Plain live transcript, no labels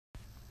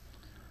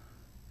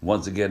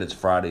Once again, it's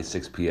Friday,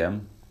 6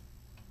 p.m.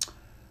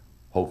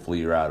 Hopefully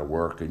you're out of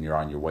work and you're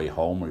on your way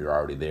home or you're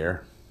already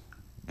there,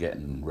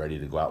 getting ready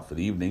to go out for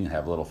the evening,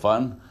 have a little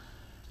fun.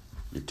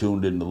 You're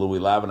tuned in to Louie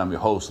Live, and I'm your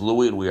host,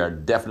 Louie, and we are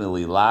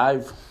definitely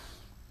live.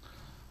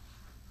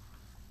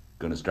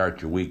 Going to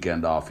start your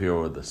weekend off here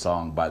with a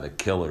song by The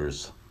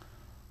Killers.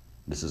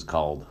 This is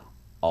called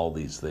All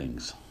These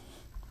Things.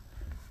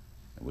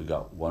 And we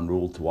got one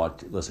rule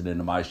to listening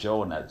to my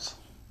show, and that's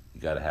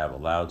you got to have a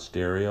loud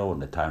stereo,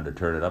 and the time to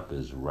turn it up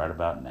is right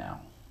about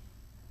now.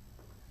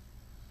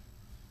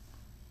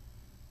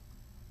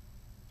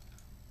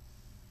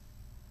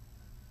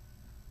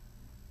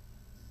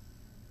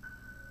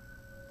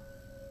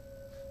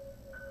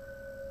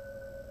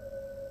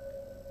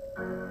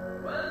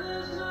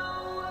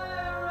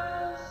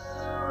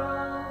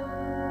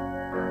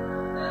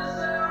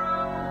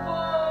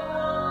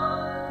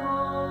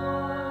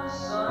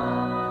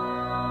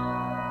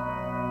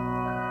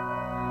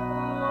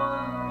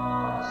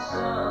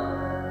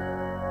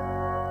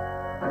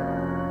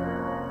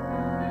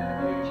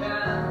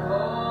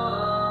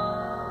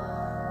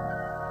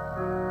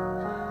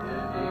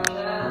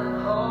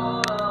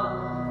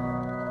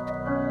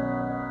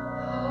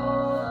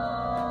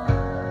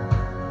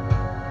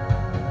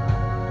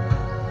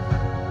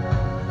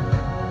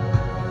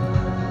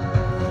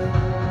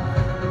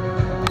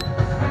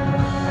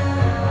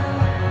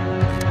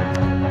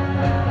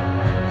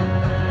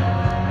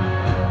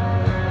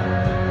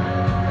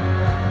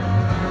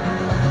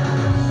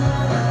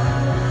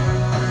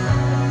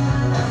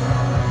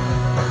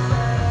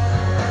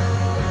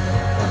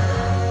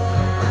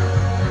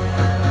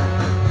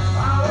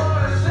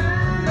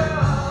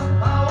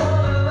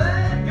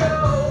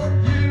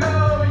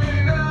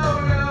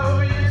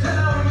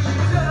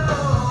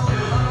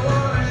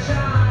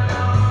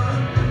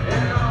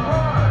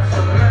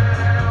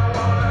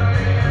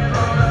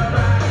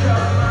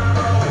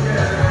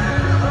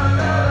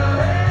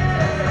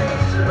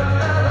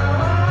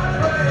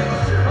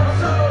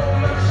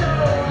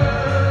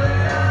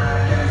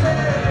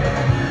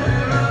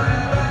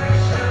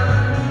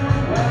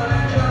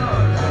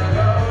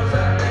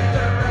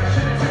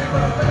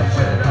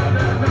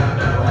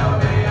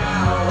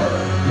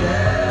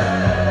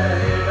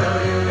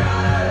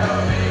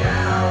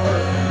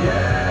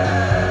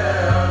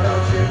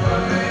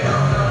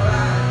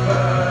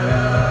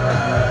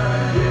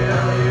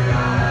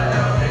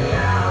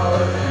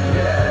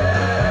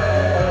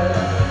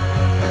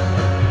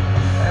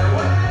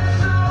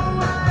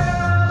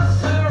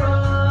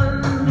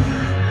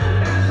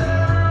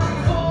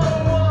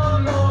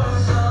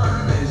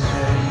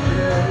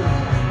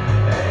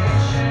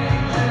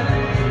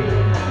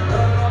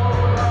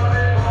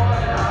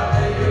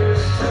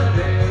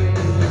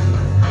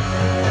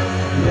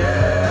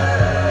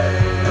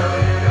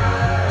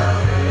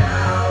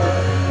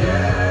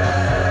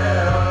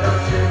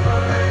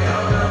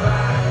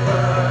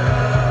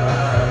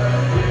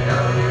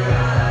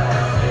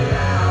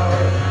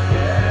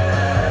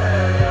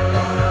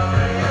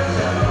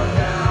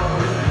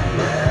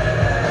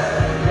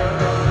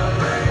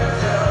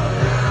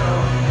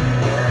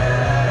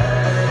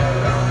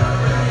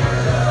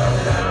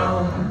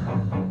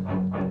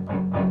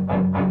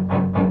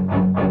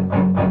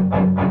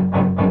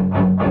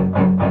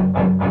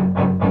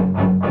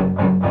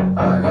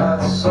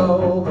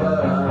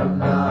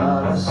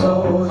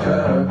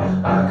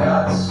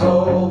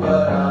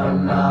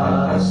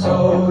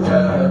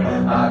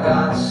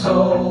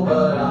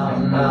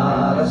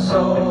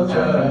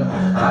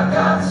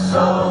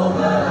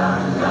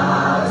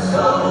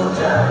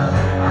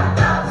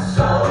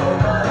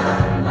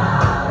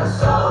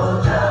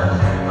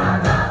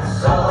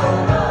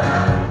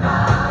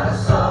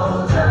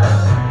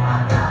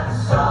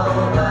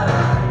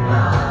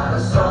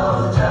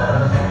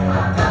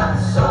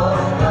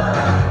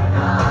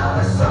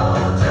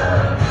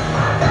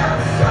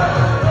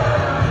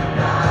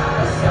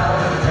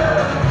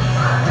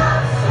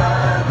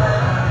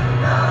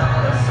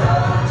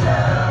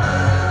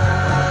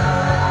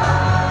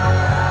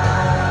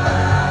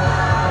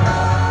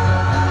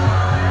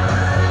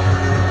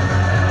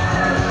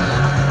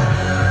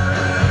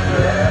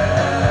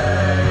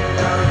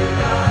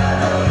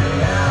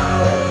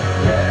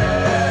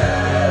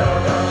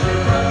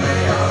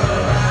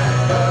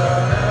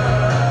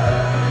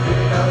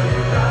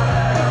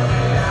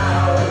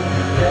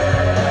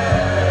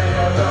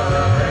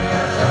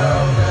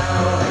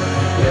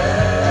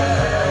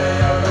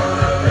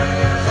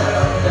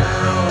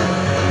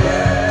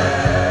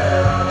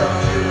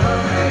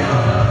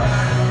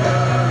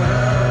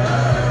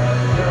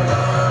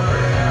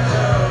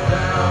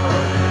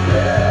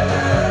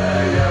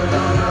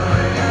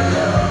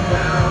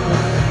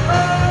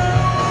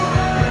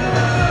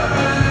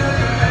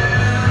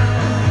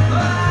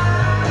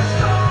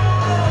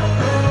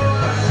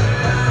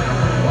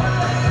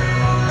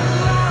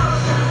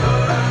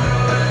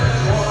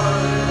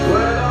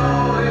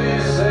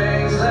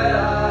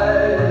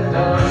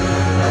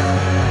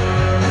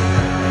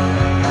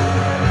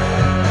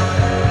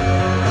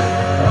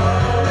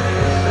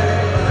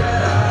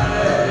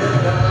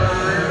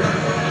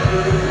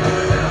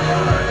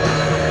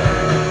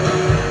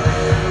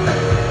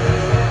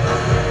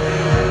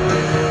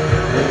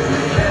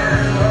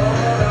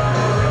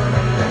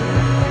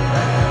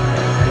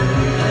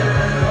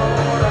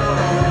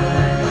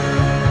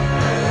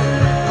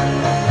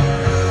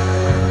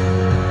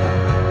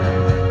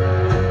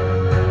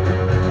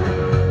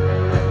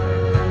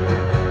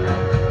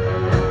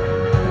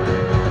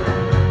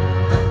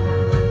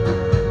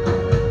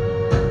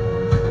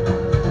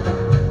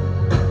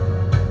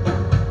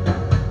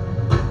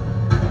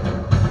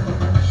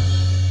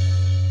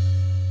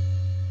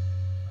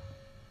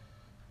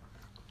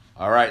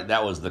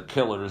 that was the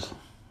Killers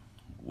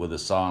with a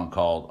song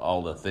called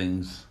All the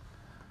Things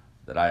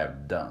That I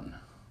Have Done.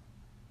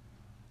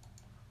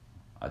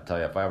 I tell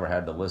you, if I ever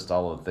had to list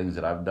all the things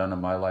that I've done in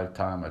my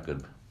lifetime, I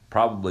could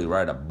probably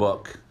write a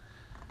book.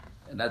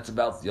 And that's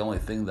about the only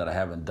thing that I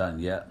haven't done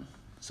yet.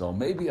 So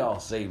maybe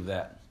I'll save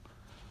that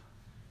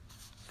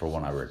for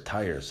when I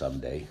retire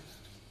someday.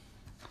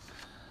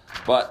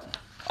 But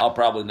I'll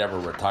probably never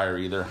retire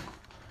either.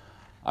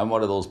 I'm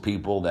one of those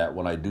people that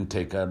when I do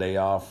take a day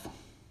off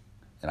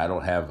and I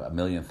don't have a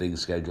million things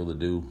scheduled to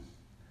do,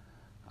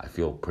 I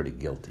feel pretty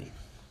guilty.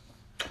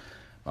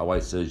 My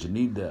wife says, you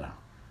need to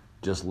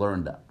just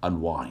learn to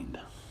unwind.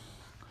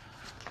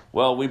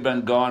 Well, we've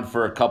been gone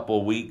for a couple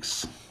of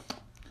weeks.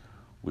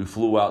 We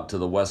flew out to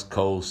the West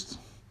Coast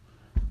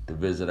to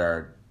visit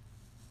our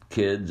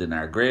kids and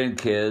our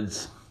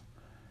grandkids,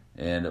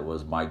 and it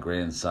was my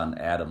grandson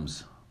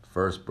Adam's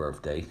first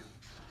birthday,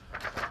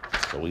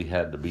 so we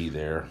had to be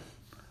there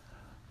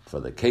for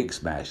the cake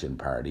smashing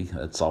party.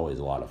 That's always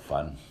a lot of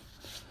fun.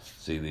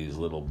 See these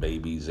little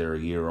babies, they're a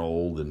year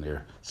old, and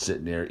they're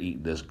sitting there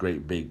eating this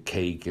great big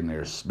cake, and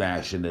they're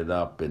smashing it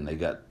up, and they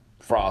got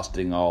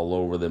frosting all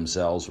over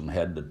themselves from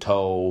head to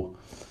toe.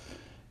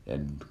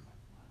 And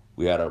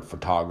we had a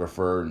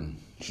photographer, and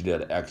she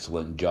did an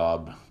excellent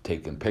job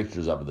taking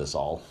pictures of this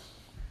all.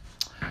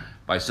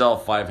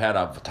 Myself, I've had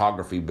a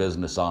photography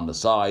business on the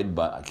side,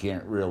 but I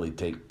can't really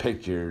take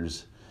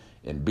pictures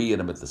and be in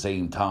them at the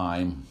same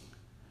time.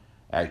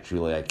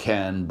 Actually, I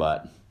can,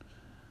 but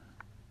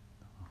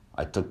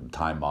I took the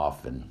time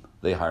off, and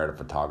they hired a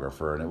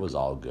photographer, and it was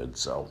all good.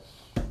 So,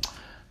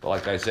 but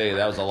like I say,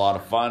 that was a lot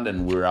of fun,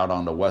 and we were out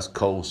on the West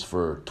Coast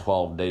for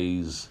 12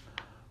 days.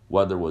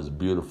 Weather was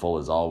beautiful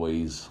as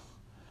always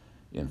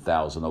in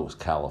Thousand Oaks,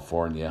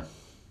 California.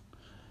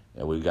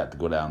 And we got to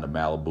go down to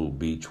Malibu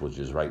Beach, which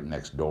is right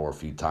next door, a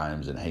few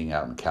times, and hang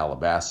out in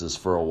Calabasas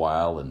for a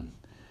while and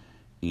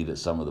eat at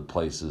some of the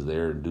places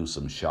there and do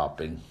some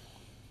shopping.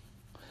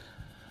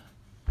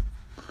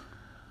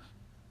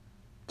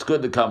 It's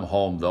good to come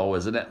home, though,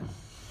 isn't it?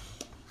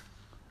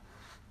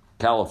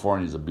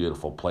 California's a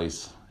beautiful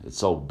place. It's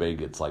so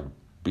big, it's like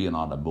being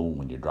on the moon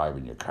when you're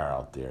driving your car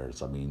out there.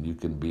 I mean, you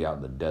can be out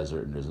in the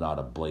desert and there's not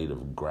a blade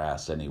of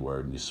grass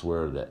anywhere, and you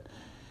swear that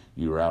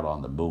you're out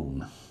on the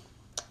moon.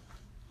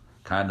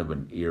 Kind of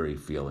an eerie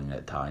feeling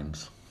at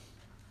times.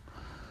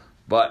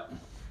 But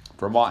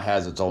Vermont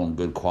has its own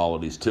good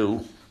qualities,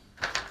 too.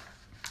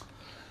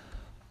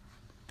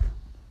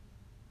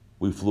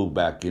 We flew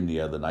back in the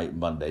other night,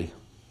 Monday.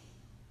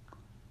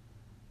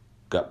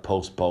 Got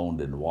postponed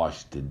in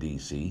Washington,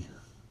 D.C.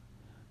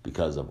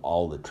 because of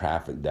all the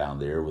traffic down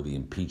there with the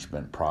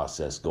impeachment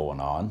process going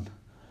on.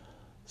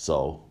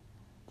 So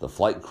the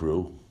flight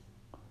crew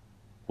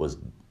was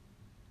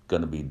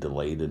going to be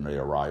delayed in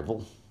their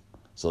arrival.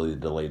 So they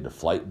delayed the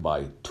flight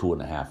by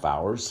 2.5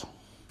 hours.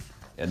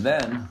 And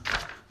then,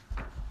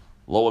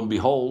 lo and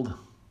behold,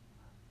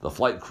 the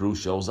flight crew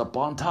shows up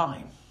on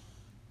time.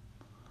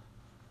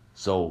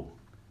 So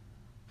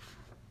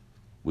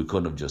we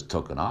couldn't have just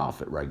taken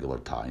off at regular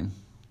time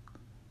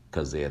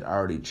because they had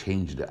already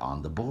changed it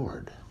on the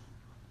board.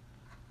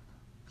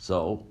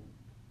 So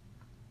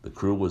the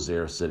crew was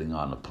there sitting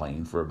on the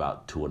plane for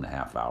about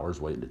 2.5 hours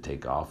waiting to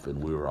take off,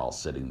 and we were all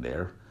sitting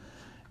there.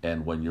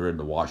 And when you're in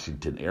the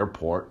Washington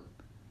airport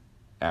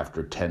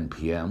after 10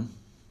 p.m.,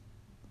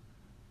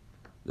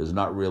 there's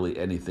not really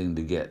anything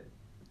to get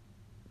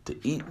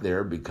to eat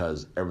there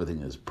because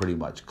everything is pretty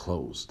much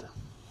closed.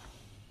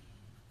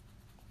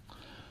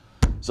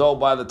 So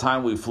by the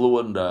time we flew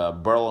into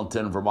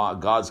Burlington,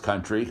 Vermont, God's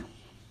country,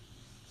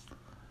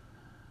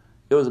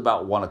 it was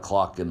about 1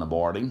 o'clock in the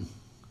morning.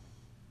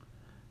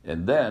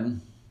 And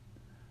then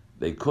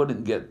they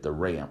couldn't get the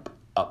ramp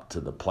up to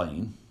the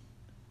plane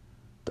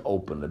to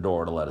open the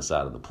door to let us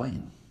out of the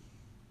plane.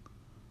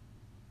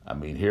 I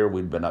mean, here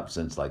we'd been up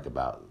since like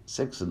about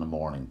 6 in the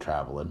morning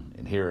traveling,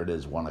 and here it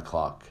is 1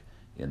 o'clock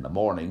in the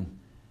morning,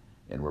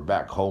 and we're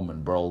back home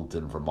in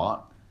Burlington,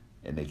 Vermont,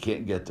 and they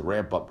can't get the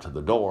ramp up to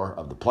the door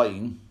of the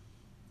plane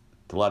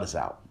to let us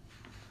out.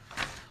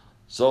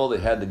 So they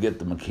had to get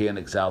the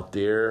mechanics out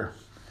there,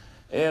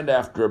 and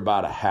after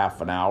about a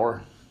half an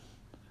hour,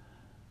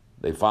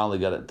 they finally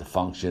got it to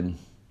function,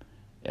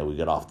 and we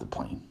got off the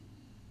plane.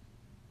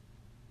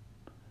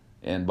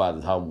 And by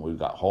the time we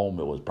got home,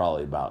 it was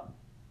probably about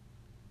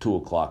 2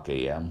 o'clock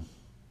a.m.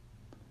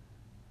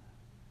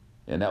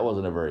 And that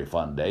wasn't a very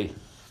fun day.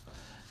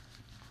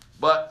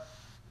 But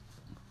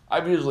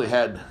I've usually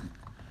had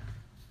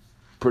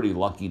pretty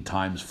lucky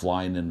times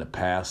flying in the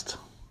past.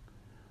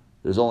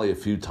 There's only a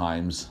few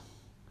times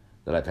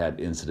that I've had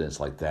incidents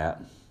like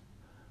that.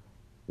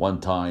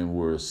 One time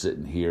we were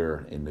sitting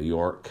here in New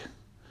York,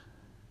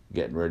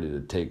 getting ready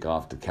to take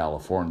off to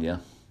California,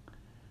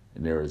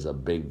 and there was a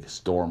big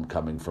storm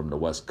coming from the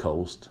West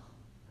Coast.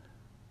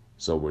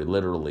 So we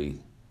literally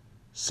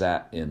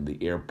sat in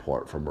the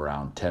airport from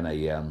around 10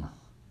 a.m.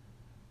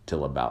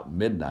 till about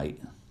midnight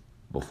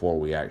before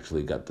we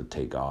actually got to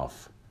take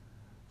off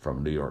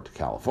from New York to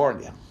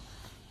California.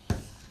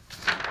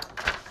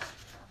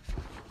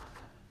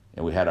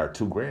 And we had our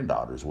 2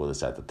 granddaughters with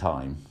us at the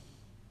time.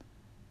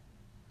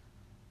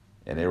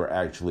 And they were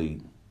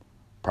actually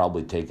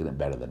probably taking it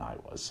better than I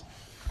was.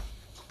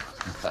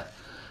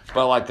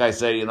 But like I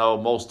say,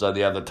 most of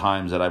the other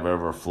times that I've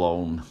ever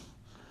flown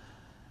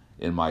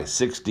in my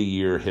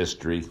 60-year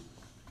history,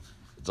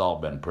 it's all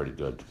been pretty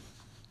good.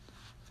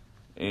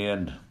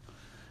 And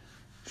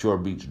sure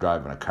beats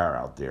driving a car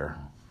out there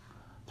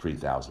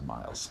 3,000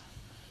 miles.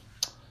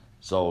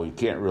 So you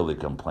can't really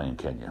complain,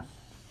 can you?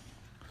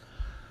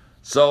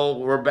 So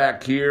we're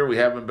back here. We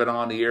haven't been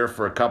on the air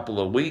for a couple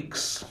of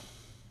weeks.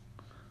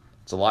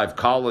 It's a live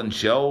call-in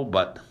show,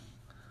 but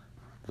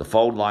the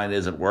phone line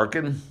isn't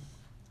working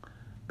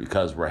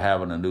because we're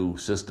having a new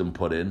system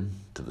put in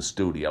to the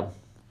studio.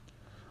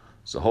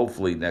 So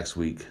hopefully next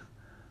week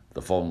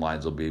the phone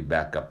lines will be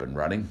back up and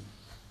running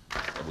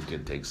and we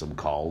can take some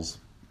calls.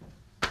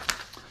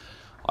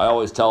 I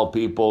always tell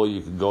people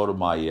you can go to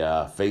my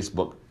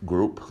Facebook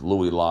group,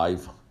 Louie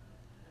Live,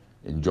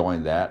 and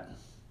join that.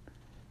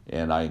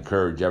 And I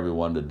encourage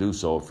everyone to do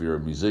so if you're a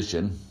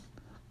musician,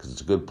 because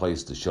it's a good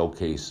place to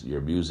showcase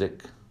your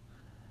music.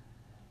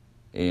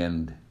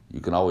 And you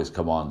can always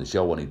come on the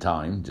show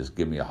anytime. Just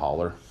give me a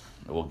holler,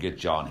 and we'll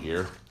get you on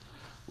here.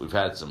 We've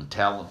had some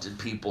talented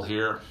people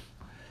here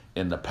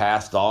in the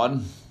past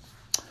on.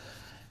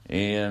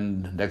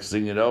 And next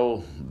thing you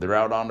know, they're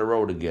out on the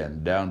road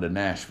again, down to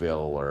Nashville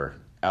or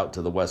out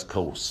to the West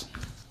Coast.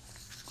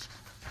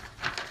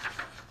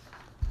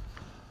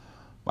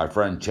 My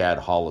friend Chad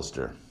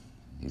Hollister,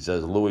 he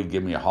says, Louie,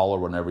 give me a holler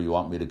whenever you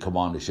want me to come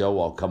on the show.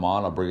 I'll come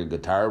on, I'll bring a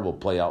guitar, we'll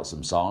play out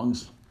some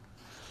songs.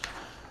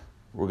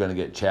 We're going to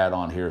get Chad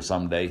on here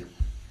someday.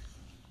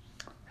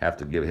 Have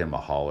to give him a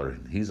holler.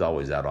 He's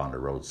always out on the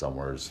road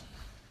somewheres.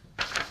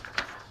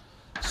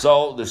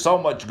 So there's so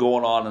much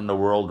going on in the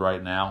world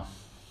right now.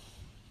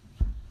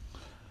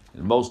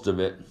 And most of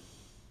it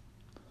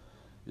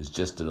is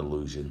just an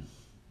illusion.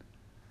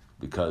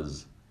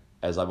 Because,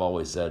 as I've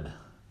always said,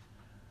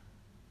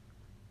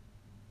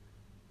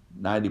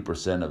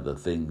 90% of the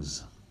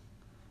things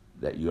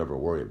that you ever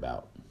worry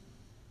about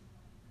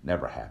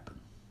never happen.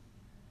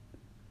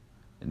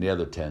 And the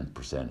other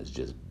 10% is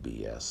just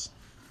BS.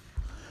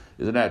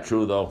 Isn't that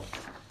true, though?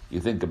 You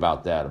think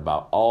about that,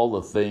 about all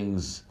the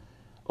things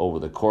over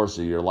the course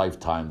of your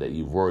lifetime that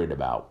you've worried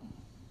about.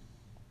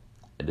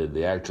 And did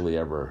they actually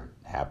ever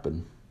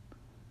happen?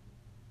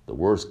 The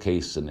worst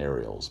case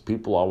scenarios.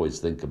 People always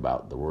think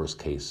about the worst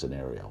case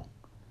scenario.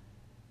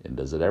 And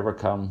does it ever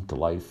come to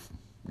life?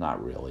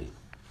 Not really.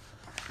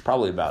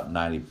 Probably about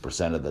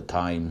 90% of the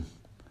time,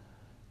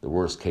 the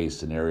worst case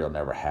scenario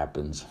never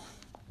happens.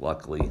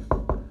 Luckily,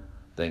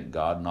 thank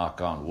God, knock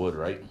on wood,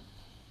 right?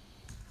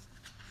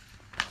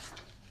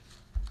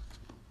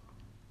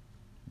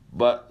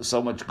 But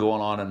so much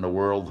going on in the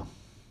world,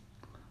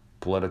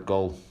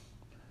 political.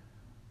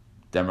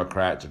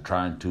 Democrats are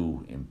trying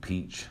to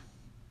impeach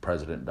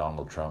President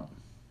Donald Trump.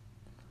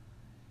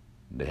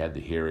 They had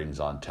the hearings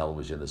on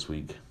television this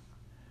week.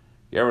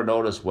 You ever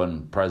notice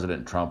when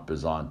President Trump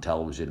is on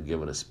television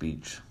giving a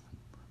speech,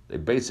 they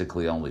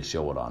basically only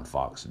show it on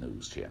Fox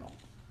News channel.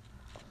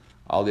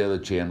 All the other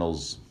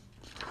channels,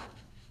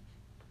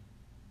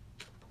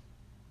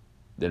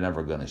 they're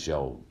never going to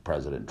show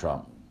President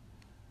Trump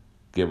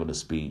giving a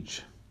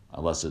speech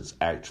unless it's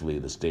actually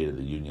the State of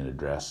the Union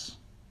address.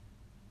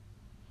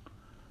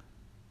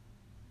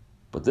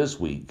 But this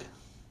week,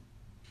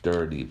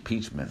 during the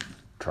impeachment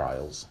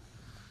trials,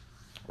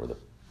 or the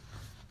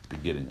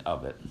beginning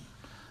of it,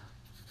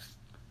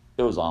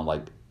 it was on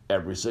like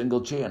every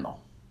single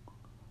channel,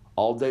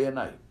 all day and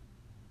night.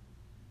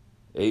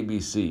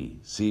 ABC,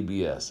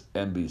 CBS,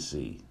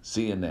 NBC,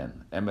 CNN,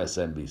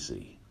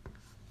 MSNBC,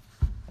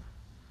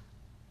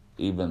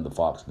 even the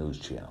Fox News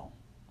channel.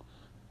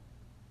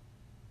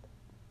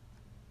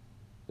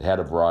 They had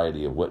a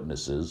variety of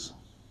witnesses,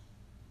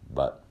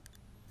 but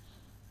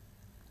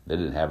they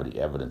didn't have any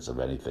evidence of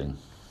anything.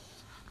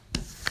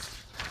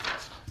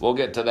 We'll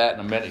get to that in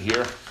a minute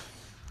here.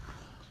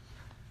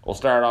 We'll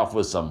start off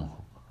with some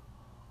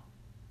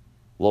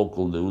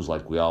local news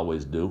like we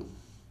always do,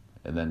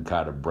 and then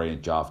kind of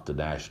branch off to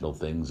national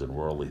things and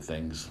worldly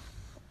things.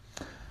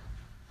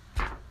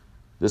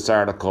 This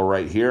article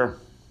right here,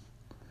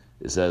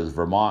 it says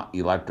Vermont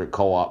Electric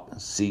Co-op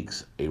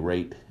seeks a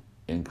rate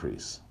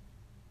increase.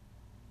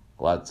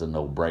 Well, that's a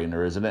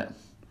no-brainer, isn't it?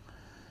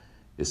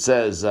 It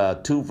says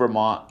 2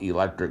 Vermont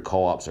electric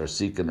co-ops are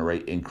seeking a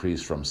rate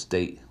increase from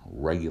state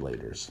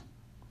regulators.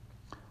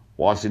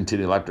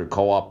 Washington Electric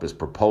Co-op is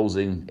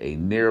proposing a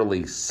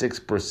nearly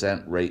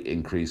 6% rate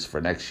increase for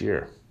next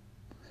year.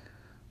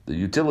 The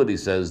utility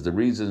says the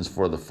reasons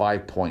for the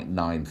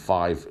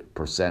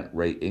 5.95%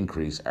 rate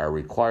increase are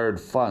required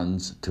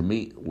funds to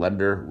meet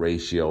lender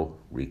ratio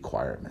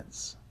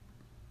requirements.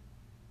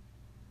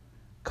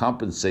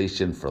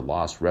 Compensation for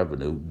lost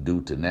revenue due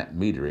to net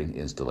metering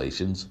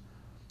installations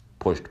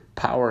pushed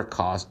power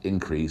cost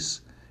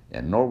increase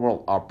and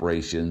normal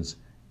operations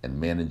and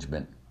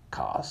management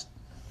cost.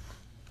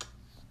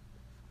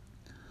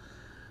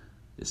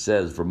 It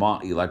says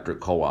Vermont Electric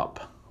Co-op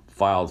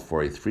filed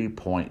for a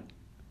 3.25%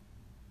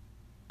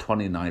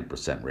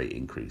 29% rate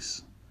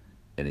increase.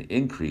 And the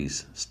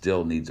increase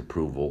still needs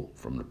approval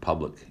from the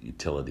Public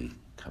Utility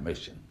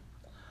Commission.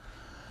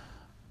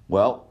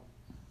 Well,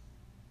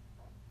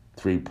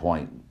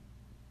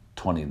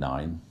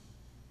 3.29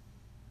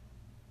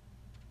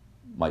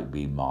 might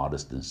be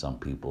modest in some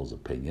people's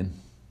opinion.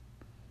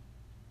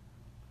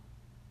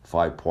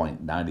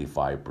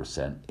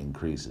 5.95%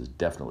 increase is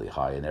definitely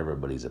high in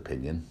everybody's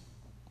opinion.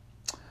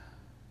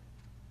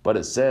 But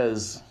it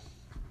says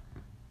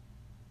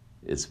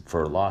it's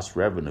for lost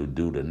revenue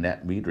due to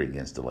net metering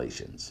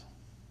installations.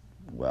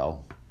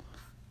 Well,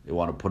 they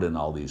want to put in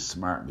all these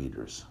smart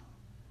meters.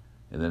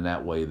 And then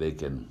that way they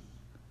can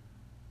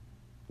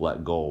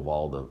let go of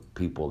all the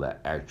people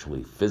that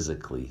actually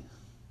physically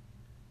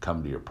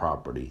come to your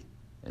property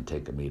and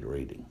take a meter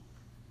reading,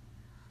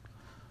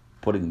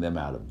 putting them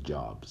out of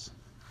jobs.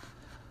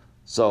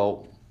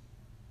 So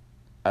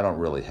I don't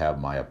really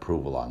have my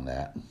approval on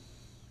that.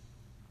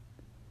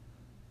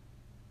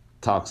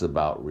 Talks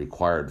about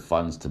required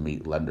funds to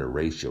meet lender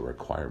ratio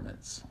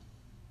requirements.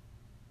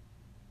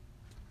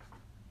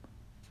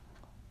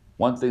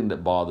 One thing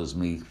that bothers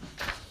me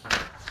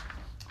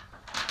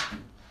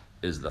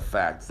is the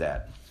fact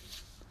that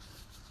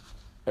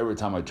every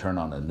time I turn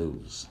on the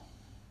news,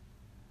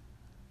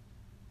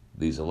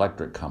 these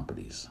electric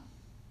companies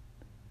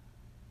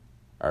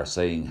are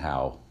saying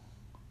how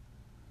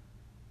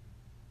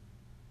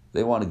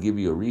they want to give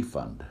you a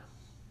refund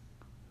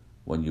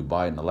when you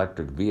buy an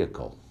electric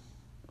vehicle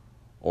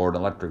or an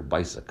electric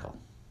bicycle.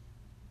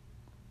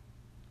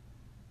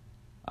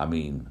 I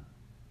mean,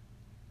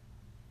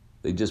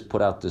 they just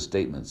put out this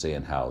statement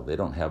saying how they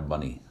don't have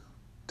money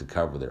to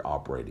cover their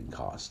operating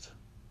cost.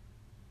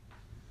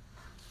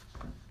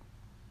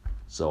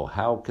 So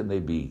how can they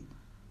be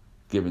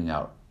giving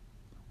out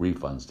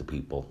refunds to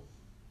people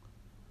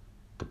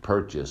to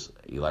purchase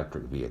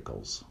electric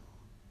vehicles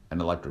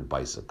and electric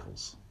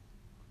bicycles?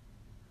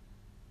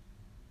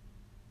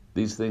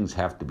 These things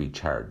have to be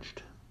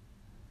charged.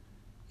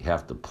 You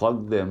have to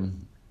plug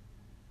them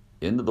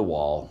into the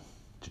wall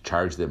to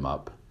charge them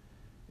up.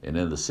 And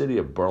in the city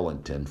of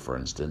Burlington, for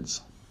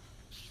instance,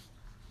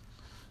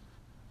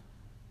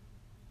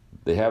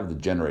 they have the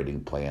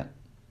generating plant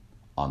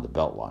on the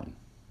Beltline.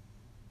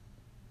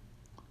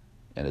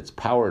 And it's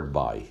powered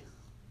by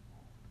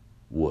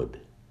wood.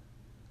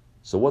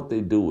 So what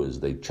they do is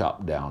they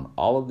chop down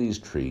all of these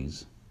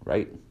trees,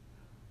 right?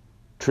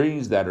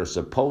 Trees that are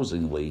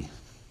supposedly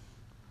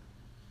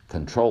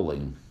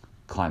controlling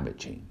climate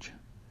change.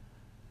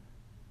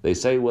 They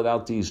say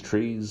without these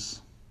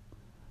trees,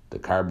 the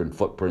carbon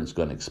footprint's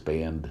going to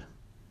expand.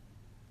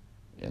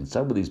 And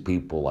some of these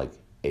people like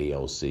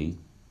AOC,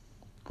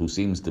 who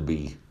seems to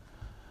be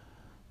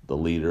the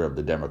leader of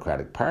the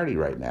Democratic Party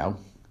right now,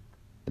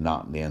 and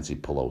not Nancy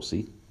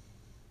Pelosi,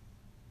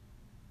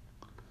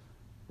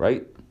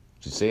 right?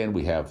 She's saying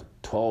we have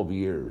 12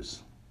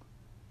 years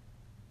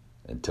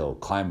until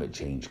climate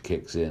change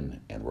kicks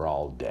in and we're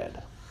all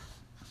dead.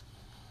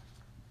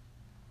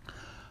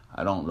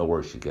 I don't know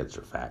where she gets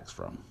her facts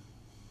from.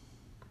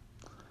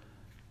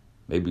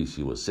 Maybe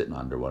she was sitting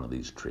under one of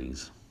these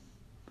trees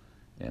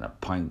and a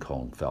pine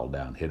cone fell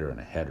down, hit her in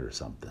the head or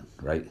something,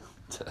 right?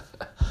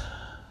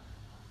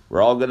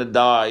 We're all going to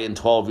die in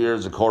 12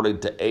 years according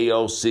to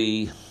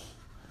AOC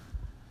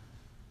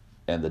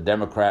and the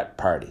Democrat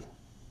Party.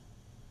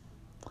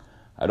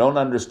 I don't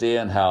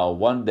understand how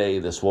one day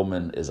this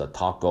woman is a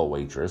taco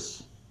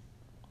waitress.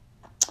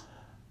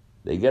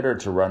 They get her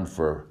to run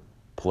for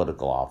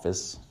political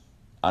office,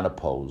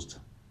 unopposed.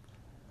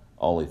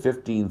 Only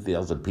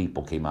 15,000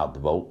 people came out to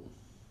vote,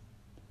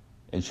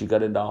 and she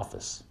got into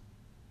office.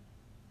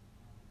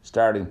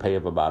 Starting pay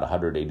of about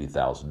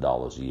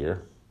 $180,000 a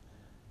year,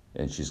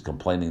 and she's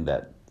complaining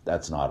that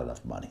that's not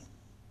enough money.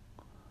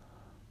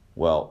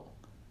 Well,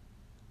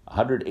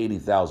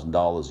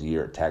 $180,000 a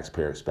year at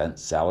taxpayer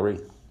expense salary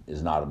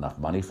is not enough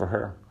money for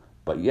her,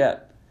 but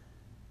yet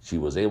she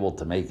was able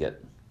to make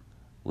it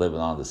living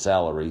on the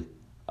salary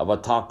of a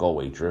taco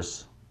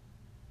waitress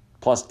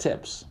plus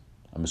tips.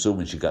 I'm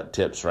assuming she got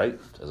tips, right,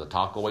 as a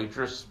taco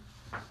waitress?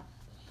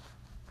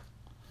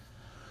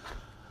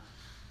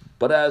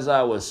 But as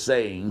I was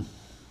saying,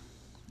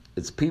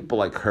 it's people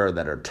like her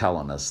that are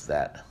telling us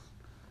that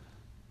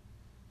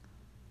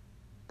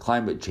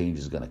climate change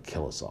is going to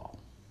kill us all.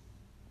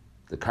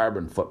 The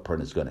carbon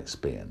footprint is going to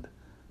expand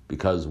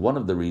because one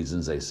of the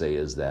reasons they say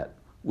is that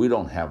we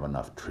don't have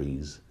enough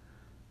trees.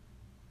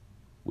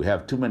 We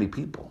have too many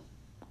people,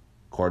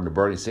 according to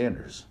Bernie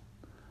Sanders.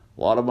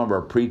 A lot of them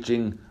are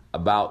preaching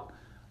about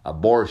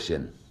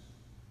abortion,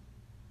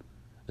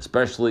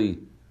 especially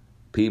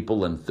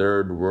people in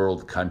third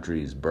world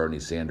countries, Bernie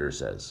Sanders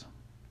says.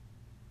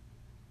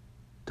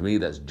 To me,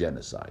 that's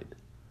genocide.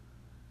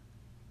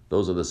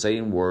 Those are the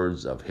same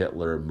words of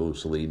Hitler,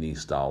 Mussolini,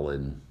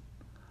 Stalin,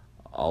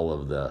 all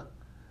of the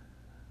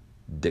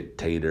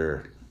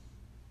dictator,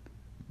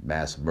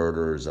 mass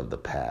murderers of the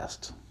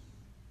past.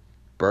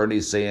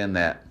 Bernie's saying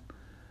that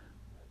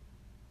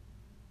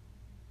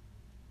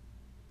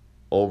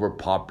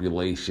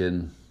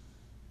overpopulation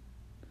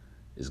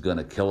is going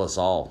to kill us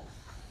all.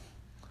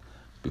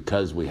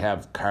 because we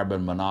have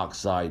carbon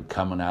monoxide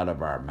coming out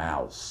of our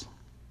mouths.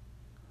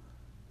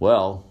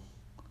 Well,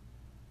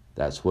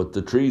 that's what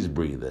the trees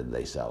breathe in,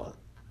 they sell it.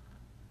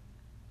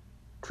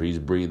 Trees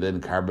breathe in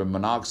carbon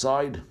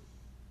monoxide,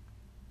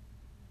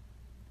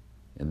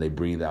 and they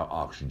breathe out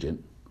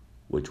oxygen,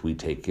 which we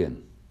take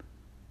in.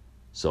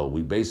 So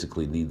we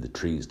basically need the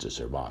trees to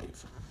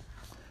survive.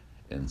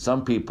 And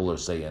some people are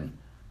saying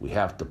we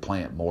have to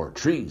plant more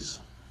trees.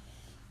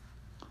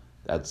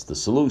 That's the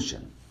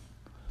solution.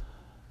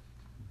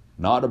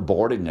 Not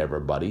aborting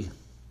everybody,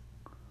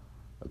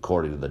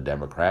 according to the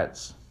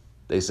Democrats.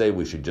 They say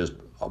we should just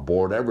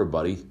abort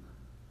everybody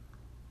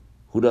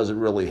who doesn't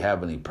really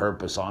have any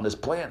purpose on this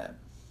planet,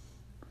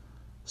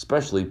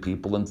 especially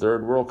people in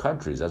third world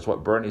countries. That's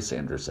what Bernie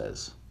Sanders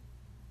says.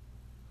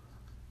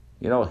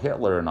 You know,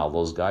 Hitler and all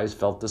those guys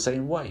felt the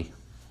same way.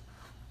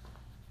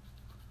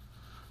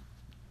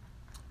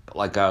 But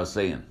like I was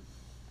saying,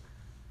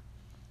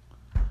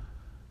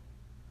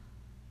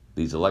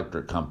 these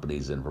electric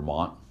companies in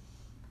Vermont,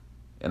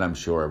 and I'm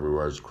sure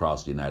everywhere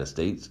across the United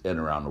States and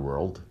around the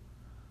world,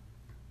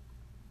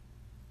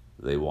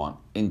 they want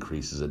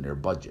increases in their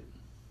budget.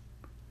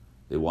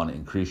 They want to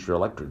increase your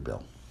electric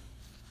bill.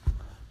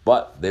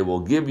 But they will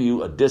give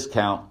you a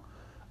discount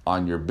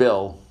on your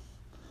bill,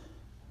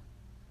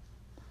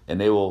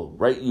 and they will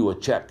write you a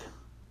check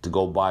to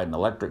go buy an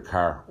electric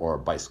car or a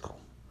bicycle.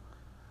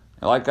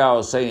 And like I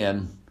was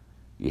saying,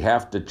 you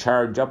have to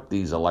charge up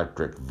these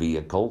electric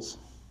vehicles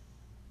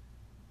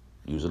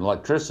using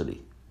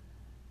electricity.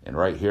 And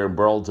right here in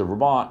Burlington,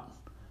 Vermont,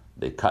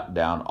 they cut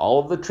down all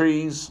of the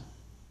trees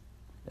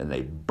and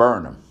they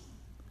burn them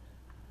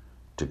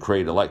to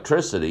create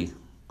electricity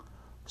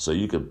so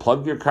you can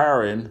plug your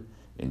car in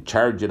and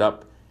charge it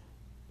up.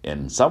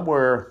 And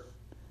somewhere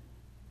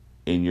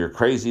in your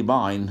crazy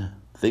mind,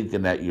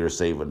 thinking that you're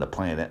saving the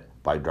planet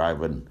by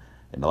driving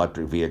an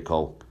electric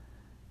vehicle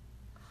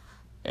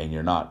and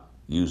you're not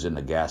using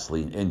a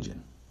gasoline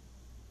engine.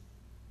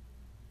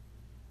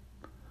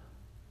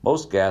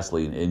 Most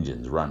gasoline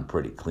engines run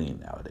pretty clean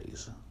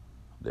nowadays.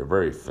 They're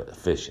very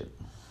efficient.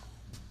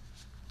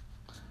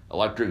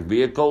 Electric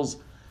vehicles,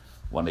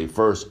 when they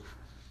first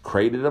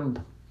created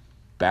them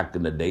back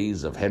in the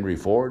days of Henry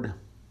Ford,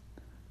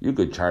 you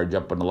could charge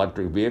up an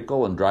electric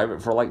vehicle and drive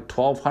it for like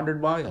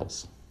 1,200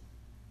 miles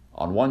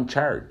on one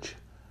charge.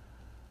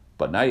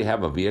 But now you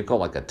have a vehicle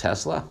like a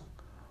Tesla,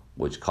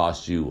 which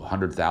costs you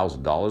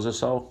 $100,000 or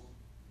so.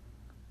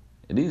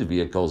 And these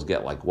vehicles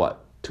get like,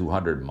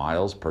 200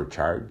 miles per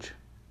charge?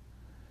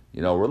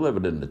 You know, we're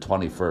living in the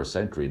 21st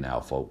century now,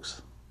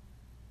 folks.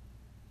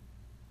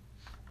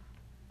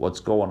 What's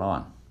going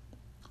on?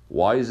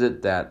 Why is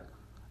it that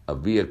a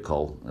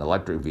vehicle, an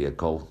electric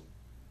vehicle,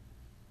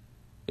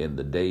 in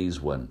the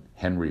days when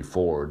Henry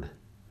Ford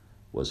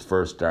was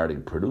first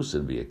starting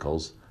producing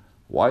vehicles,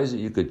 why is it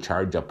you could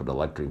charge up an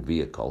electric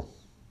vehicle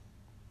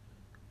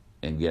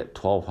and get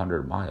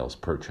 1,200 miles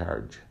per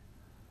charge?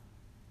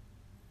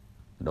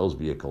 And those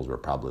vehicles were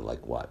probably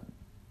like $200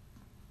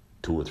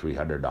 or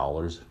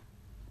 $300?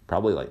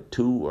 Probably like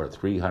 $200 or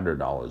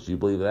 $300. You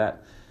believe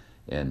that?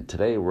 And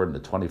today we're in the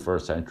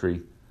 21st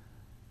century,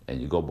 and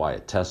you go buy a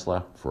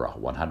Tesla for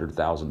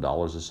 $100,000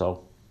 or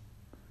so,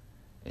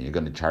 and you're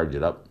going to charge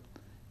it up,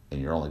 and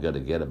you're only going to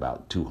get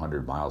about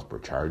 200 miles per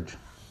charge.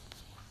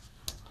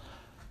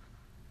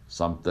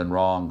 Something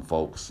wrong,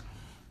 folks.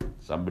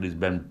 Somebody's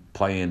been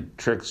playing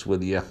tricks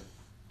with you.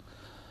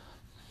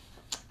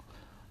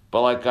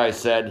 But like I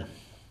said,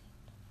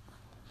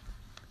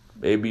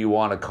 maybe you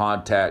want to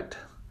contact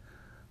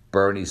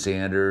Bernie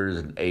Sanders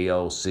and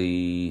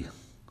AOC,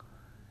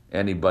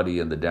 anybody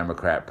in the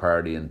Democrat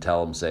Party, and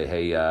tell them, say,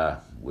 hey,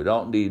 we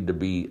don't need to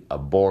be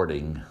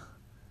aborting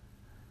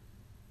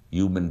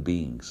human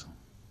beings.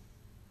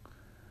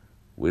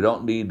 We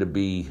don't need to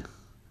be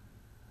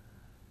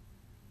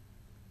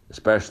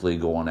especially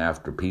going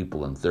after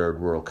people in third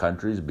world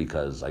countries,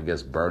 because I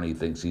guess Bernie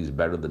thinks he's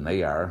better than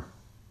they are.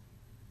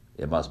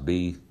 It must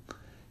be.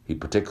 He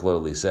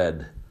particularly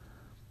said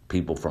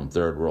people from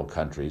third world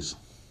countries.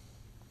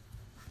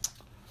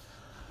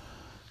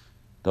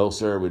 No,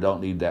 sir, we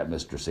don't need that,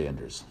 Mr.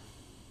 Sanders.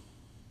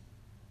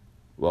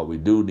 What we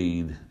do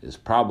need is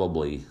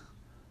probably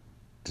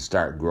to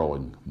start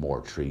growing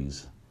more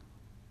trees.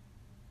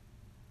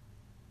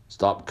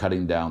 Stop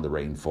cutting down the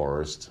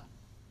rainforest.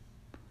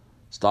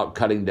 Stop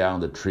cutting down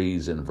the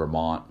trees in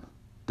Vermont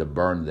to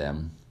burn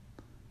them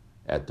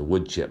at the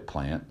wood chip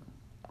plant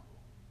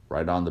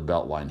right on the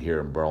Beltline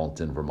here in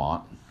Burlington,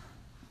 Vermont.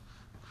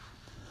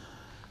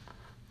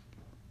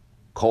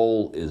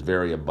 Coal is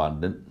very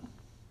abundant.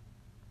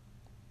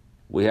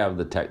 We have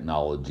the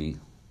technology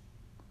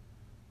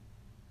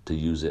to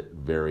use it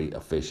very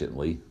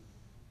efficiently.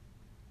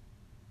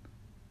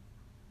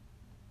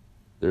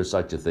 There's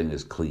such a thing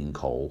as clean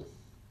coal.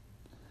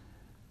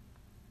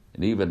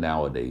 And even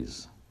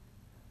nowadays,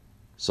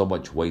 so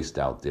much waste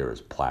out there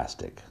is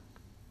plastic.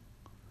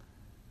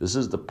 This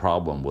is the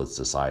problem with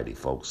society,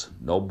 folks.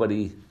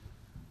 Nobody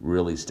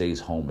really stays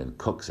home and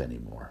cooks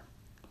anymore.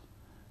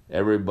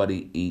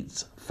 Everybody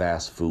eats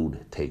fast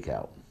food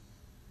takeout.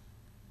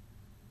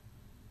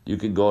 You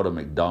can go to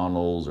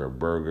McDonald's or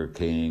Burger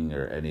King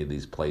or any of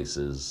these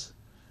places,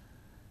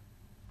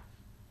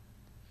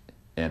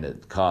 and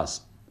it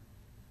costs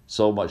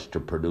so much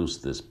to produce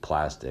this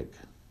plastic.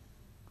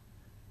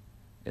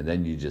 And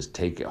then you just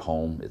take it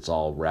home. It's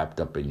all wrapped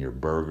up in your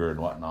burger and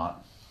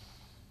whatnot.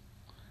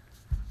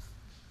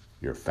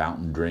 Your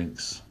fountain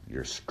drinks,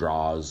 your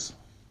straws.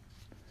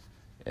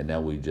 And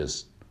then we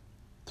just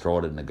throw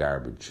it in the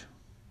garbage.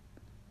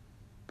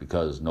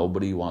 Because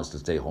nobody wants to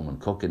stay home and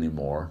cook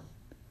anymore.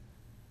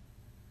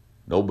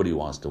 Nobody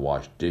wants to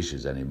wash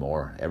dishes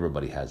anymore.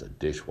 Everybody has a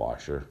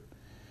dishwasher.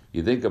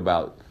 You think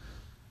about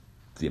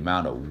the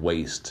amount of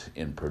waste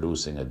in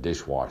producing a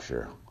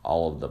dishwasher.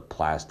 All of the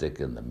plastic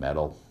and the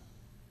metal.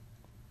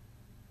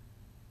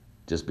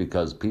 Just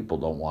because people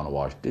don't want to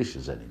wash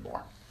dishes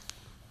anymore.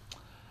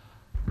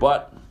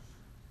 But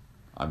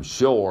I'm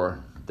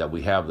sure that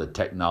we have the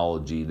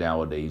technology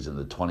nowadays in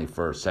the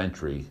 21st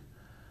century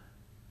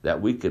that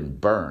we can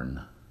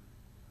burn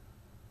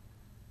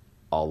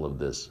all of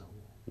this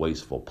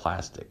wasteful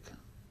plastic,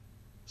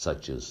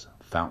 such as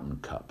fountain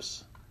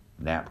cups,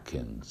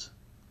 napkins,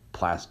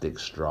 plastic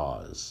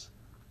straws,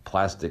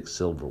 plastic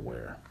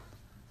silverware,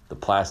 the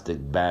plastic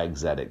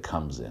bags that it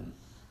comes in,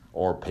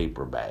 or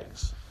paper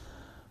bags.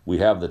 We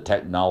have the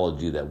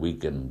technology that we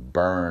can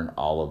burn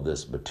all of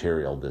this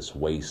material, this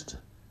waste,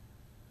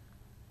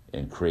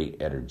 and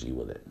create energy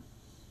with it.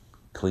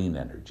 Clean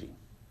energy.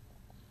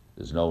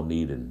 There's no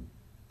need in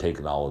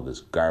taking all of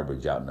this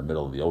garbage out in the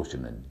middle of the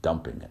ocean and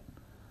dumping it.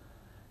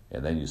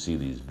 And then you see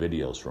these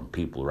videos from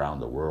people around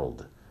the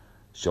world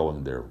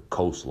showing their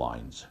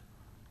coastlines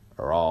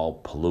are all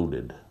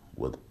polluted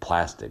with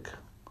plastic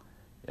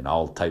and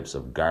all types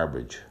of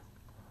garbage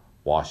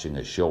washing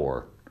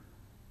ashore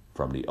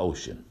from the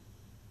ocean.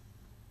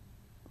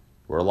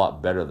 We're a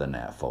lot better than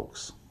that,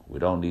 folks. We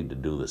don't need to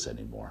do this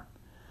anymore.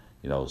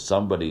 You know,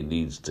 somebody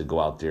needs to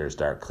go out there and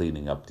start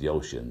cleaning up the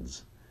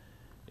oceans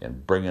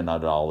and bringing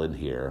it all in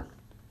here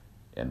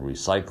and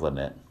recycling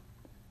it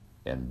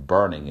and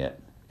burning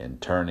it and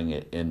turning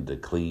it into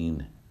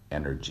clean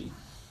energy.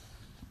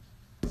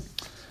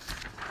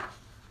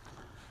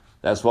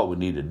 That's what we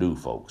need to do,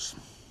 folks.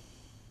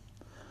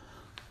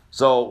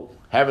 So,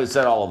 having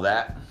said all of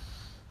that,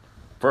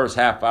 first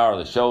half hour of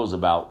the show is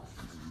about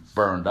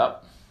burned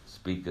up.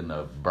 Speaking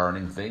of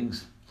burning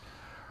things,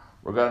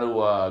 we're going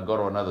to go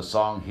to another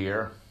song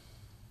here.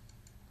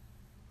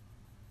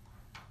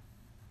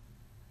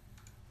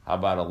 How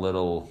about a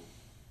little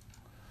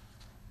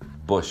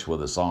Bush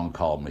with a song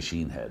called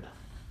Machine Head?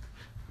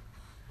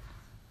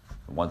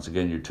 Once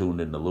again, you're tuned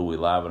in to Louie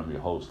Live, and I'm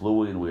your host,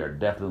 Louie, and we are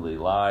definitely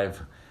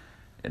live.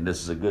 And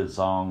this is a good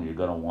song. You're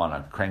going to want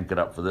to crank it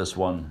up for this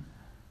one,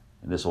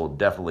 and this will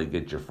definitely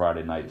get your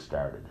Friday night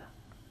started.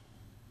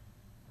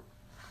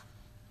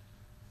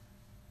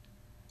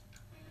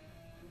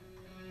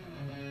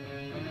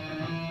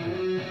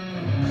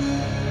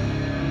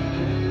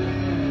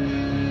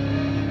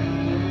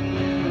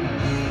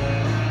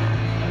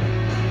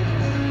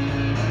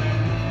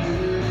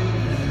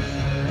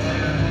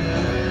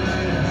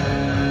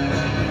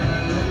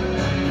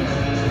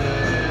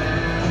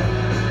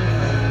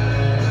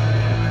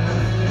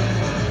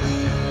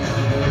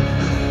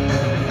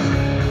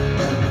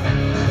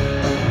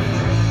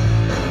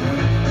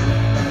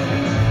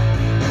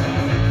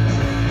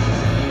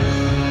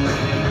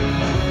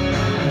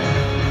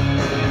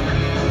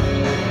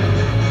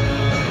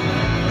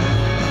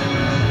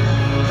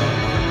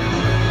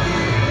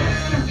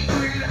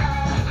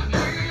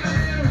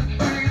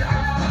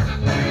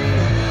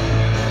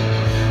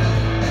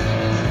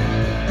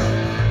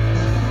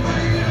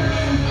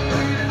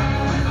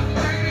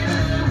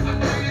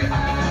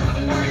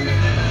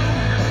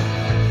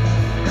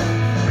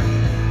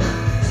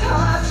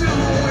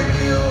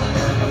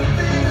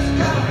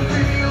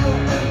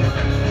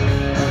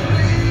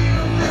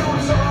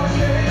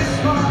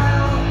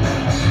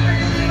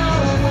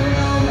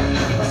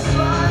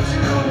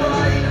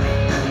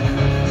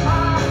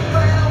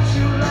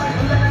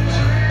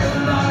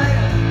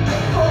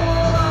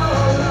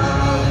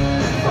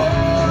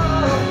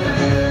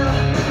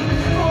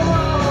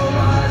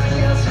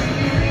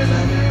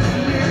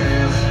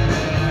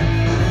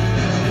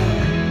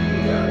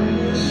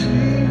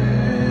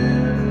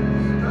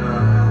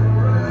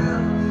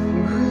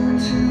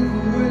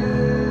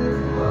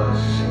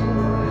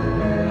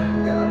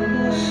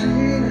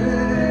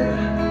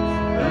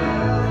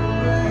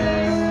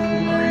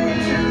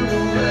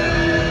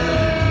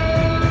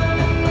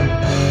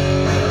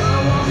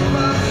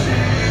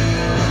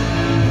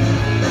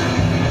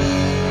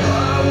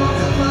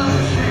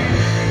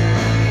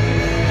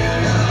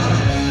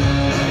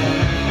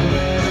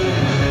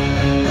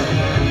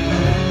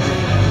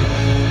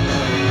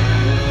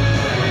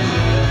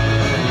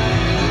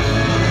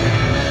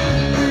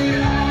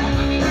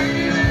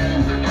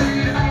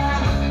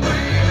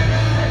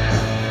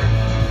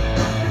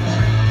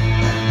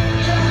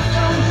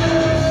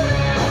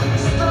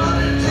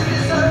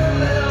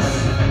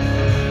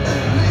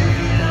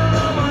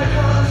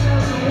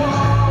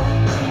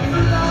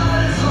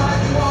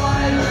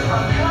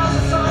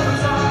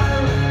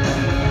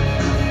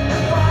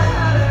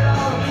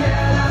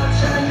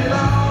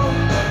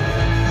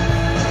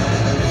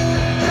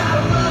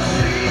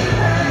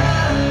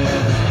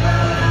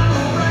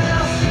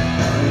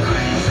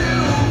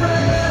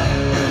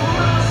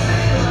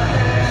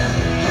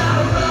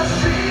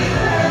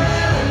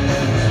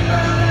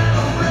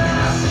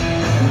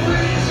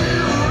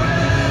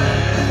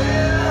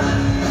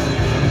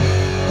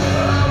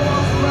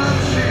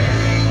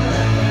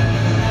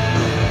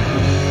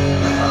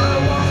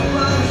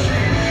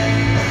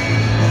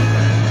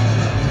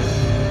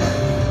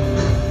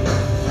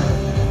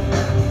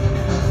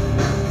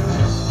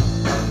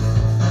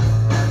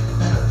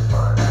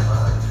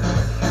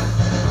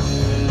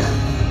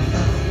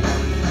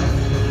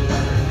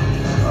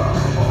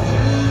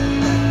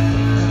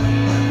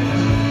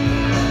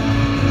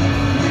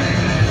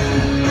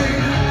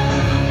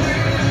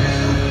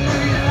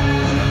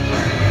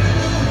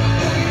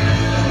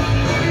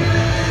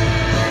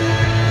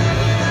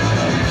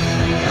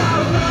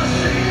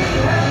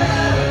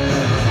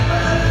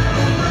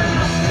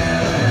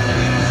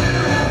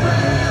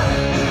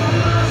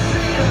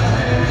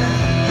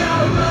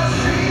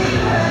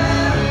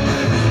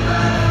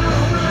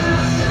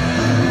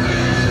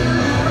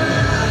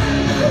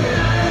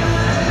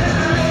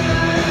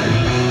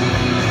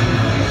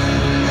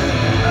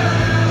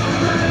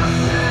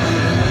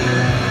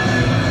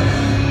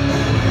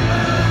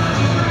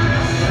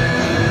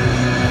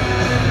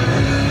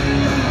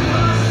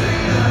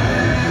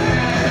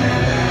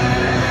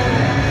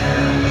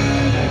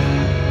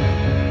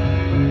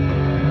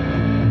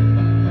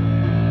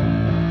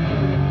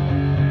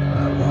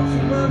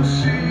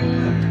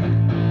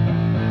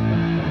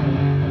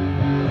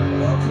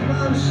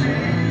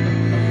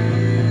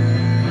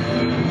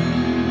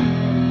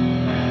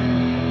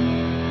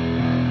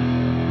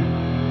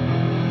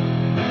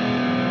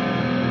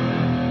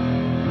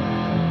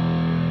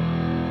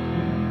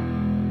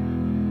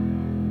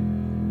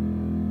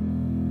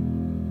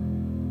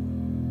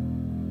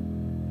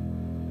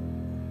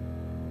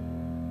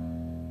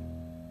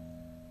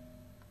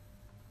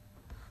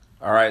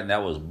 All right, and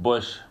that was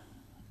Bush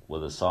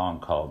with a song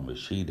called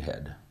Machine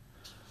Head.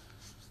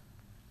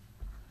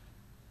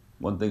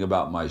 One thing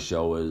about my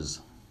show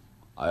is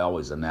I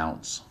always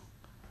announce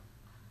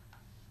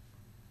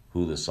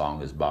who the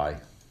song is by.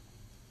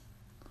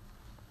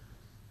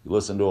 You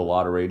listen to a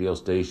lot of radio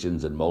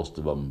stations, and most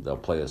of them, they'll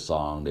play a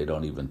song. They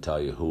don't even tell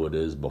you who it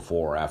is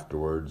before or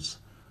afterwards.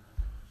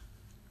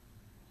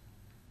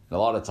 And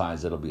a lot of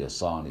times it'll be a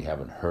song you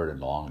haven't heard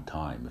in a long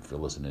time if you're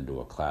listening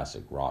to a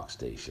classic rock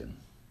station.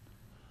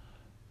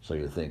 So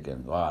you're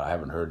thinking, wow, I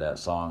haven't heard that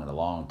song in a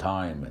long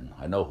time, and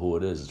I know who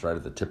it is. It's right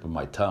at the tip of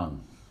my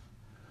tongue.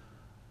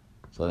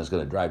 So then it's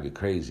going to drive you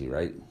crazy,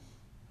 right?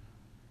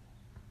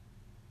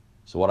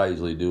 So what I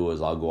usually do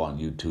is I'll go on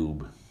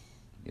YouTube,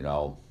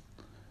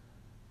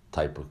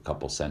 type a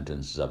couple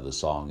sentences of the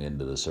song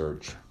into the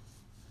search,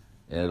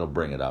 and it'll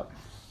bring it up.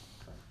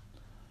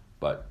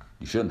 But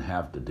you shouldn't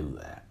have to do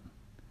that.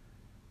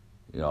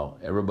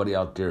 Everybody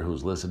out there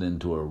who's listening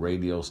to a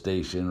radio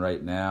station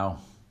right now,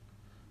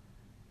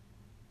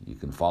 you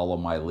can follow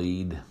my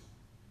lead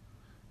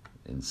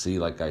and see,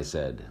 like I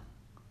said,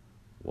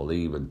 will they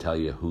even tell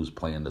you who's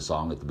playing the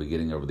song at the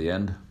beginning or the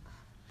end?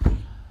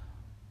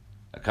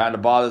 That kind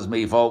of bothers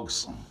me,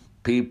 folks.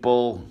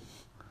 People,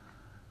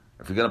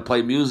 if you're going to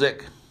play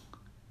music,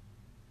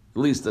 at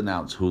least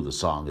announce who the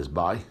song is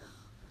by.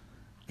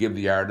 Give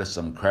the artist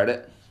some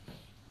credit.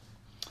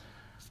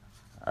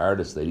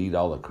 Artists, they need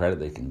all the credit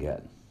they can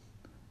get.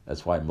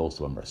 That's why most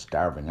of them are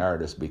starving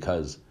artists,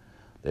 because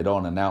they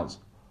don't announce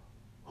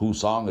whose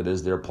song it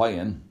is they're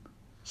playing,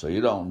 so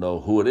you don't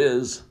know who it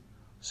is,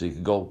 so you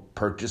can go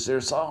purchase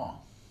their song.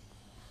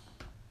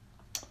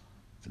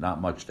 It's not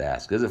much to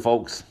ask, is it,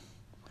 folks?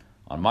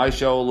 On my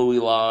show, Louie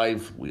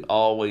Live, we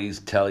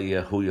always tell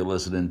you who you're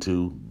listening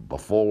to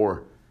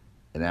before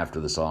and after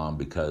the song,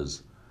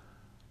 because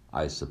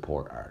I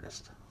support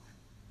artists.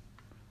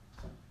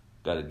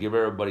 Got to give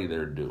everybody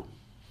their due.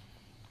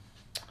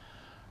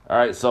 All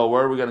right, so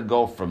where are we going to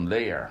go from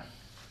there?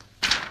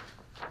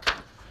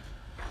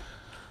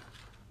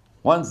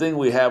 One thing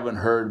we haven't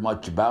heard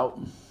much about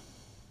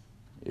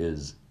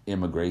is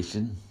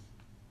immigration,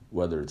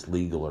 whether it's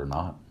legal or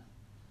not.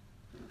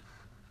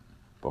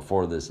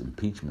 Before this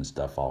impeachment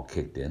stuff all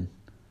kicked in,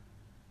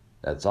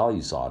 that's all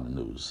you saw in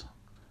the news.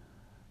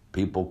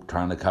 People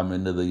trying to come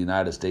into the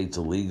United States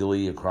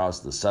illegally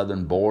across the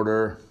southern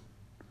border.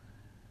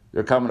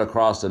 They're coming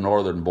across the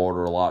northern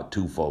border a lot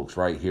too, folks,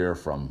 right here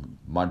from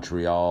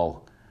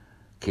Montreal,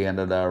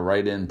 Canada,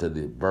 right into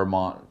the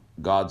Vermont,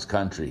 God's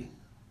country.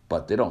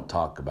 But they don't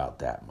talk about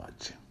that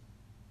much.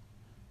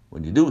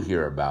 When you do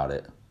hear about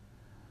it,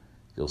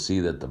 you'll see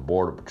that the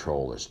Border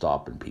Patrol are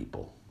stopping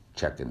people,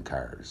 checking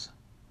cars,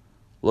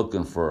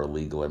 looking for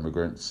illegal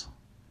immigrants,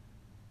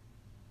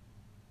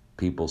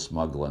 people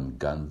smuggling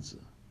guns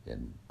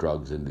and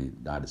drugs in the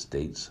United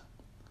States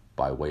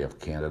by way of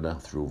Canada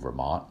through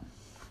Vermont.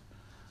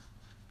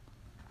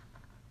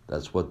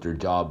 That's what their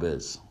job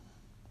is.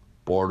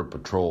 Border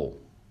Patrol.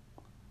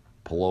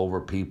 Pull over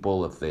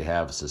people if they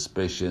have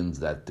suspicions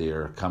that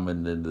they're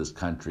coming into this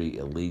country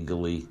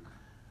illegally,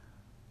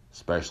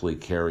 especially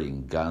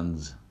carrying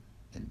guns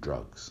and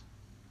drugs.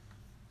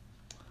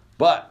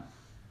 But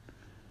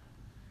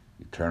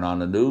you turn on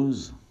the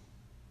news,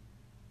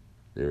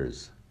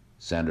 there's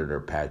Senator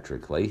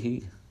Patrick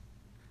Leahy,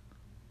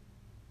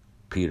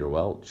 Peter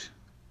Welch,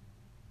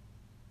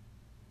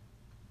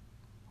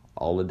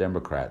 all the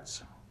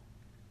Democrats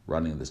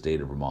running the state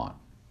of Vermont,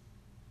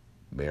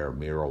 Mayor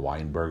Mira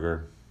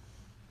Weinberger,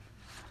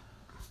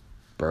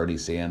 Bernie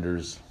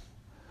Sanders,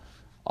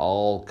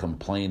 all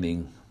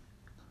complaining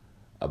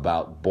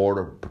about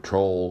Border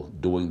Patrol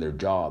doing their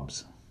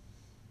jobs.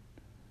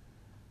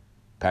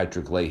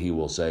 Patrick Leahy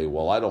will say,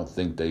 well, I don't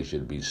think they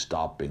should be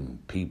stopping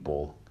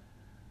people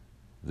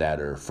that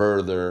are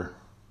further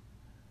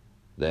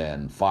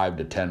than 5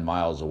 to 10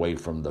 miles away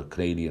from the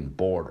Canadian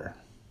border.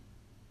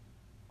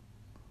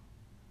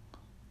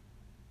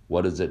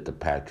 What is it to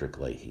Patrick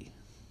Leahy?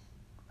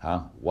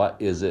 What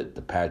is it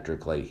to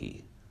Patrick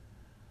Leahy?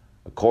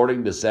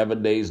 According to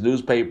 7 Days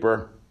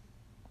newspaper,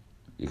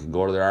 you can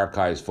go to their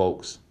archives,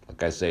 folks.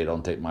 Like I say,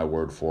 don't take my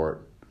word for it.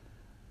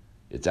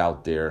 It's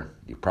out there.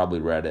 You probably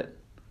read it.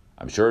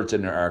 I'm sure it's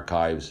in their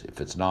archives.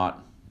 If it's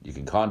not, you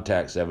can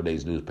contact 7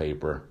 Days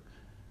newspaper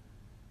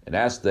and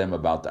ask them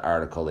about the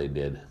article they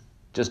did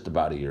just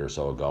about a year or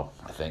so ago,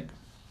 I think,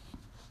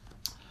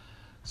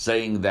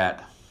 saying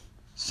that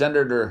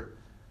Senator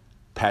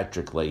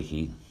Patrick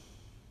Leahy,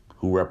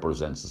 who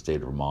represents the state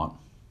of Vermont,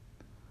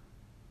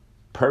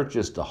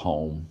 purchased a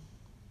home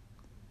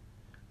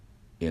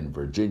in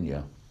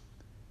Virginia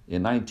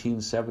in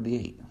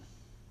 1978.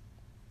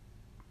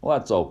 Well,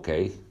 that's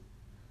okay.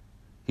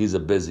 He's a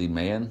busy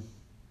man.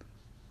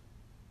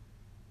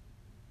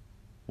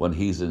 when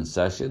he's in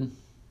session,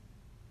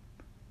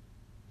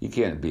 he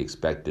can't be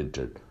expected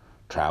to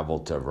travel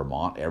to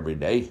Vermont every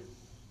day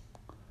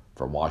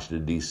from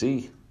Washington,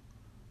 D.C.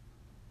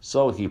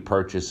 So he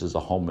purchases a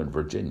home in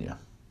Virginia.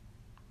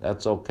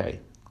 That's okay.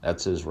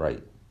 That's his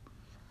right.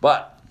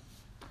 But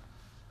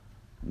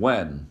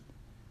when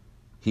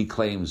he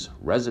claims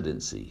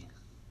residency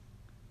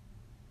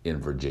in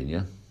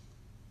Virginia,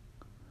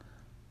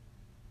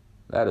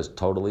 that is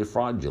totally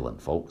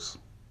fraudulent, folks.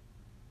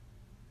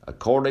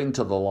 According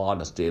to the law in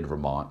the state of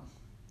Vermont,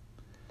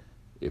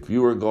 if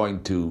you are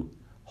going to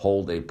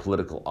hold a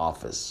political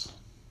office,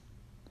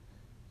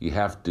 you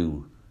have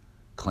to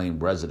claim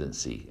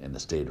residency in the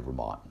state of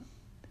Vermont.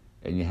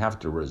 And you have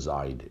to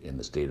reside in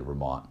the state of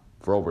Vermont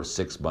for over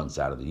 6 months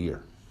out of the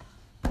year.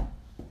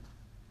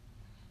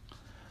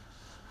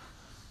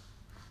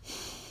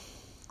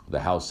 The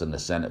House and the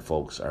Senate,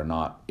 folks, are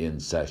not in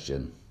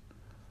session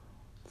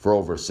for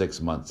over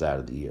 6 months out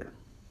of the year.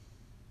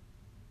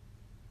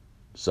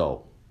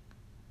 So,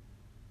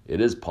 it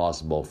is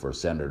possible for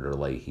Senator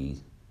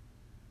Leahy,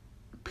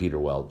 Peter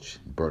Welch,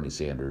 Bernie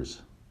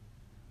Sanders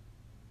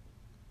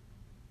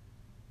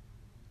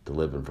to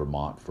live in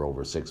Vermont for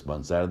over 6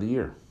 months out of the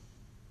year.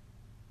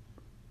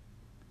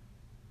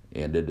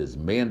 And it is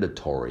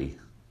mandatory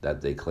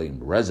that they claim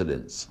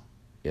residence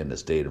in the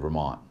state of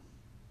Vermont.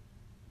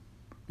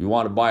 If you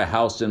want to buy a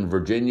house in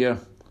Virginia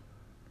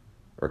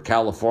or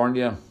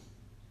California,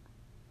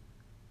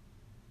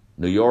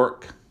 New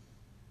York,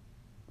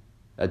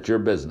 that's your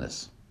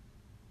business.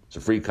 It's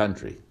a free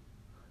country.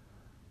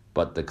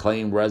 But to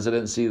claim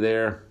residency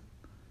there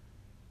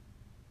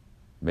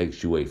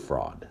makes you a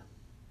fraud.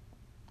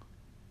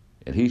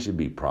 And he should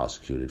be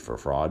prosecuted for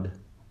fraud,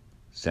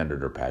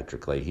 Senator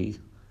Patrick Leahy.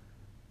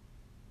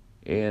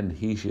 And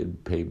he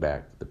should pay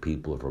back the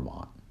people of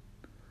Vermont,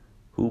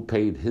 who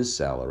paid his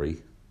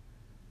salary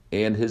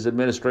and his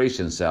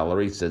administration's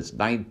salary since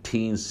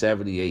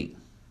 1978.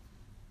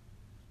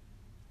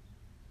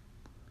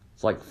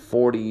 It's like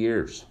 40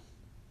 years.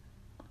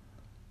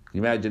 Can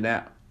you imagine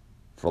that?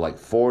 For like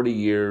 40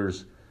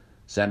 years,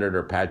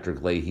 Senator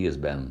Patrick Leahy has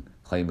been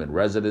claiming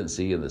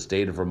residency in the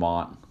state of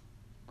Vermont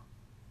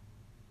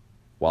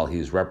while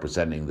he's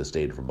representing the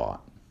state of Vermont.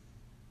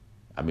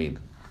 I mean,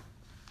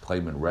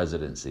 claiming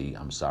residency,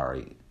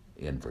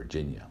 in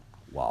Virginia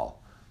while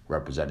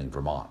representing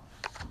Vermont.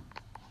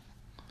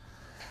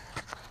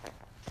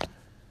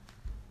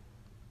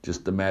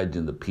 Just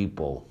imagine the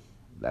people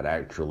that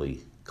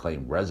actually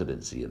claim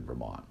residency in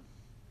Vermont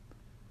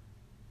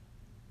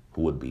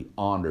who would be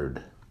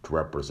honored to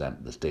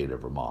represent the state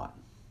of Vermont.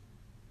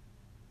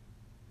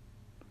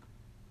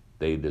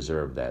 They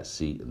deserve that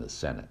seat in the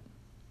Senate,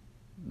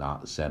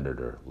 not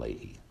Senator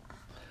Leahy.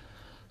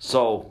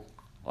 So,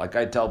 like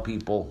I tell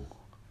people,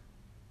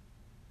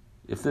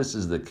 if this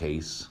is the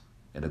case,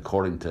 and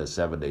according to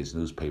 7 Days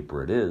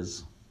newspaper it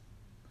is,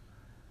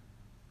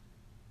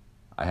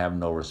 I have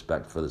no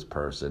respect for this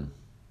person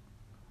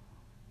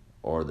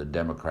or the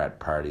Democrat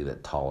Party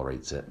that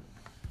tolerates it.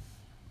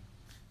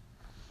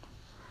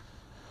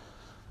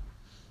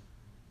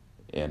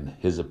 And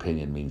his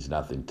opinion means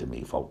nothing to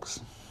me, folks.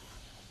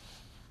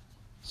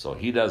 So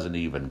he doesn't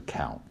even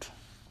count.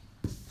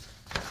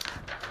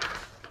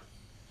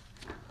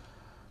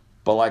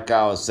 But like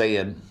I was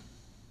saying,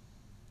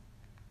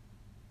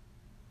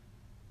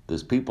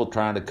 there's people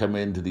trying to come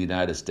into the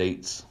United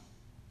States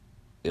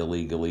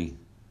illegally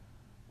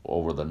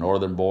over the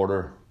northern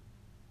border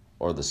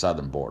or the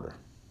southern border.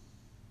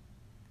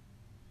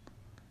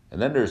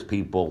 And then there's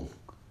people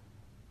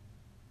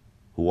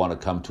who want to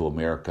come to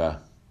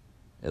America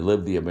and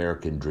live the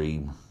American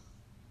dream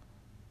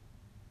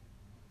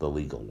the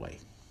legal way.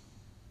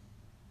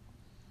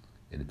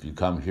 And if you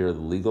come here the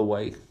legal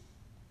way,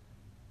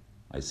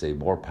 I say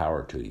more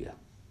power to you.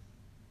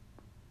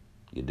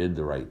 You did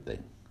the right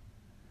thing.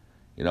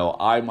 You know,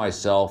 I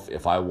myself,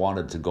 if I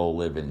wanted to go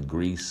live in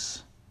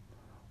Greece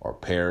or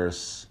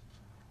Paris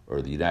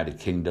or the United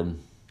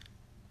Kingdom,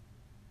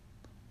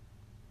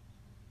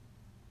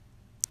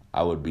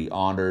 I would be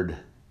honored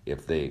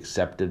if they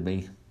accepted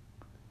me.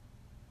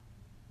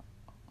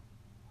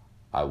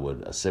 I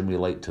would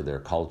assimilate to their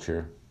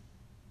culture.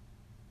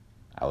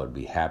 I would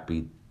be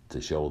happy to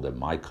show them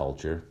my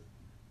culture.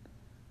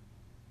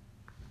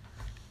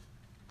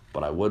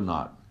 But I would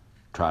not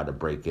try to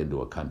break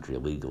into a country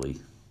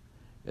illegally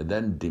and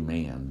then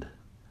demand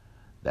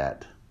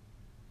that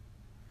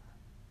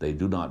they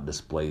do not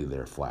display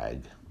their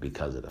flag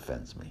because it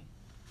offends me.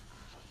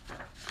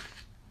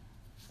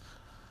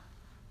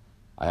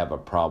 I have a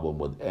problem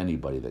with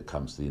anybody that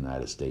comes to the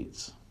United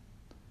States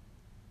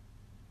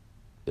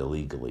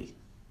illegally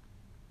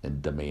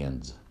and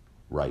demands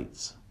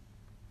rights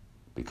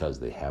because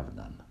they have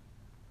none.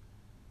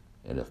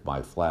 And if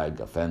my flag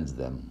offends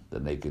them,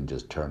 then they can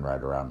just turn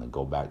right around and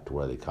go back to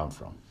where they come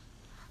from.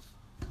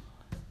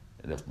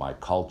 And if my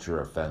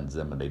culture offends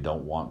them and they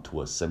don't want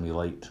to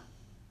assimilate,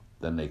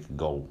 then they can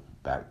go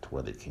back to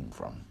where they came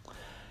from.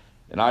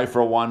 And I,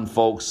 for one,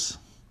 folks,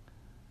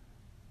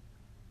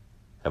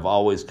 have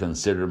always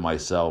considered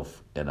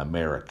myself an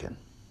American.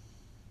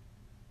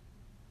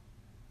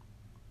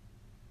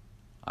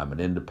 I'm an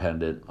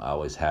independent. I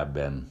always have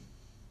been.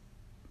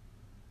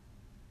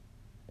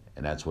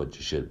 And that's what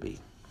you should be.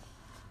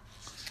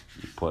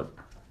 You put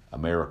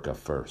America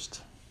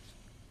first.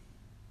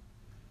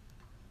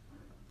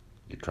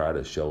 You try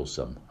to show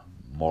some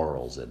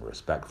morals and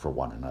respect for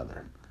one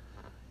another.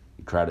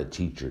 You try to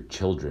teach your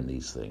children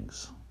these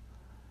things.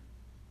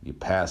 You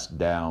pass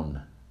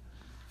down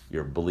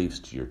your beliefs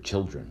to your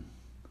children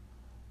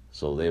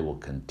so they will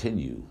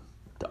continue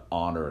to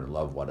honor and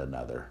love one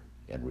another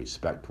and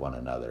respect one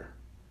another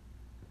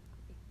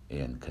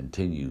and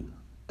continue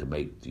to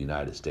make the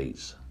United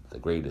States the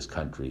greatest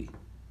country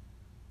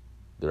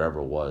there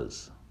ever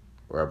was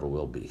or ever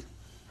will be.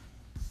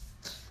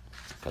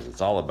 Because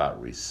it's all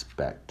about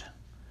respect.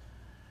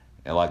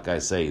 And like I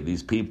say,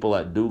 these people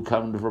that do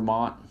come to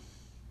Vermont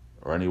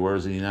or anywhere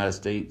in the United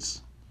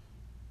States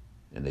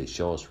and they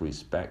show us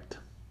respect,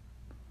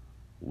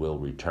 we'll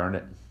return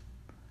it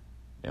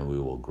and we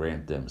will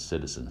grant them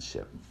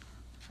citizenship.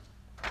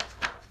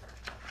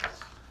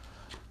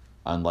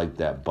 Unlike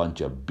that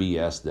bunch of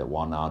BS that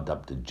went on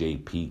up to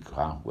JP,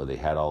 where they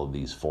had all of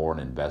these foreign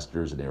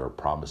investors and they were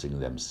promising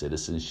them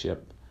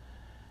citizenship.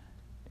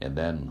 And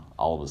then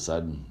all of a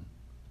sudden,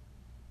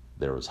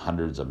 there was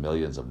hundreds of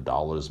millions of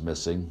dollars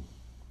missing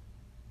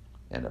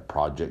and the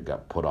project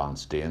got put on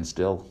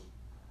standstill.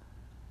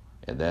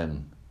 And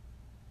then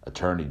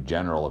Attorney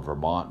General of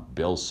Vermont,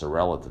 Bill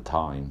Sorrell at the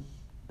time,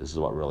 this is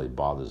what really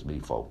bothers me,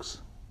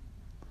 folks.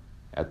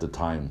 At the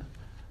time,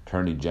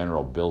 Attorney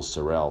General Bill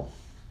Sorrell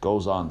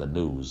goes on the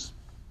news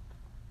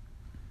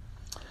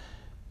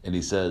and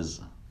he says,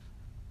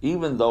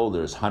 even though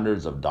there's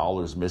hundreds of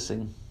dollars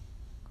missing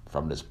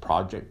from this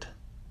project,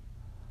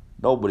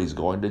 nobody's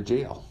going to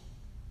jail.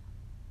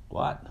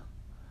 What?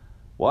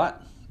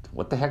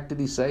 What the heck did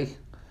he say?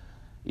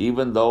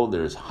 Even though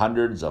there's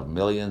hundreds of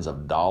millions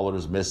of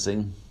dollars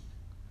missing,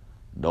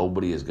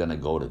 nobody is going to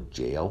go to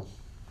jail?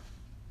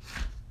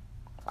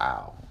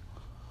 Wow.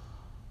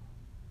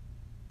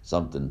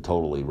 Something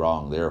totally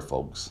wrong there,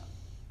 folks.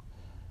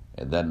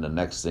 And then the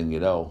next thing you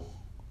know,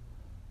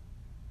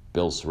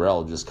 Bill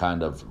Sorrell just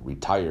kind of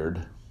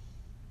retired,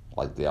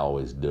 like they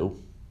always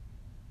do.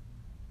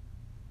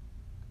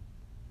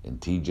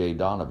 And T.J.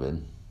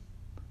 Donovan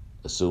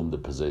assumed the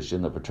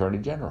position of Attorney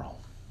General.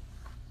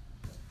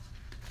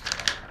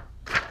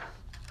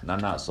 And I'm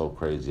not so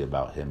crazy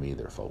about him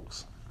either,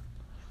 folks.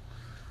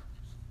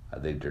 I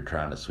think they're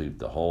trying to sweep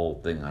the whole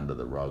thing under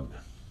the rug.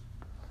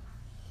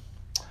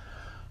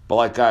 But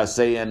like I was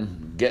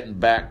saying, getting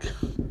back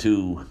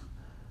to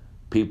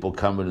people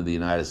coming to the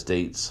United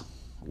States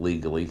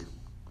legally,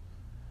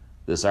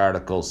 this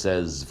article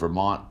says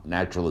Vermont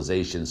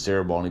naturalization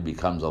ceremony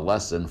becomes a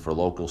lesson for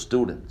local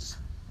students.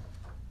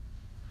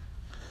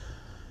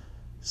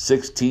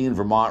 16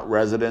 Vermont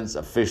residents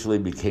officially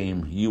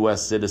became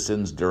U.S.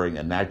 citizens during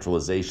a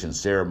naturalization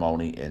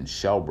ceremony in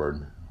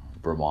Shelburne,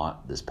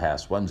 Vermont this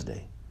past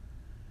Wednesday.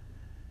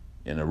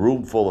 In a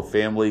room full of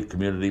family,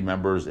 community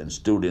members, and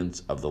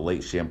students of the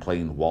Lake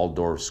Champlain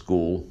Waldorf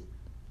School,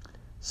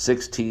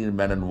 16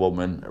 men and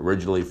women,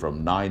 originally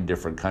from 9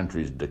 different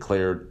countries,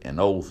 declared an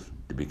oath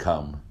to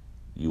become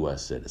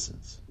U.S.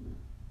 citizens.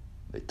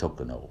 They took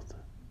an oath.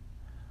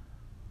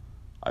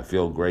 I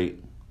feel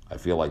great. I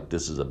feel like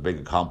this is a big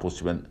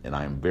accomplishment, and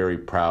I am very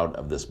proud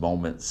of this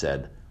moment,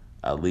 said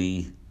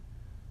Ali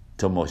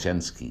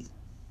Tomoshensky,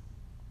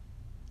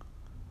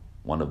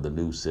 one of the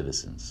new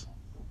citizens.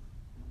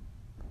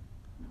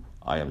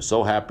 I am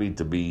so happy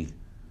to be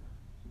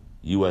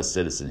U.S.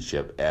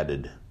 citizenship,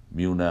 added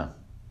Muna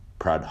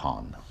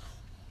Pradhan.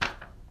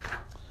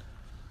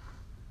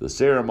 The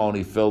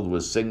ceremony, filled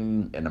with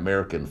singing and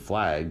American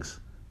flags,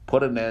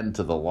 put an end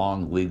to the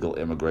long legal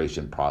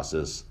immigration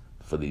process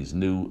for these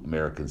new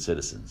American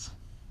citizens.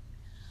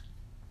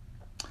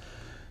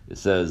 It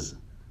says,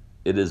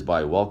 it is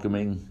by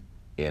welcoming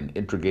and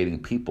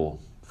integrating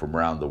people from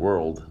around the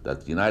world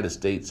that the United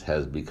States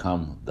has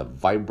become the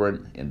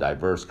vibrant and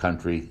diverse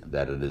country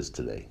that it is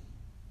today,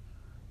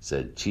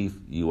 said Chief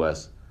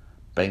U.S.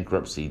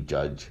 Bankruptcy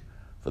Judge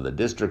for the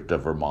District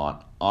of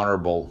Vermont,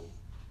 Honorable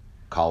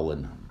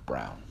Colin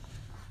Brown.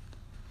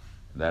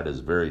 That is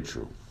very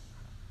true.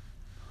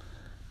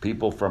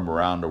 People from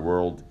around the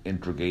world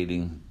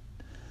integrating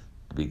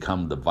to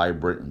become the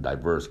vibrant and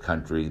diverse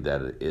country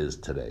that it is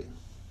today.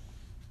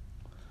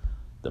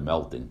 The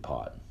melting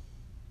pot.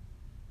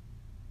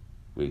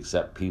 We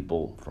accept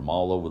people from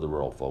all over the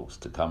world, folks,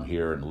 to come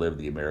here and live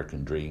the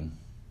American dream,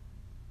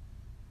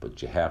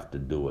 but you have to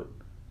do it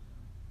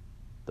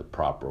the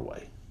proper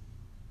way.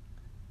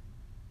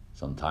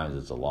 Sometimes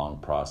it's a long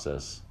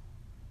process,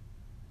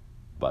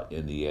 but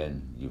in the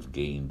end, you've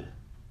gained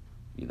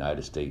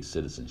United States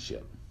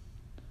citizenship.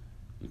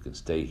 You can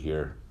stay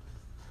here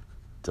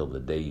till the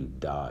day you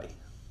die,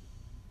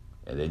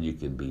 and then you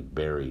can be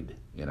buried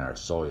in our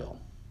soil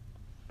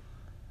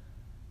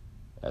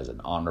as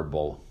an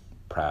honorable,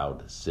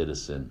 proud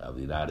citizen of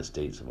the United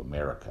States of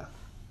America.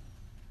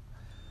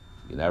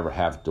 You never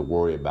have to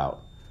worry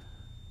about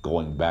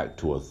going back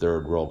to a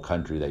third world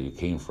country that you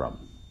came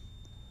from,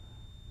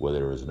 where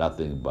there is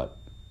nothing but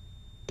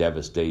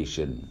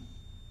devastation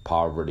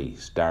poverty,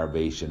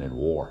 starvation, and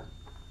war.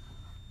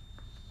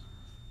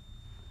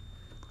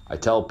 I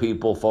tell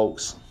people,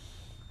 folks,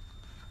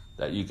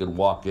 that you can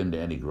walk into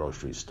any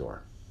grocery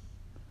store.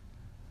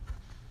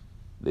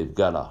 They've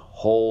got a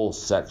whole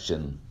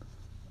section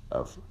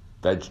of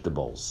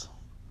vegetables,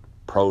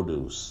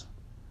 produce,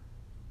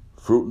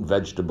 fruit and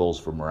vegetables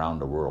from around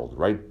the world,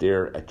 right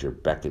there at your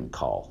beck and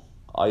call.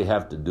 All you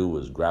have to do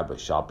is grab a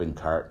shopping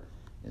cart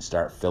and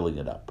start filling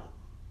it up.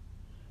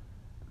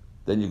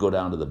 Then you go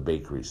down to the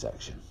bakery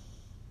section.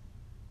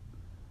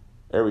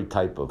 Every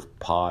type of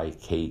pie,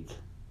 cake,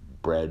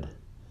 bread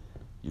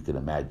you can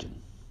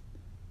imagine.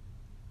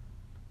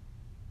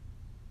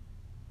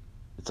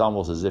 It's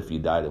almost as if you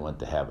died and went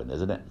to heaven,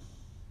 isn't it?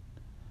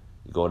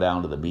 You go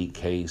down to the meat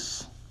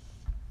case,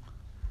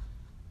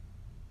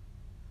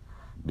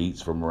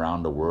 meats from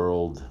around the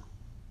world,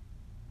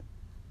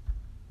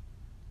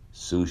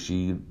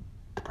 sushi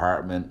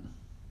department.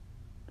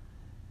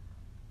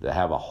 They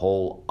have a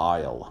whole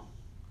aisle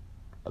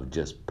of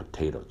just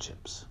potato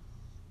chips.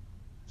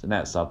 Isn't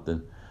that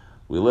something?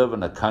 We live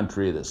in a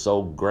country that's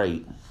so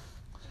great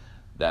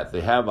that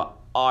they have an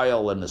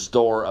aisle in the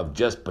store of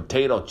just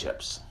potato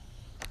chips.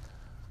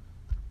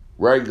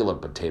 Regular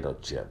potato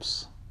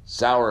chips,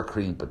 sour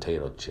cream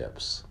potato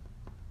chips,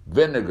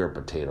 vinegar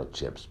potato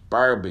chips,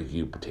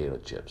 barbecue potato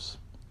chips.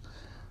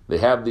 They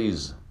have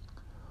these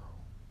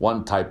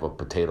one type of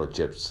potato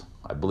chips.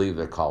 I believe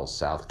they're called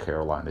South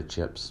Carolina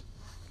chips.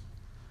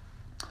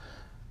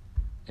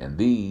 And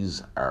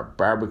these are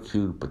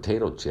barbecued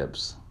potato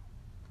chips,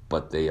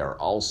 but they are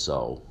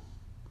also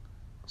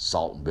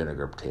salt and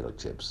vinegar potato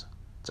chips.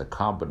 It's a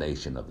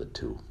combination of the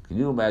two. Can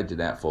you imagine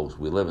that, folks?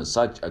 We live in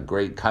such a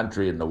great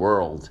country in the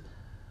world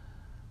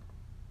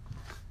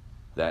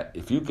that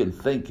if you can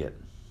think it,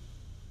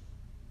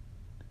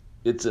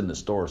 it's in the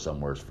store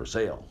somewhere for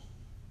sale.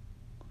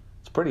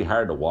 It's pretty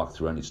hard to walk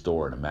through any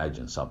store and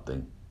imagine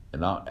something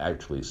and not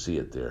actually see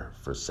it there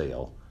for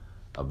sale,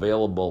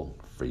 available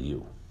for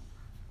you.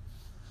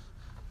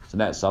 Isn't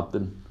that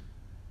something?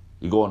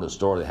 You go in the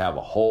store, they have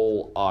a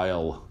whole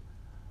aisle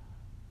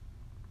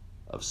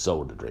of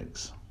soda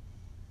drinks,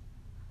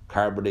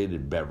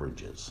 carbonated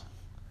beverages.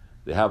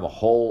 They have a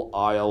whole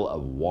aisle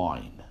of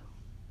wine.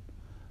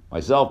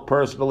 Myself,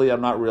 personally,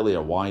 I'm not really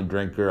a wine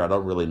drinker. I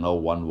don't really know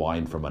one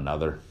wine from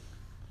another.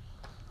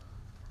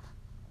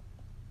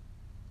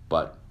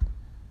 But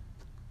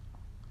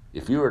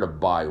if you were to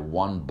buy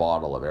one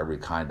bottle of every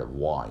kind of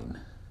wine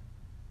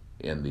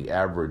in the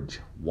average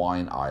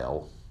wine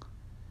aisle,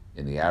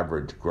 in the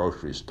average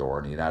grocery store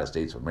in the United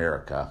States of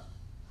America,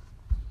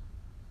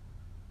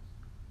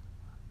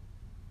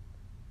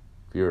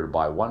 if you were to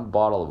buy one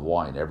bottle of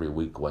wine every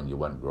week when you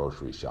went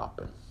grocery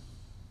shopping,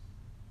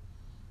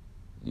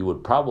 you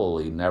would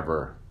probably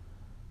never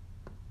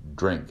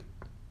drink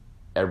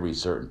every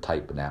certain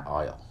type in that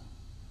aisle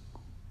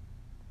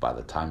by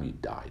the time you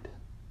died.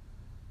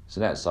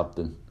 Isn't that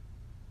something?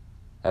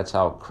 That's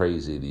how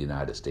crazy the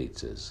United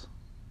States is.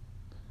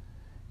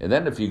 And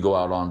then if you go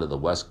out onto the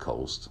West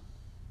Coast,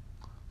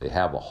 they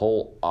have a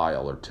whole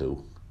aisle or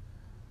two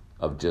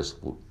of just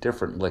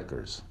different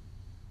liquors.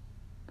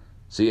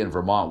 See, in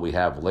Vermont, we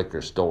have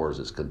liquor stores.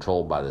 It's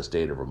controlled by the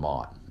state of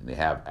Vermont, and they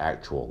have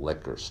actual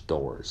liquor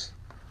stores.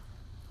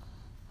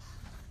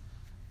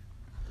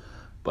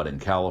 But in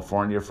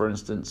California, for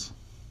instance,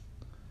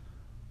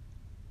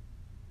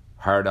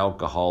 hard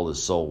alcohol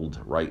is sold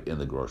right in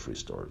the grocery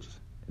stores.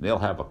 And they'll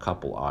have a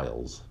couple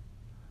aisles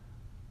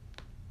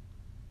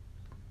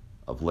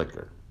of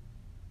liquor.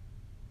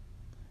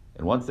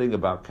 And one thing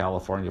about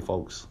California,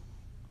 folks,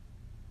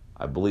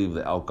 I believe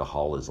the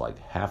alcohol is like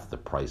half the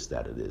price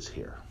that it is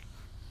here.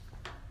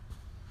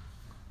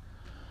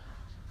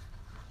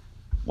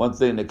 One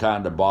thing that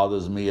kind of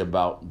bothers me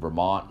about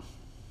Vermont,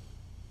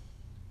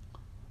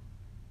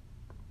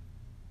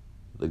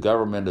 the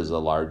government is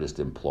the largest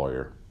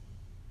employer.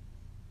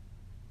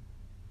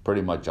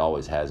 Pretty much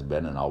always has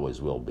been and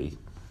always will be,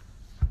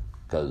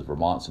 because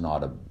Vermont's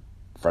not a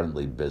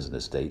friendly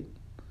business state.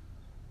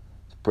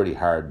 It's pretty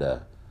hard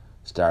to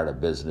start a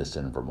business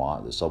in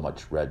Vermont. There's so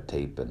much red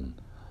tape and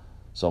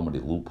so many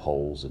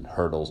loopholes and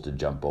hurdles to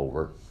jump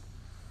over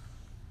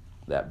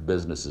that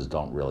businesses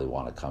don't really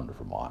want to come to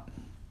Vermont.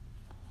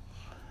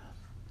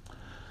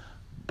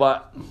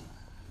 But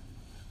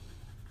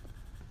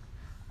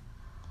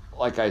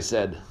like I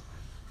said,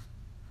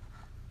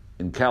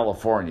 in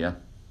California,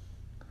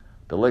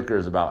 the liquor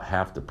is about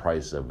half the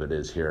price of it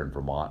is here in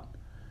Vermont.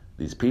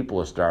 These people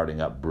are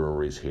starting up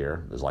breweries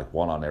here. There's like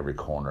one on every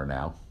corner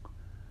now.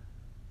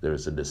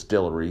 There's a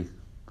distillery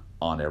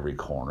on every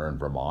corner in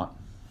Vermont.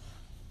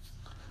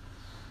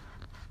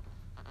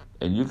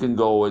 And you can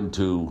go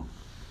into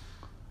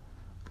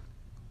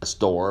a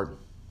store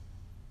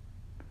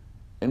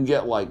and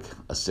get like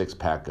a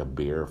 6-pack of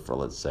beer for,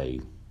 let's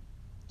say,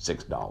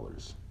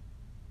 $6.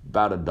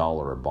 About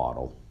 $1 a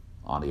bottle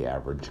on the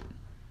average.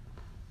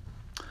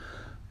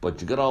 But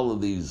you get all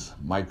of these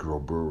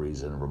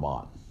microbreweries in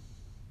Vermont.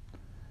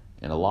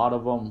 And a lot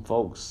of them,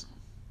 folks,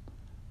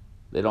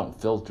 they don't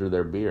filter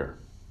their beer.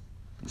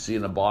 You see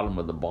in the bottom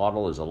of the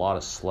bottle, there's a lot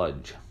of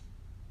sludge.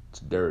 It's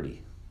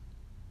dirty.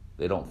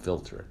 They don't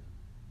filter it.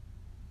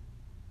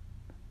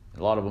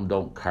 A lot of them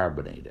don't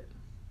carbonate it.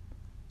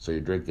 So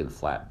you're drinking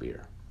flat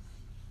beer.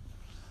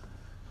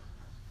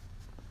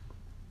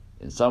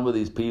 And some of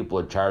these people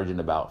are charging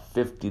about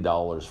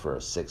 $50 for a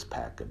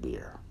 6-pack of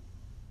beer.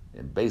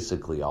 And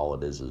basically all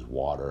it is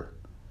water,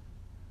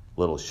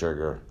 little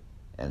sugar,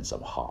 and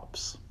some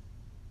hops.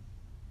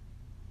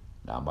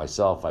 Now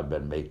myself, I've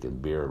been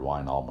making beer and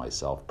wine all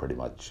myself pretty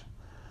much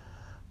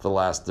for the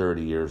last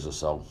 30 years or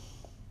so.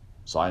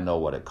 So I know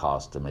what it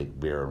costs to make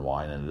beer and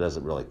wine, and it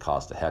doesn't really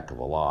cost a heck of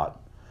a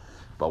lot.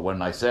 But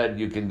when I said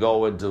you can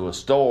go into a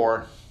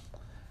store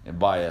and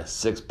buy a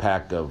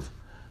 6-pack of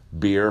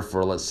beer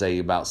for, let's say,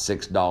 about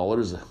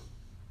 $6,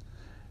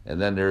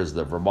 and then there's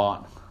the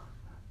Vermont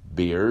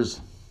beers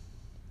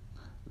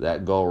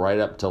that go right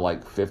up to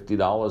like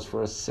 $50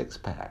 for a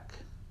 6-pack.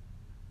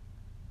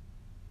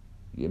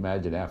 You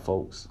imagine that,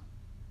 folks?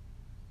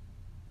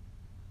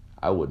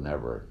 I would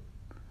never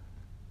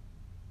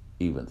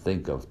even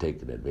think of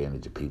taking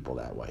advantage of people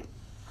that way.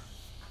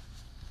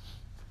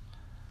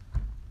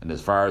 And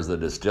as far as the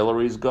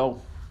distilleries go,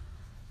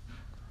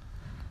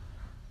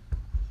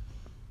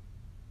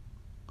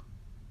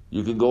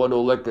 you can go into a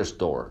liquor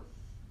store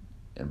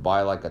and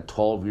buy like a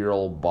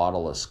 12-year-old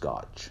bottle of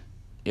scotch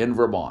in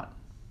Vermont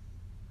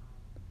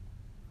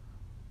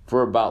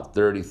for about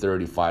 $30,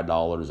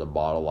 $35 a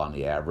bottle on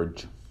the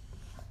average,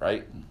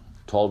 right?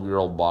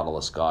 12-year-old bottle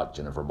of scotch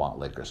in a Vermont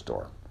liquor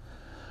store.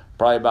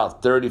 Probably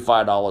about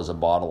 $35 a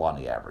bottle on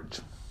the average.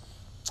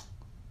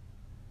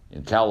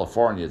 In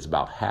California, it's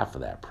about half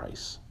of that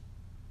price.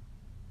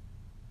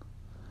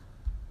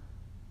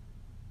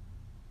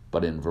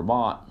 But in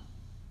Vermont,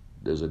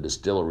 there's a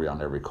distillery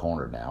on every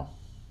corner now.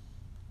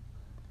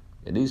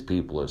 And these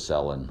people are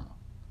selling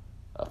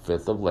a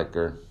fifth of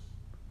liquor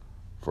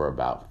for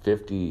about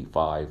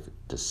 $55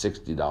 to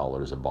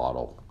 $60 a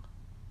bottle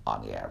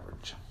on the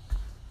average.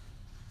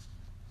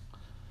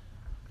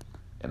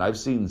 And I've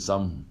seen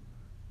some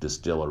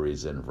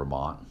distilleries in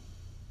Vermont.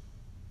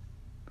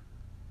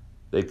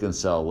 They can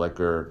sell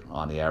liquor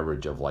on the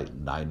average of like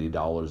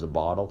 $90 a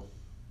bottle.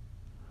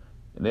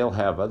 And they'll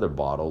have other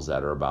bottles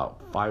that are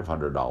about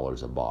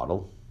 $500 a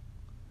bottle.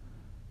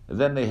 And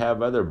then they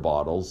have other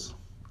bottles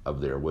of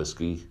their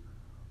whiskey,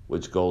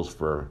 which goes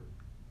for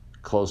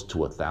close to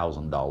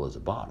 $1,000 a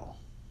bottle.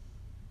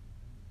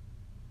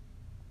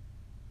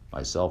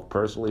 Myself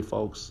personally,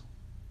 folks,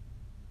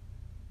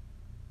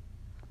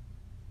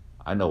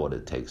 I know what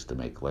it takes to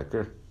make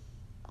liquor.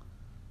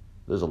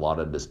 There's a lot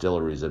of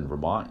distilleries in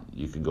Vermont.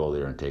 You can go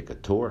there and take a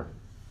tour.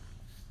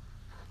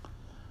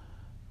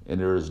 And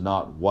there is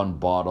not one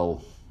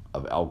bottle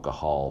of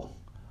alcohol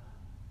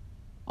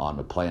on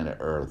the planet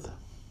Earth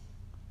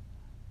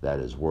that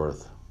is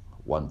worth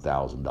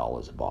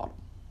 $1,000 a bottle.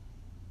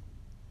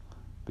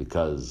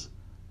 Because,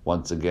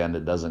 once again,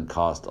 it doesn't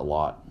cost a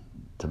lot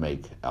to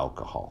make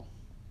alcohol.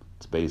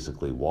 It's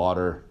basically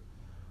water,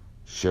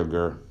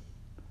 sugar.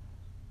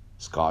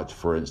 Scotch,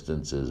 for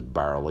instance, is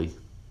barley.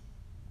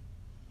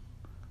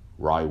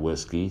 Rye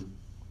whiskey.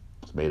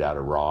 It's made out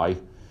of rye.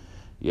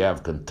 You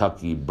have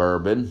Kentucky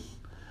bourbon.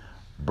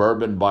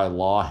 Bourbon by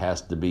law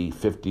has to be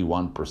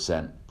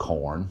 51%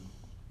 corn,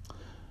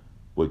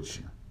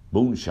 which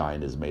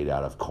moonshine is made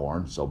out of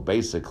corn. So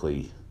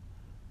basically,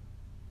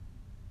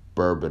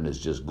 bourbon is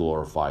just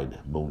glorified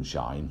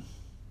moonshine,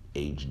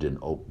 aged in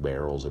oak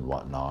barrels and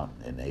whatnot,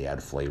 and they add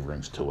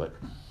flavorings to it.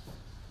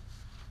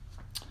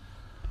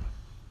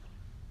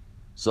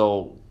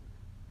 So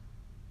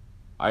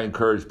I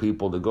encourage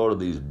people to go to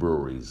these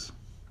breweries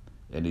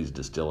and these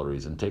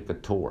distilleries and take a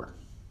tour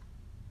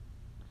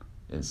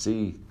and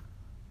see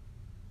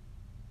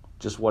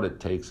just what it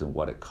takes and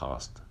what it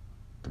costs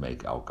to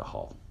make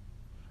alcohol.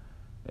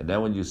 And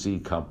then when you see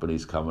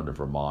companies coming to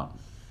Vermont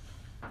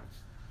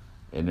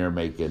and they're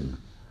making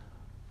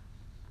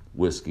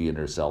whiskey and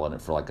they're selling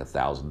it for like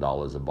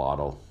 $1,000 a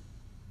bottle,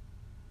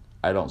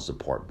 I don't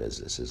support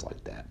businesses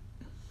like that.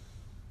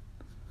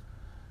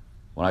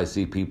 When I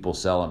see people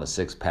selling a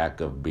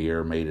 6-pack of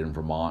beer made in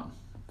Vermont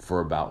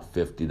for about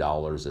 $50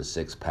 a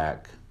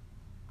 6-pack,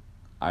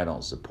 I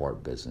don't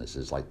support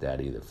businesses like that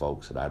either,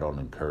 folks, and I don't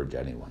encourage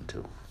anyone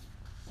to.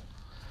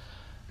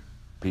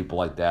 People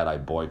like that I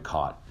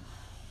boycott.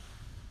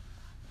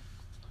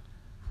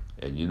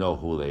 And you know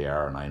who they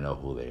are, and I know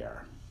who they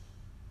are.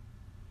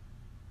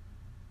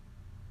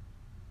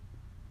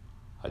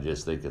 I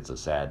just think it's a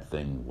sad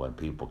thing when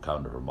people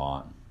come to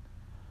Vermont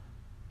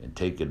and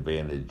take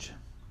advantage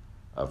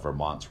of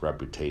Vermont's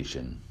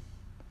reputation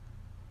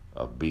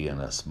of being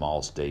a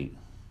small state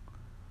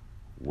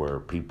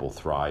where people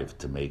thrive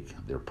to make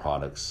their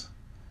products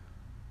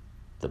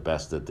the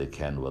best that they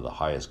can with the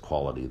highest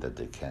quality that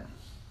they can.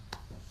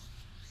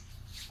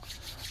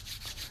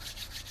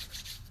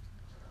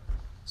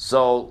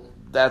 So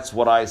that's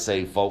what I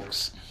say,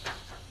 folks.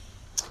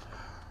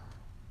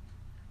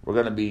 We're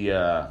going to be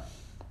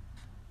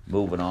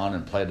moving on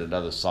and playing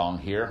another song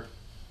here.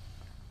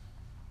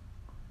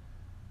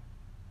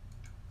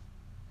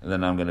 And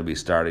then I'm going to be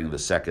starting the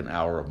second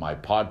hour of my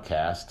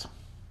podcast.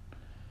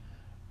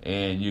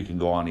 And you can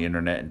go on the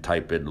internet and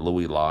type in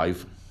Louis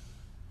Live,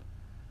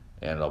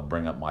 and it'll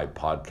bring up my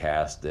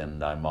podcast,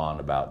 and I'm on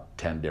about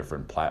 10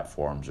 different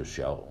platforms or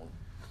show.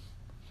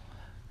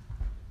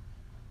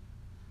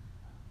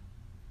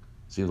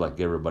 Seems like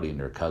everybody and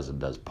their cousin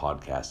does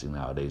podcasting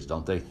nowadays,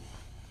 don't they?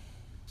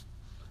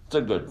 It's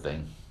a good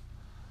thing.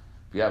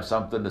 If you have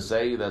something to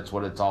say, that's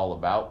what it's all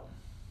about.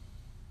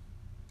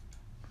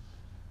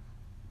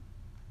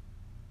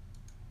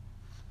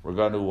 We're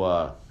going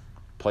to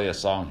play a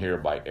song here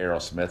by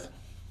Aerosmith.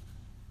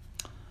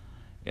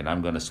 And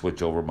I'm going to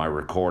switch over my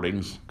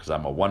recordings because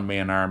I'm a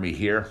one-man army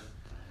here.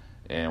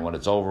 And when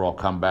it's over, I'll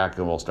come back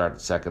and we'll start the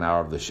second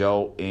hour of the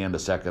show and the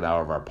second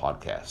hour of our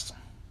podcast.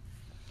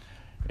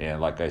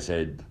 And like I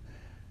said,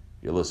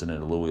 you're listening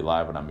to Louis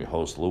Live, and I'm your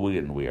host, Louis,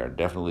 and we are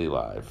definitely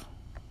live.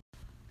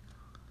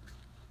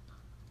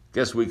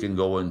 Guess we can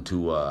go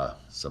into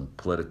some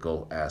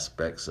political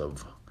aspects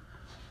of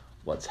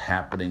what's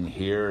happening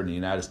here in the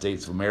United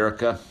States of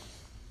America.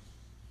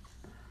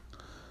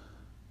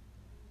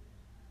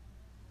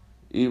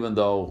 Even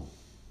though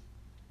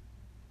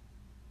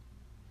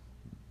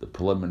the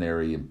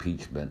preliminary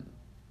impeachment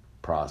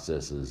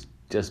process is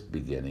just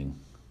beginning,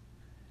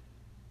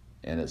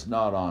 and it's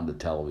not on the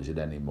television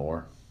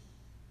anymore.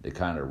 They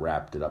kind of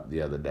wrapped it up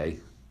the other day.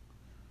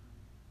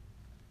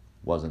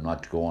 Wasn't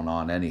much going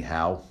on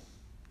anyhow.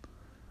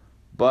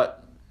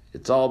 But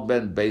it's all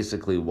been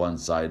basically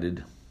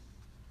one-sided.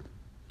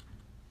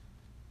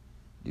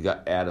 You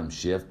got Adam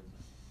Schiff,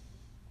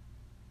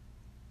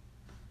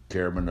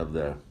 chairman of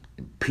the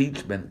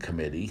impeachment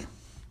committee,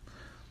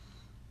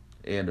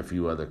 and a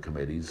few other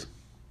committees.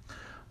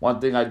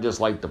 One thing I'd just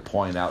like to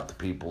point out to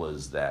people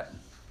is that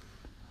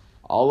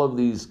all of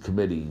these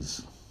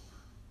committees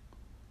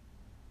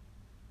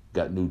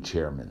got new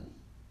chairmen,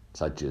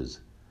 such as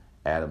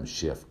Adam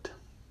Schiff,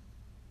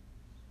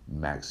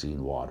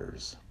 Maxine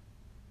Waters.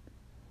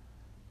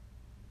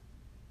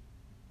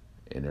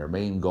 And their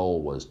main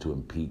goal was to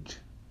impeach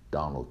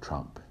Donald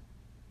Trump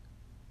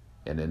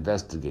and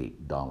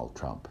investigate Donald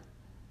Trump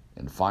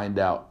and find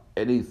out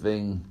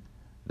anything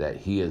that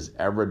he has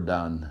ever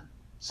done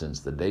since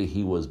the day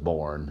he was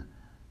born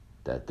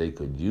that they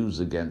could use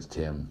against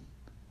him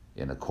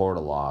in a court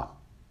of law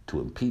to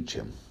impeach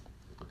him.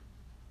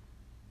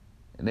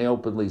 And they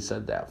openly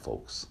said that,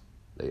 folks.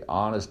 They,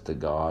 honest to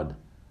God,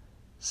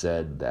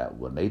 said that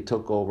when they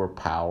took over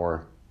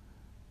power,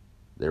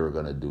 they were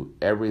going to do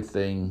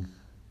everything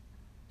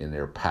in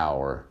their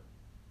power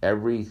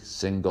every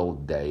single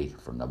day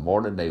from the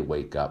morning they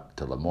wake up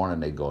till the morning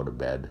they go to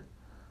bed,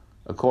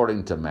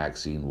 according to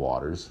Maxine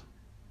Waters,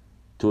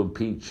 to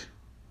impeach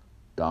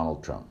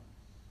Donald Trump.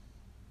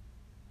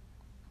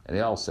 And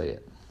they all say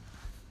it.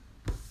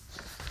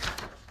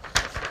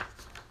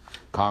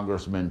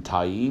 Congressman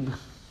Tlaib,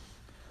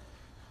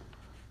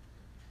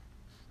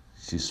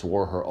 she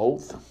swore her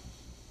oath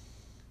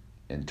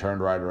and turned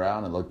right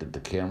around and looked at the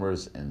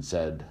cameras and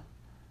said,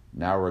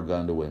 now we're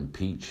going to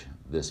impeach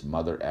this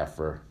mother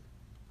effer,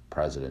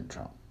 President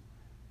Trump.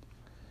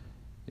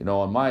 You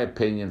know, in my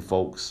opinion,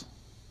 folks,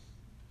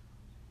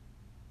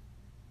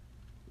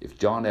 if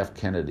John F.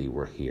 Kennedy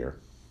were here,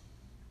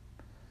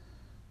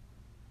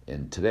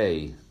 and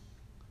today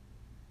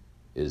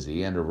is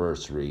the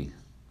anniversary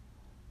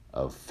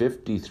of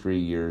 53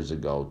 years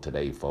ago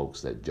today,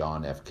 folks, that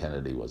John F.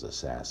 Kennedy was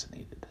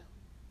assassinated.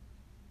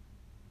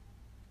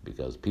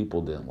 Because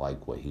people didn't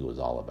like what he was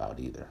all about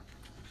either.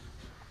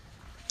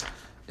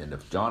 And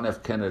if John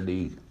F.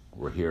 Kennedy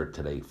were here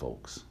today,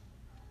 folks,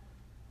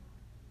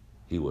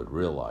 he would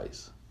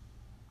realize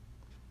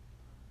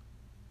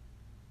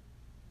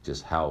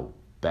just how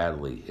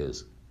badly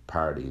his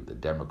party, the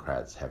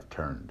Democrats, have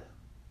turned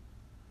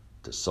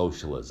to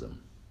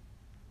socialism,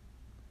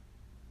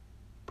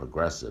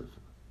 progressive,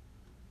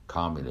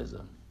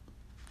 communism.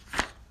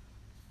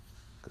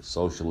 Because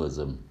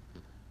socialism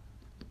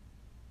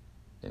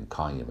and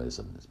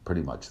communism is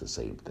pretty much the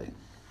same thing.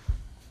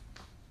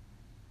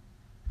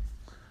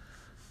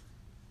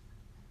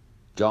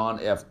 John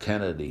F.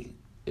 Kennedy,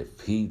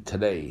 if he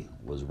today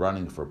was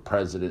running for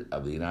president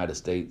of the United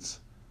States,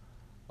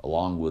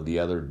 along with the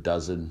other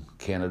dozen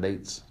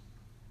candidates,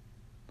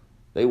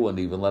 they wouldn't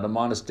even let him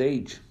on a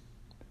stage.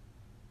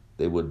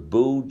 They would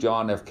boo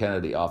John F.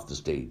 Kennedy off the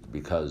stage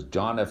because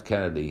John F.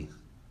 Kennedy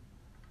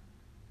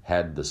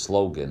had the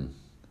slogan,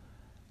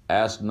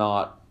 ask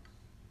not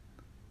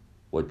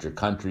what your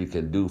country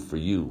can do for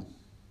you,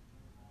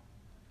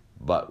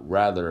 but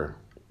rather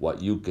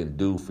what you can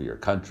do for your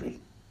country.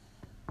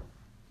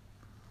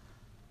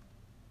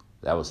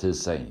 That was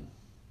his saying.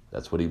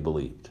 That's what he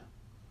believed.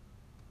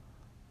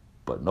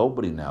 But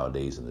nobody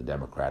nowadays in the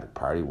Democratic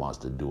Party wants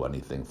to do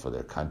anything for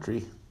their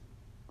country.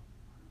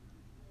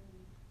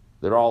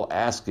 They're all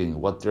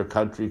asking what their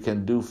country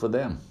can do for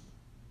them.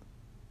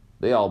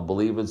 They all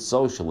believe in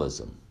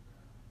socialism.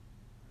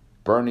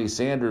 Bernie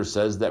Sanders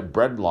says that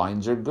bread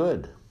lines are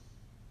good.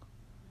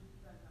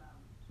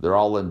 They're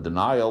all in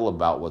denial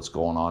about what's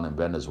going on in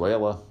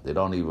Venezuela. They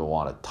don't even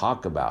want to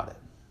talk about it.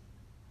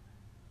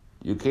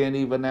 You can't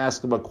even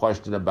ask them a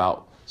question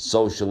about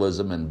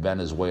socialism in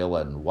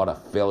Venezuela and what a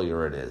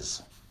failure it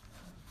is.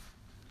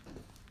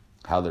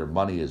 How their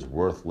money is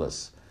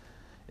worthless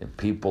and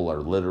people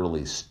are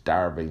literally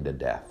starving to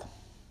death.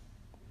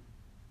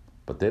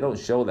 But they don't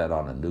show that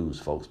on the news,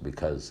 folks,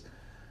 because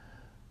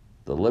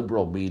the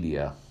liberal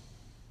media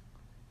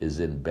is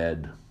in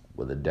bed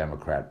with the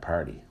Democrat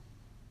Party.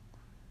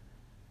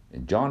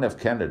 And John F.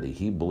 Kennedy,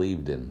 he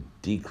believed in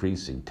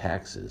decreasing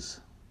taxes.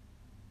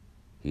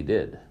 He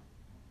did.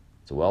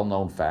 It's a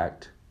well-known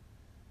fact.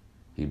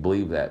 He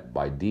believed that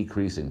by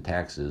decreasing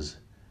taxes,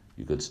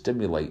 you could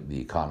stimulate the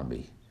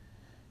economy.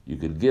 You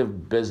could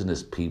give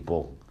business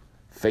people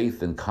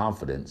faith and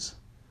confidence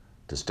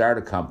to start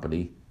a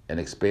company and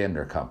expand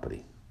their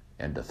company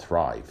and to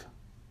thrive.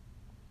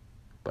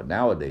 But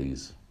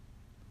nowadays,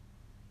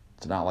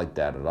 it's not like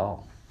that at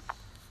all.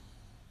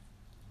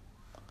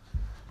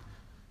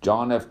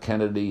 John F.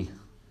 Kennedy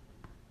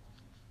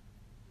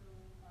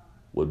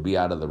would be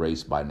out of the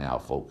race by now,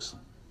 folks.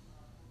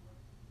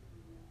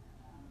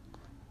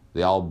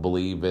 They all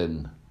believe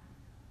in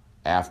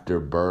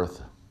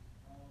after-birth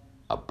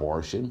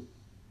abortion,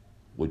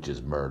 which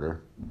is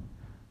murder,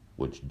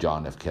 which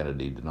John F.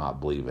 Kennedy did not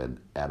believe in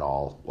at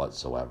all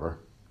whatsoever.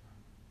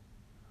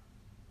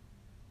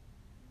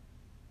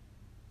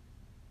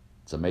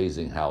 It's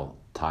amazing how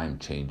time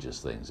changes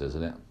things,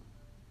 isn't it?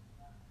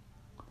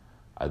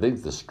 I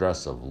think the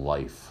stress of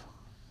life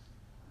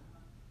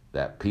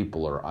that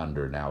people are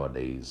under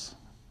nowadays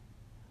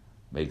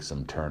makes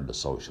them turn to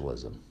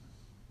socialism.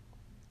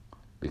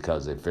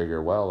 Because they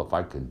figure, well, if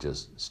I can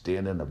just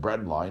stand in a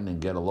bread line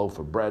and get a loaf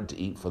of bread to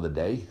eat for the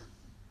day,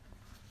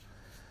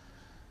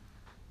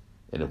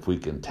 and if we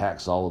can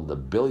tax all of the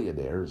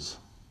billionaires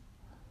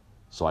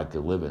so I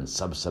can live in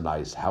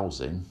subsidized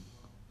housing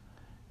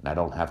and I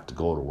don't have to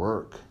go to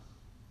work,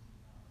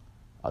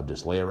 I'll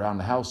just lay around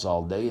the house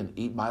all day and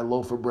eat my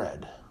loaf of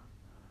bread,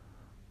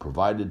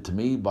 provided to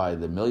me by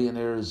the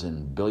millionaires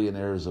and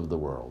billionaires of the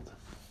world.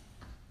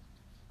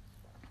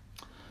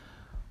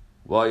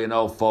 Well, you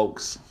know,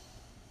 folks,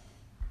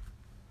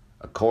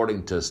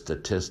 according to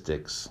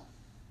statistics,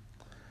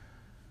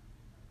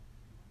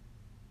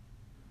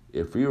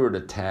 if you were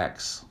to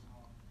tax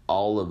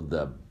all of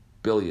the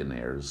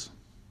billionaires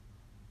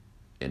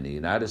in the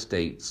United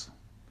States,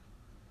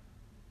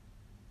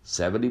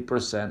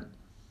 70%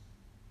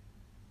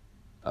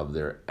 of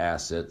their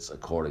assets,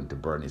 according to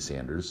Bernie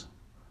Sanders,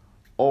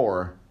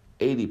 or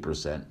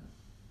 80%,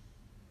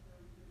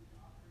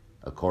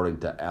 according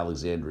to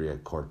Alexandria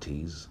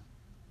Cortez,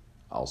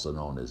 also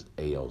known as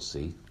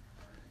AOC.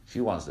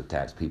 She wants to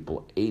tax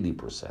people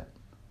 80%.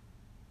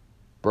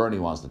 Bernie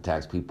wants to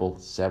tax people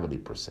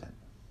 70%.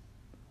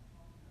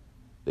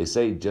 They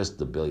say just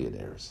the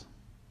billionaires.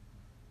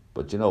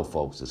 But you know,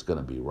 folks, it's going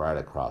to be right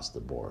across the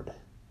board.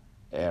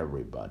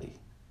 Everybody.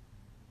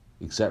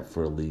 Except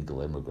for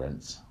illegal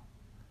immigrants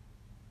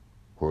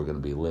who are going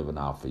to be living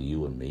off of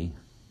you and me.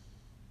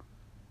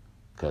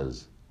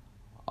 Because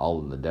all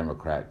of the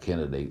Democrat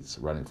candidates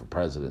running for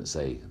president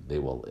say they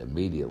will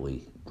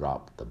immediately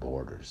drop the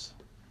borders.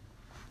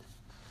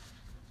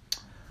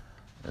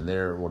 And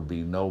there would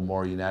be no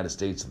more United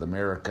States of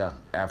America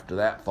after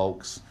that,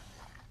 folks.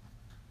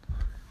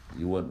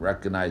 You wouldn't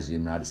recognize the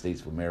United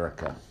States of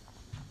America.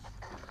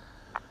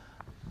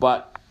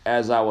 But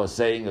as I was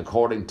saying,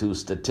 according to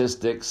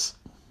statistics,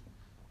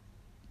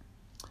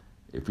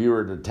 if you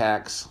were to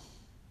tax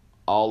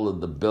all of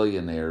the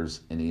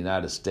billionaires in the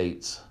United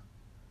States,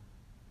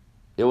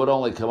 it would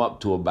only come up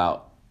to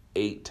about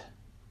 $8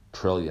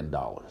 trillion,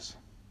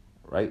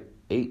 right?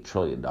 $8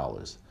 trillion.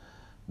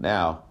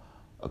 Now,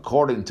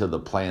 according to the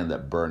plan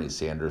that Bernie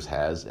Sanders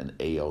has and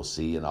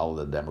AOC and all of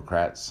the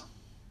Democrats,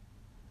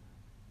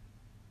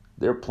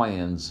 their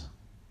plans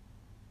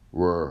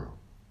were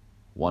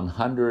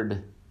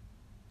 $100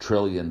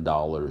 trillion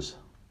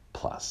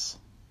plus.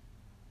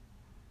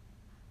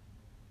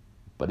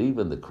 But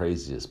even the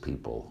craziest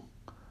people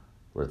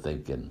were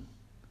thinking,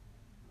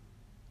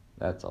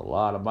 that's a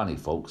lot of money,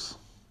 folks.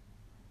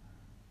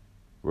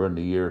 We're in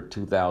the year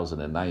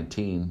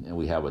 2019 and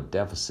we have a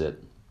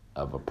deficit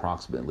of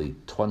approximately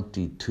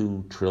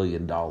 $22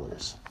 trillion.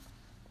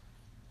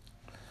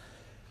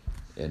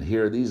 And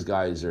here these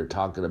guys are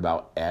talking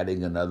about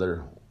adding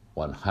another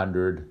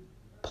 100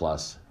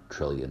 plus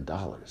trillion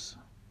dollars.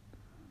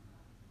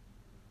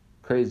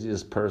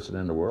 Craziest person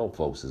in the world,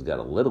 folks, has got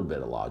a little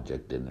bit of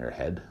logic in their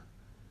head.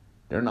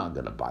 They're not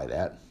going to buy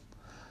that.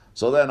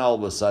 So then all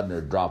of a sudden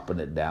they're dropping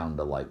it down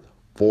to like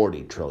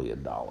 $40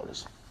 trillion.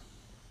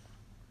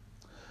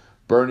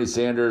 Bernie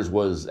Sanders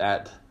was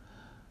at,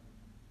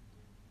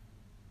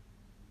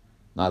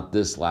 not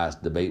this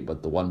last debate,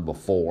 but the one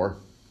before,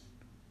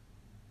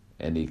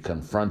 and he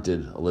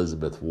confronted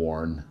Elizabeth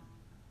Warren,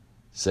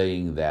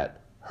 saying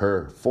that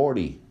her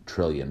 $40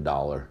 trillion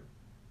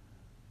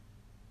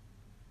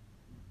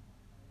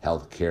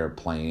health care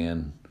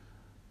plan,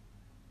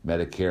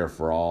 Medicare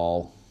for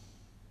all,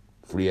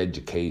 free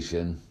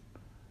education,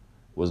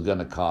 was going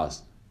to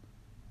cost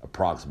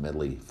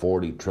approximately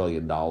 $40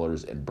 trillion.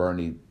 And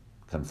Bernie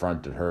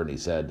confronted her and he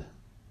said,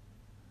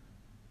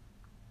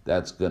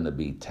 that's going to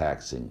be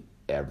taxing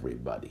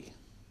everybody.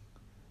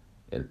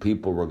 And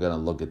people were going to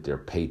look at their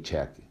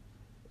paycheck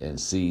and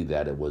see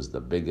that it was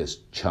the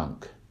biggest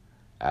chunk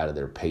out of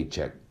their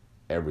paycheck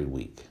every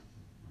week.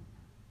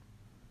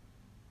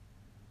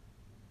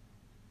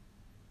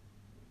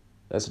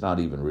 That's not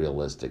even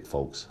realistic,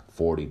 folks.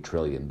 $40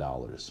 trillion.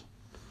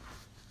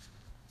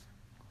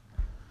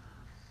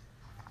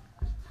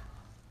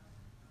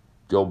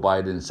 Joe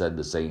Biden said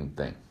the same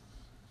thing.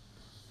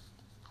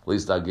 At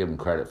least I'll give him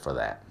credit for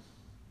that.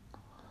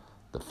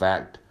 The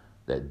fact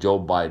that Joe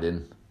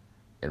Biden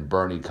and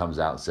Bernie comes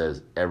out and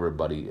says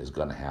everybody is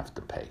going to have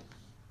to pay.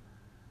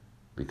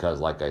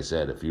 Because like I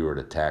said, if you were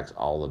to tax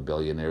all the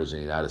billionaires in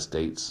the United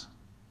States,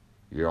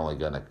 you're only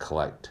going to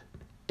collect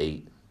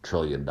 $8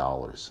 trillion.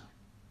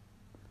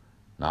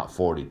 Not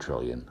 40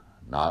 trillion,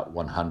 not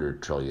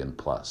 100 trillion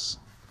plus,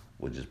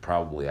 which is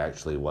probably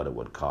actually what it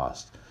would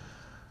cost.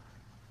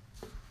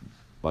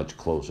 Much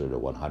closer to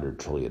 $100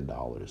 trillion.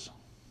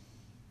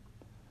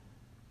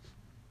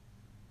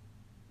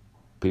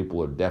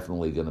 People are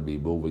definitely going to be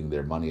moving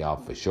their money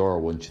off the shore,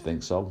 wouldn't you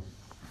think so?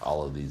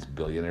 All of these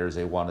billionaires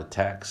they want to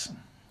tax.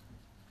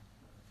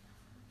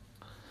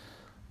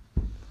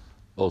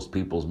 Most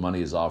people's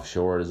money is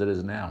offshore as it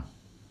is now.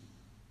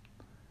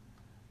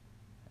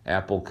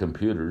 Apple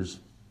computers,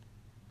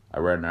 I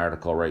read an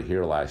article right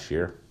here last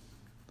year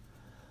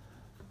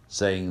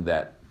saying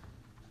that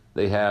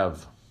they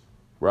have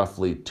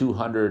roughly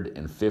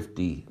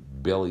 $250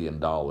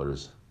 billion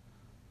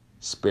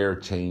spare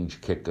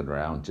change kicking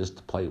around just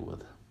to play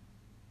with.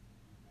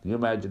 Can you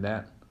imagine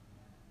that?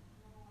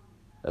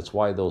 That's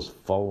why those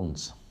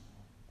phones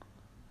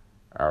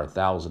are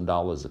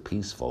 $1,000 a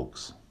piece,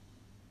 folks.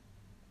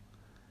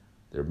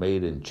 They're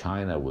made in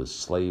China with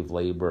slave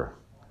labor,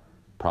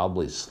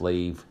 probably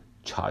slave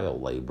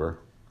child labor.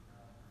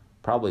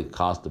 Probably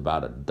cost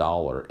about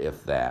 $1,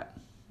 if that,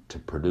 to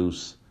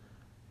produce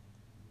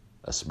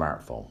a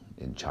smartphone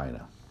in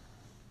China.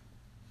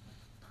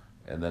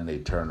 And then they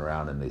turn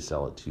around and they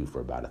sell it to you for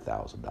about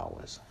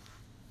 $1,000.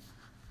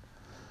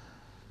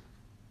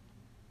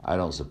 I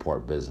don't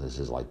support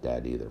businesses like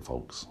that either,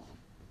 folks.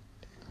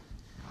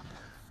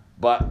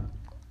 But,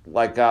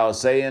 like I was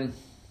saying,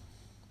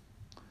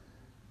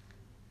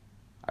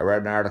 I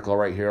read an article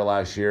right here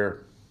last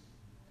year.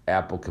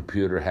 Apple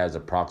Computer has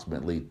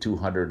approximately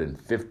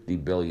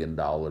 $250 billion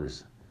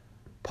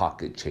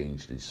pocket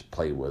change to just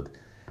play with.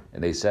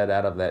 And they said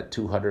out of that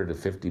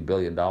 $250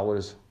 billion,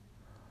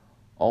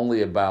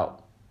 only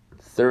about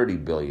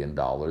 $30 billion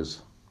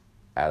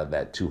out of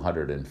that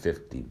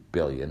 $250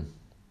 billion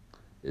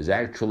is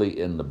actually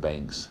in the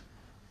banks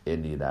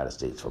in the United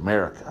States of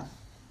America.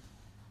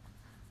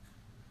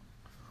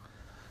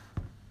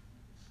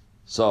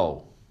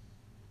 So,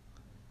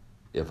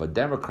 if a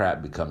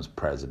Democrat becomes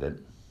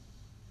president,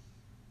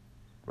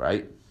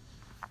 right,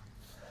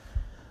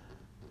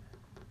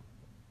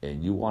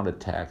 and you want to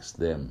tax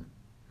them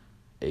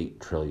 $8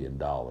 trillion,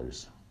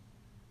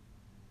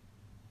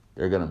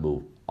 they're going to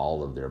move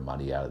all of their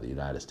money out of the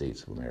United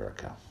States of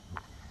America.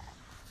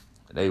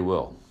 They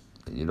will.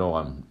 You know,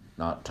 I'm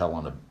not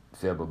telling a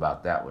fib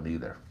about that one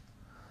either.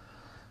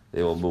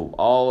 They will move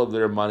all of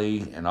their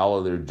money and all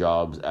of their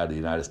jobs out of the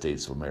United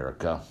States of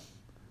America.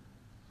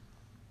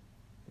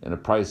 And the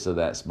price of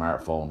that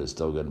smartphone is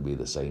still going to be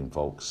the same,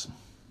 folks.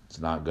 It's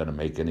not going to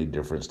make any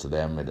difference to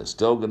them. It is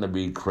still going to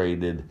be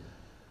created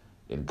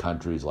in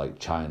countries like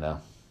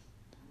China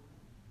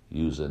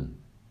using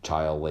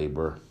child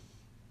labor,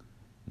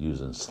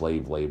 using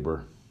slave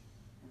labor.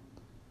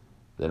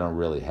 They don't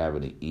really have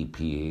any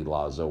EPA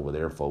laws over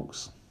there,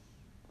 folks.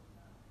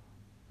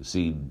 You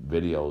see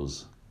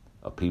videos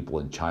of people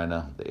in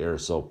China, the air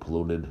is so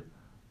polluted,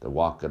 they're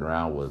walking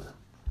around with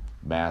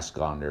masks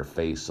on their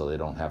face so they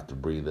don't have to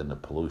breathe in the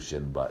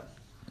pollution. But,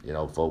 you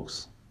know,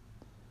 folks,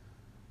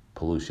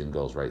 pollution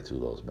goes right through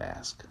those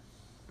masks.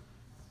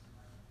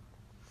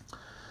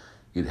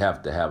 You'd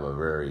have to have a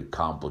very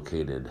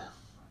complicated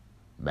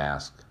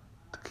mask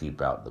to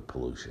keep out the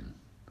pollution.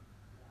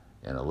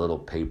 And a little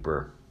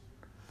paper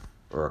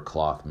or a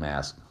cloth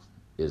mask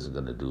isn't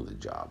going to do the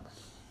job.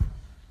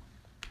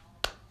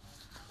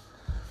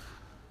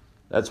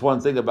 That's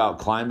one thing about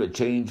climate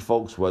change,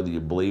 folks, whether you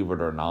believe it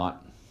or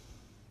not.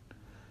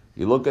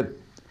 You look at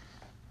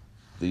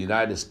the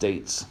United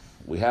States,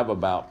 we have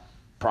about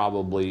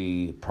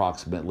approximately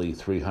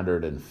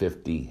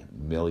 350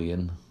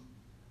 million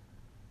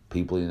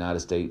people in the United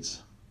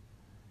States.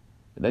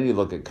 And then you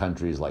look at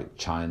countries like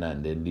China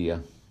and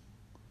India,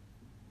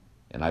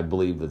 and I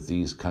believe that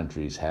these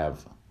countries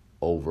have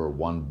over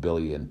 1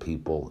 billion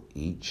people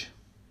each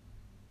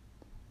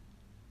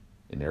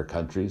in their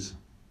countries.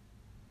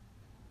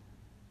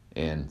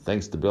 And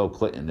thanks to Bill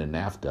Clinton and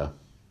NAFTA,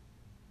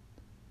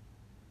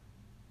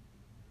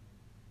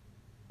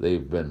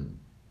 they've been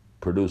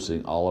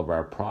producing all of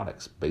our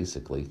products,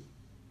 basically,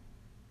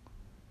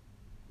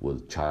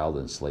 with child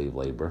and slave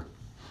labor,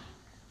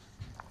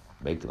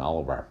 making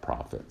all of our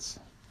profits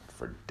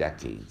for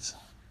decades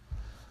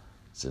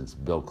since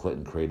Bill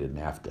Clinton created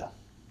NAFTA.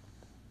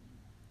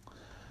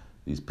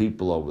 These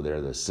people over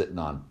there, they're sitting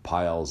on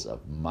piles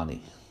of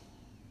money.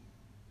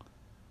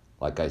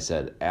 Like I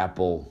said,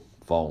 Apple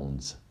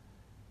phones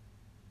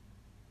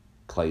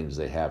claims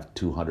they have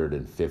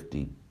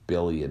 $250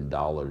 billion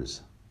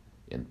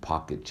in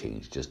pocket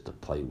change just to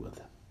play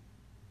with.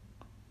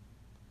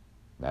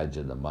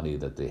 Imagine the money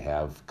that they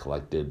have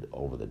collected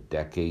over the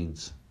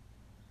decades.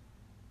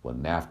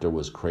 When NAFTA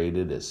was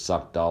created, it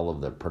sucked all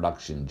of the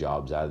production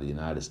jobs out of the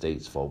United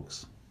States,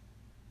 folks.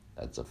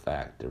 That's a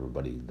fact.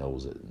 Everybody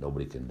knows it.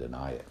 Nobody can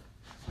deny it.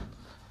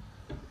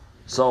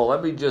 So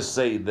let me just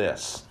say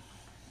this.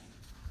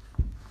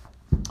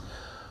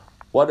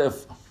 What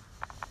if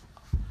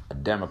a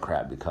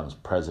Democrat becomes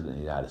president of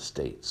the United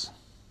States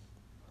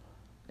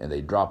and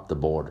they drop the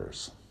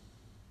borders?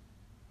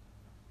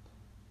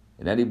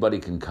 And anybody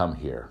can come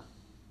here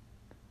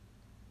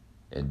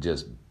and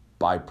just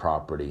buy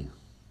property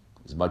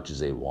as much as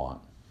they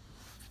want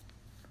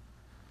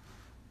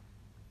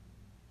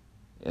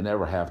and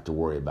never have to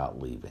worry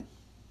about leaving.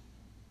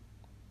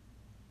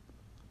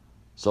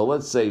 So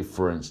let's say,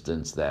 for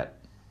instance, that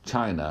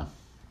China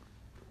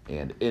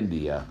and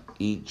India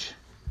each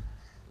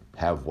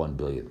have 1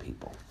 billion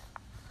people.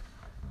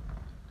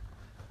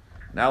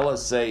 Now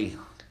let's say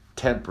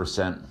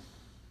 10%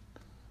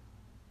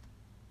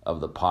 of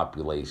the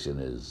population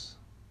is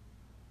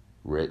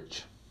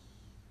rich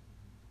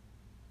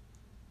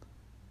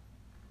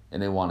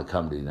and they want to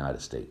come to the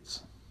United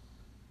States.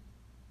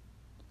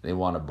 They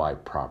want to buy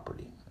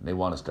property and they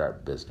want to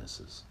start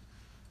businesses.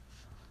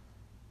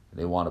 And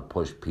they want to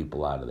push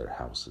people out of their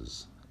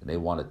houses and they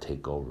want to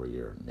take over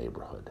your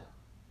neighborhood.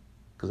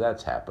 Because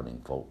that's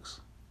happening,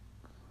 folks.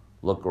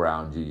 Look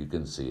around you, you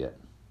can see it.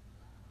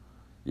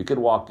 You could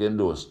walk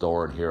into a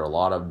store and hear a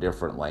lot of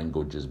different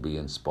languages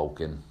being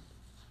spoken.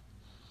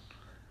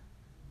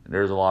 And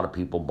there's a lot of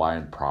people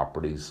buying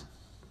properties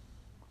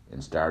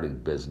and starting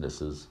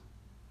businesses.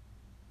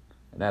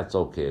 And that's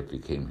okay if you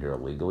came here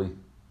illegally.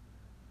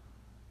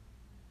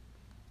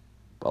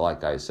 But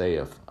like I say,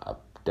 if a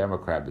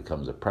Democrat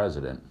becomes a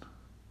president,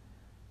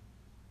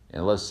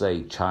 and let's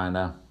say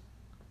China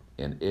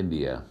and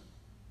India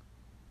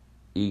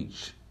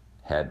each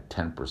had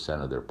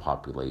 10% of their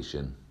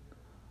population,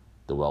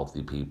 the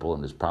wealthy people,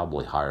 and it's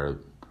probably higher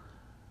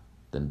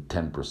than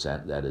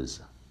 10% that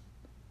is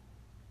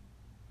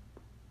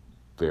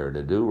fair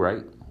to do,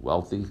 right?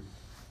 Wealthy,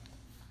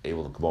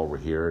 able to come over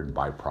here and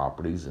buy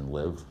properties and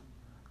live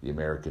the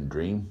American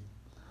dream.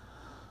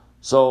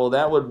 So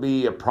that would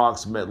be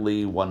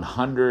approximately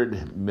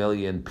 100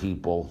 million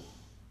people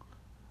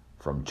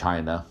from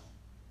China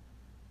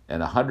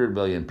and 100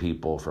 million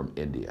people from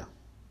India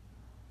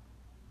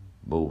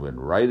moving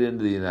right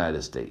into the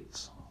United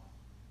States.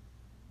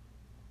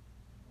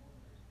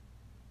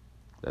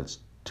 That's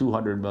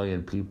 200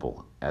 million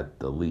people at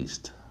the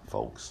least,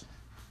 folks.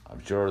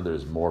 I'm sure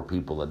there's more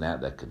people than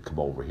that could come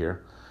over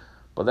here,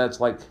 but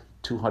that's like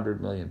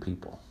 200 million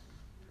people.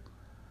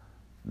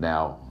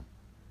 Now,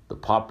 the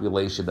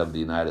population of the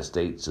United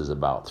States is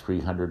about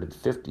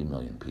 350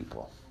 million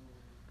people.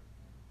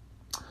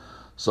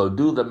 So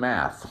do the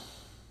math.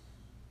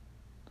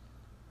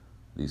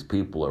 These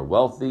people are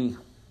wealthy.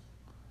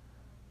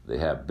 They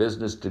have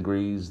business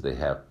degrees. They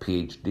have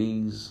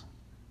PhDs.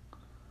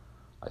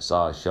 I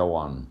saw a show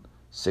on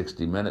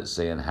 60 Minutes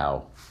saying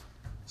how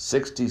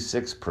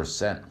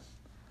 66%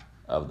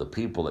 of the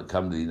people that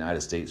come to the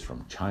United States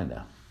from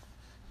China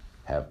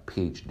have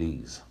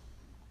PhDs.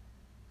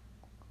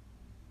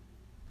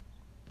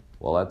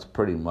 Well, that's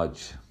pretty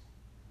much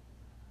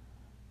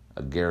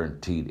a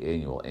guaranteed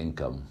annual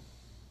income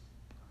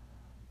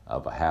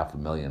of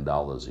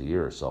 $500,000 a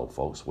year or so,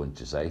 folks, wouldn't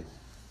you say?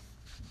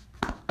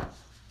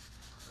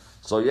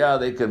 So yeah,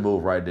 they can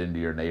move right into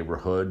your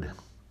neighborhood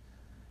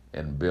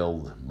and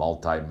build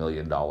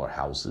multi-million-dollar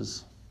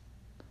houses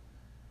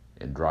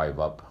and drive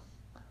up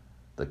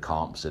the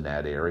comps in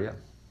that area,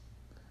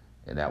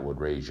 and that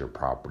would raise your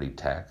property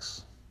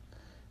tax.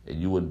 And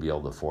you wouldn't be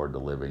able to afford to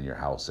live in your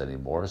house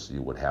anymore, so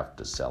you would have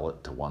to sell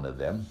it to one of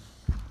them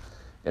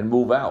and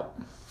move out.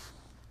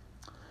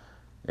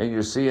 And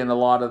you're seeing a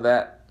lot of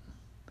that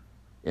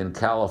in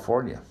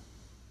California.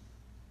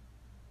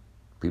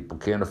 People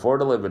can't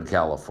afford to live in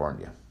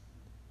California.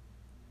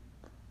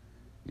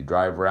 You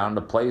drive around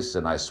the place,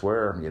 and I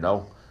swear,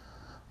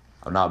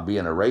 I'm not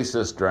being a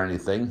racist or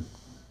anything.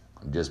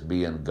 I'm just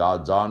being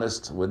God's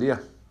honest with you.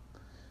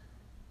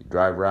 You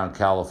drive around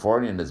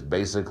California, and it's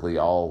basically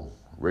all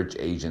rich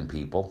Asian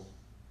people.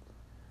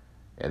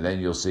 And then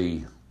you'll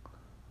see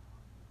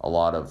a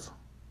lot of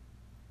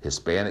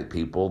Hispanic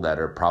people that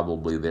are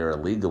probably there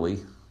illegally,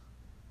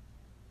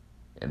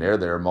 and they're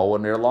there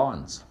mowing their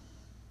lawns.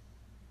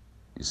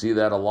 You see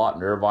that a lot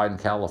in Irvine,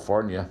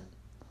 California.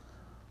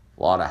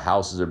 A lot of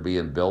houses are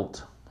being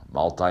built,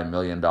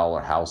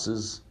 multi-million-dollar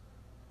houses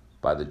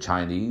by the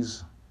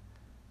Chinese,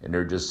 and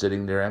they're just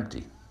sitting there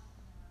empty.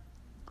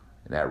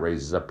 And that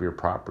raises up your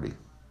property.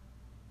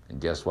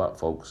 And guess what,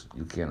 folks?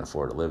 You can't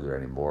afford to live there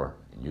anymore,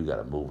 and you got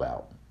to move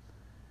out.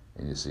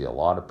 And you see a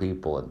lot of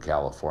people in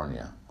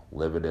California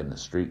living in the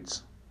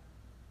streets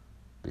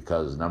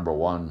because, number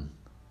one,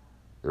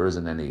 there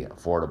isn't any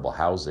affordable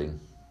housing.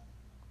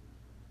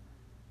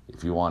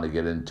 If you want to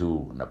get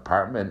into an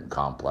apartment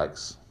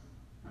complex,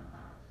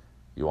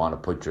 you want to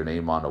put your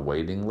name on a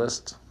waiting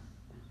list,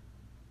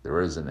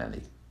 there isn't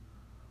any.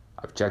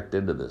 I've checked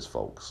into this,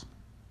 folks.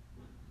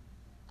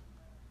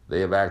 They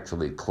have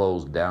actually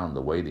closed down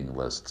the waiting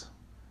list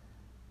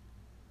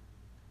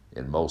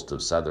in most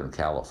of Southern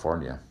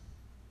California.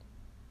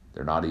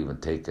 They're not even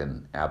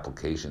taking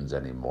applications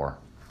anymore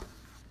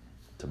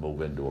to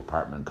move into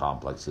apartment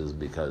complexes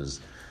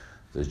because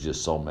there's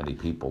just so many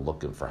people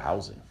looking for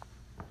housing.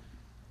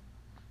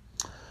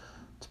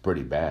 It's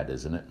pretty bad,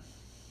 isn't it?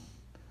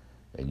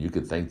 And you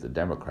could thank the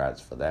Democrats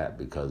for that,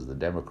 because the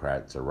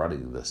Democrats are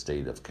running the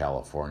state of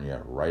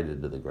California right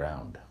into the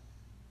ground.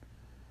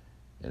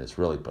 And it's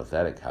really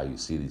pathetic how you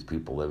see these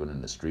people living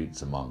in the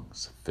streets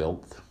amongst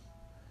filth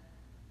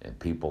and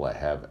people that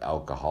have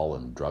alcohol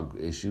and drug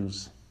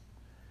issues.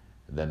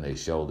 And then they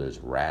show there's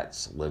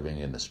rats living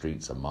in the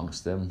streets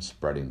amongst them,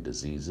 spreading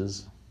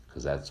diseases,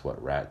 because that's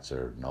what rats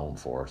are known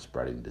for,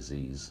 spreading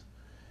disease.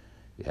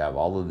 You have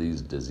all of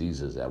these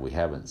diseases that we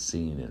haven't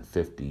seen in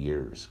 50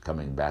 years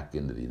coming back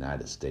into the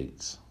United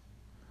States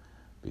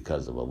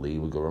because of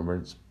illegal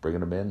immigrants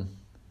bringing them in.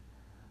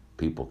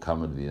 People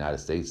coming to the United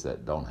States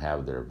that don't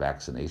have their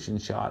vaccination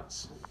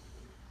shots.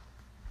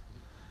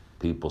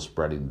 People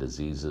spreading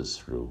diseases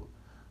through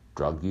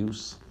drug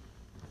use.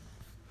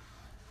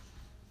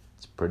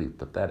 It's pretty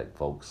pathetic,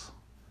 folks.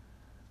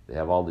 They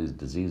have all these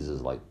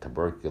diseases like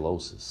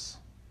tuberculosis.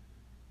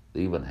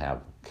 They even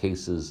have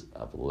cases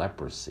of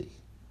leprosy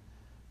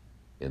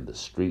in the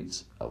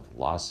streets of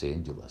Los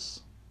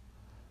Angeles,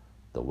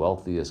 the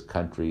wealthiest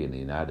country in the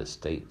United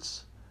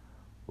States,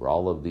 where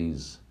all of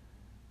these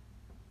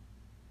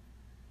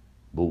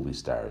movie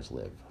stars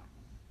live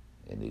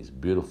in these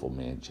beautiful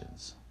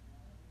mansions.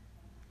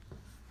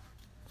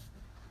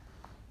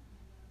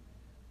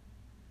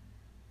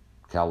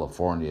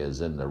 California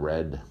is in the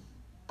red,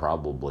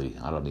 probably,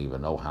 I don't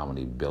even know how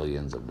many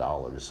billions of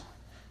dollars.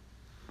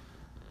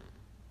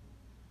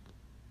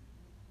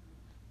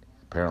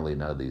 Apparently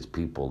none of these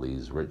people,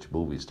 these rich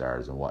movie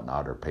stars and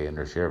whatnot, are paying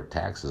their share of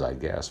taxes, I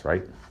guess,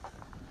 right?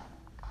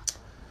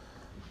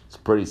 It's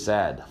pretty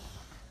sad.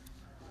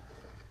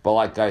 But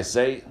like I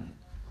say,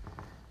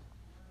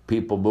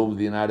 people move to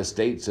the United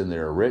States and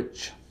they're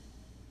rich,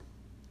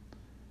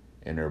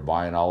 and they're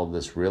buying all of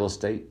this real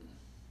estate.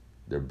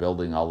 They're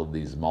building all of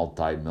these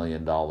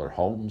multi-million-dollar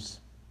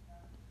homes.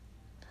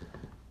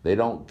 They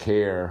don't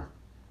care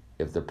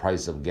if the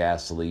price of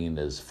gasoline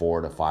is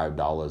 $4 to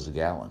 $5 a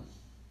gallon.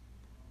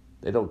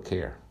 They don't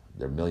care.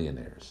 They're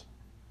millionaires.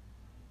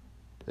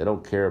 They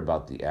don't care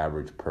about the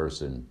average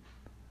person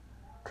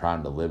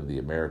trying to live the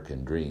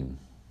American dream.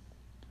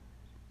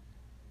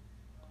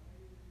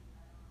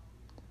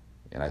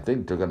 And I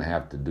think they're going to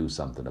have to do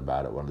something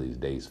about it one of these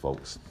days,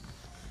 folks.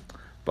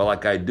 But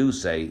like I do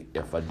say,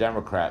 if a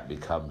Democrat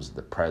becomes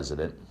the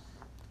president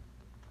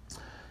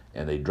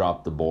and they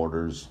drop the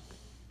borders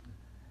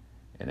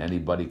and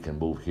anybody can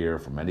move here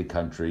from any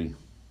country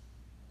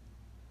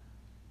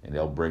and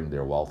they'll bring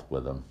their wealth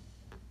with them,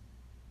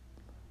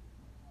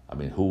 I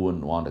mean, who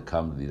wouldn't want to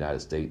come to the United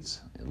States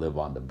and live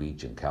on the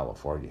beach in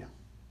California?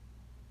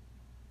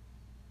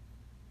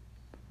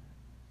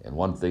 And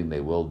one thing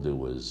they will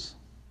do is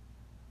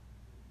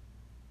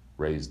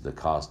raise the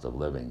cost of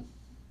living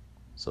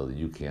so that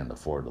you can't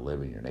afford to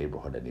live in your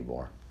neighborhood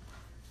anymore.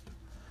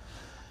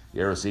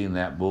 You ever seen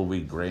that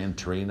movie Gran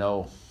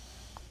Torino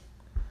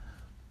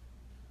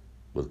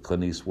with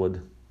Clint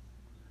Eastwood?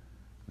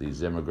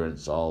 These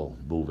immigrants all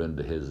move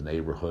into his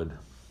neighborhood,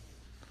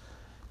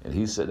 and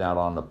he's sitting out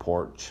on the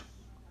porch,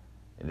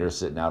 and they're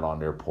sitting out on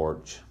their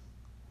porch,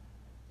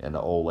 and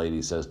the old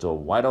lady says to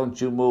him, "Why don't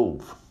you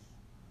move?"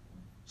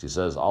 She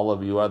says, "All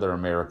of you other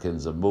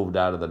Americans have moved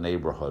out of the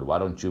neighborhood. Why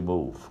don't you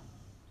move?"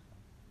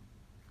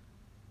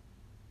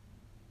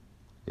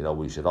 You know,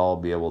 we should all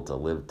be able to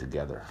live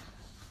together.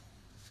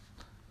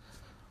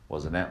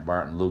 Wasn't that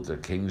Martin Luther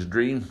King's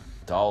dream?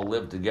 To all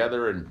live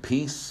together in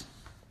peace?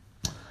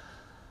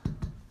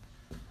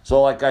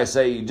 So like I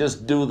say, you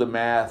just do the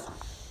math.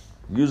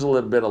 Use a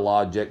little bit of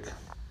logic.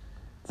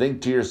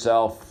 Think to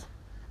yourself,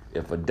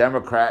 if a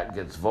Democrat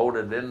gets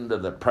voted into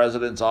the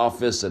president's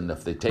office and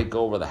if they take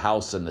over the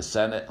House and the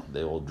Senate,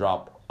 they will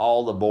drop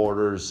all the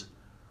borders,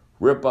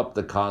 rip up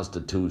the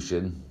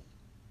Constitution.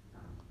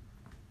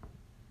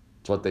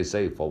 It's what they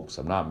say, folks.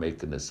 I'm not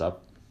making this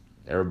up.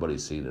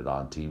 Everybody's seen it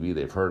on TV.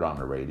 They've heard on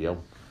the radio.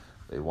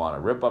 They want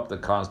to rip up the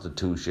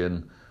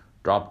Constitution,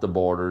 drop the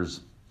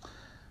borders.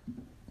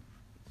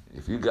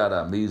 If you got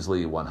a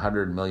measly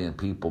 100 million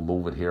people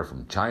moving here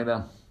from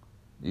China,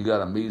 you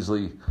got a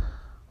measly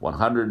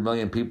 100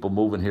 million people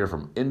moving here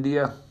from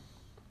India.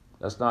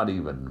 That's not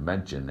even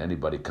mention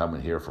anybody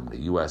coming here from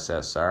the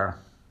USSR.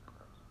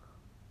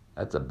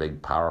 That's a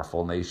big,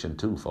 powerful nation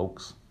too,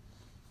 folks.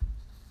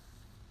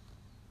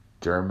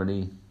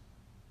 Germany,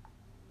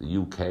 the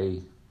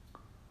UK,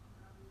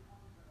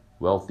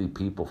 wealthy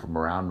people from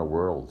around the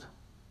world.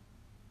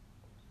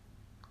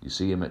 You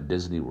see them at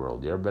Disney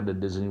World. You ever been to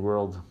Disney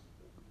World?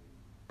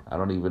 I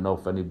don't even know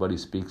if anybody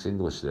speaks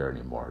English there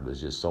anymore. There's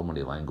just so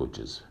many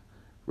languages.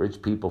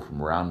 Rich people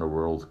from around the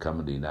world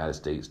coming to the United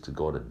States to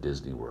go to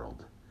Disney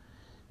World.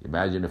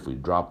 Imagine if we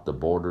dropped the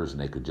borders and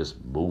they could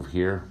just move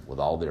here with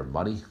all their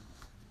money.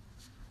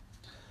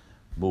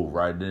 Move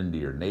right into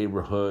your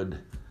neighborhood.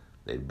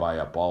 They'd buy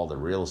up all the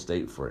real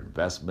estate for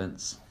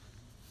investments.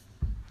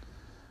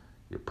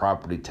 Your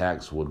property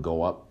tax would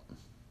go up.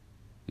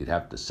 You'd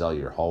have to sell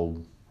your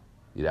home.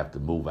 You'd have to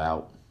move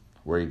out.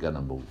 Where are you going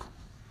to move?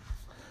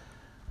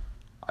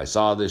 I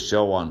saw this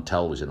show on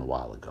television a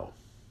while ago.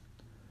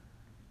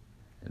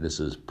 And this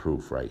is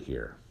proof right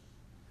here.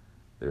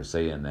 They're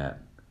saying that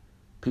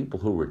people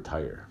who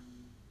retire,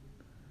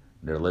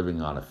 they're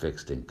living on a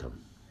fixed income,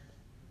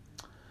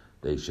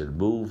 they should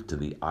move to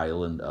the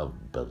island of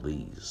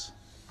Belize.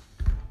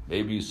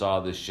 Maybe you saw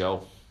this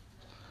show.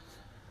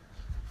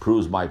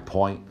 Proves my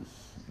point.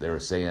 They were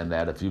saying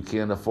that if you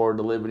can't afford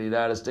to live in the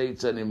United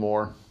States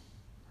anymore,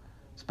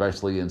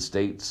 especially in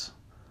states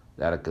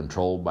that are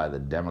controlled by the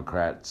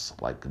Democrats,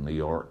 like New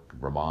York,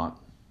 Vermont,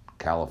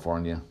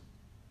 California,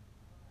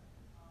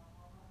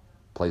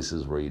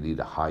 places where you need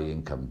a high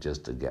income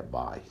just to get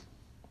by.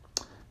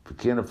 If you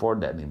can't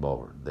afford that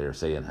anymore, they're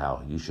saying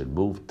how you should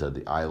move to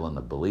the island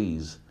of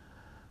Belize,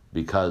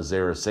 because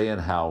they were saying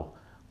how,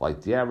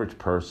 like the average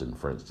person,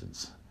 for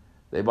instance,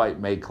 they might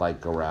make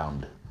like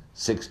around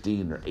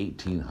 $1,600 or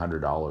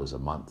 $1,800 a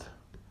month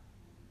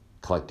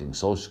collecting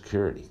Social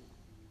Security.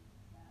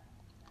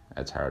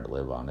 That's hard to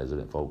live on, isn't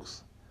it,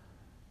 folks?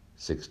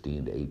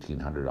 $1,600 to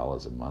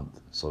 $1,800 a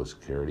month, Social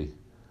Security.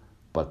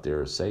 But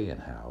they're saying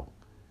how,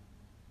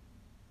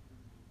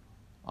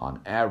 on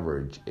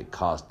average, it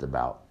costs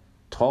about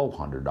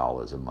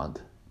 $1,200 a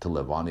month to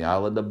live on the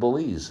island of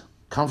Belize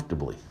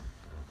comfortably.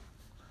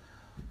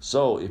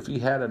 So if you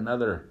had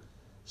another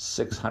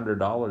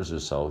 $600 or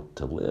so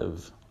to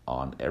live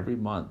on every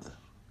month,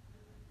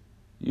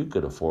 you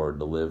could afford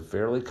to live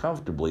fairly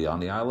comfortably on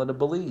the island of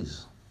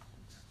Belize.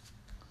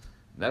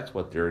 That's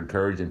what they're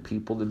encouraging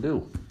people to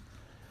do.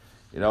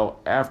 You know,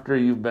 after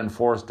you've been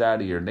forced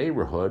out of your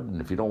neighborhood, and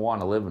if you don't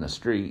want to live in a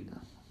street,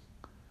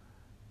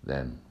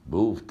 then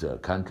move to a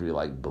country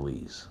like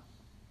Belize.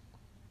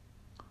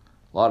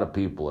 A lot of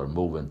people are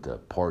moving to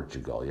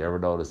Portugal. You ever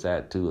notice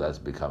that too? That's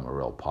become a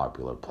real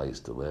popular place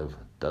to live.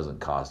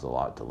 Doesn't cost a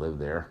lot to live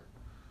there.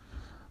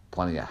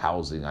 Plenty of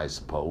housing, I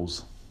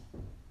suppose.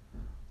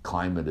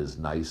 Climate is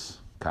nice,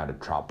 kind of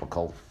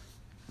tropical.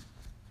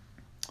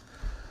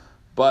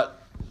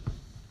 But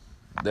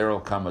there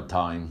will come a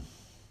time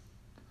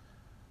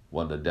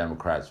when the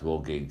Democrats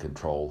will gain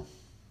control.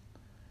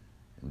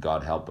 And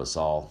God help us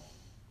all,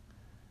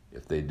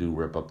 if they do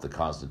rip up the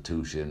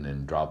Constitution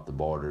and drop the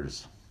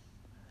borders,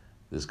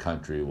 this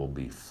country will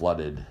be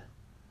flooded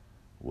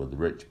with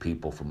rich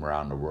people from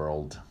around the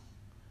world,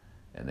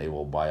 and they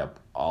will buy up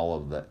all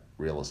of the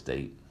real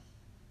estate,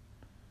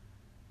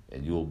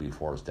 and you will be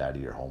forced out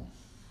of your home.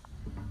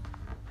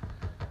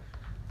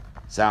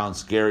 Sounds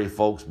scary,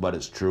 folks, but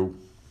it's true.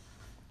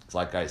 It's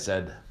like I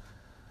said,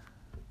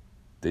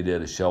 they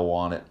did a show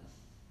on it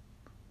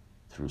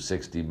through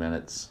 60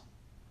 Minutes,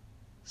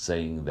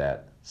 saying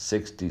that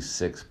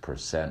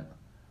 66%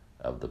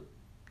 of the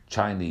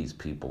Chinese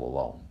people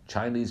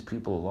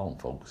alone,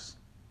 folks,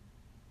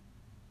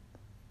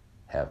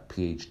 have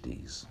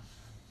PhDs.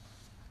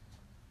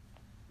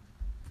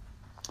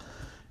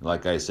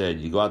 Like I said,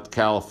 you go out to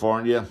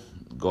California,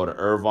 go to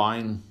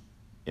Irvine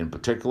in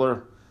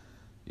particular,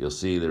 you'll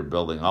see they're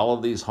building all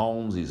of these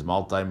homes, these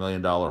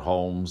multi-million-dollar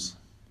homes,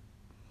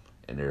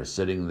 and they're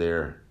sitting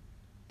there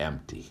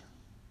empty.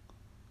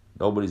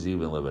 Nobody's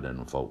even living in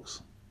them,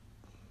 folks.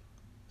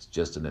 It's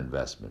just an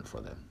investment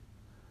for them.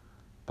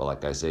 But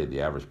like I say,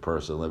 the average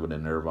person living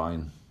in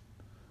Irvine,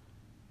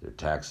 their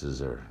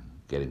taxes are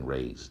getting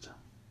raised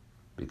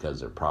because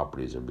their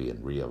properties are being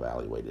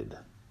reevaluated.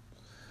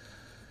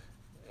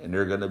 And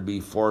they're going to be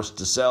forced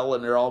to sell,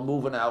 and they're all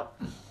moving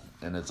out.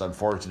 And it's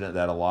unfortunate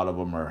that a lot of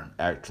them are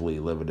actually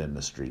living in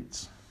the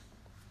streets.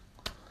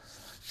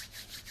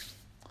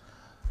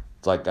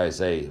 It's like I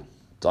say,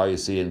 it's all you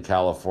see in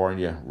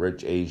California,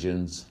 rich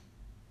Asians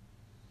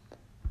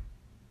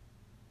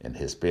and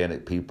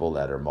Hispanic people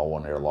that are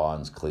mowing their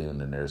lawns,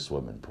 cleaning their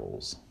swimming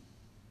pools.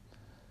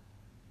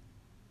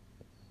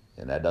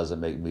 And that doesn't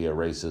make me a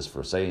racist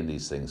for saying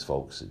these things,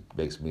 folks. It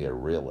makes me a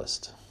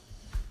realist.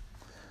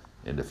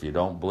 And if you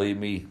don't believe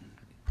me,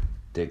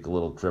 take a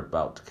little trip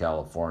out to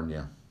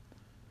California.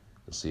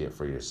 You'll see it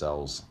for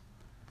yourselves.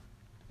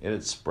 And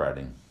it's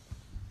spreading,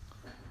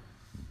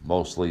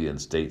 mostly in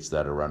states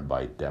that are run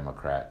by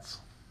Democrats.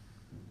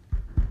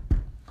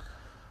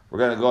 We're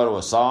going to go to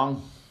a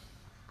song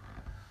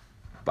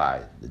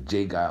by the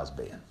J. Geils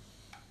Band.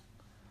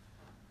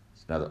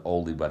 It's another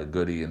oldie but a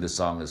goodie, and this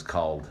song is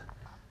called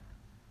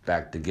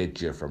Back to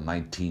Get You from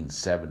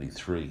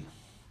 1973.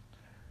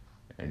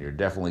 And you're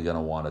definitely going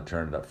to want to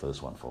turn it up for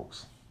this one,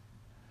 folks.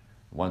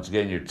 Once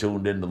again, you're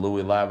tuned in to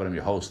Louie Live, and I'm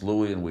your host,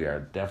 Louie, and we are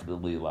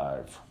definitely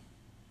live.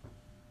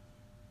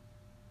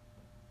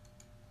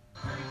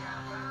 Keep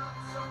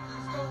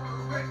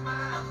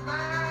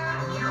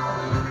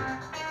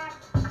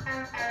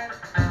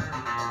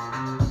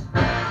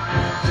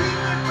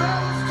it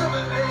close to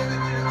me,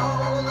 baby.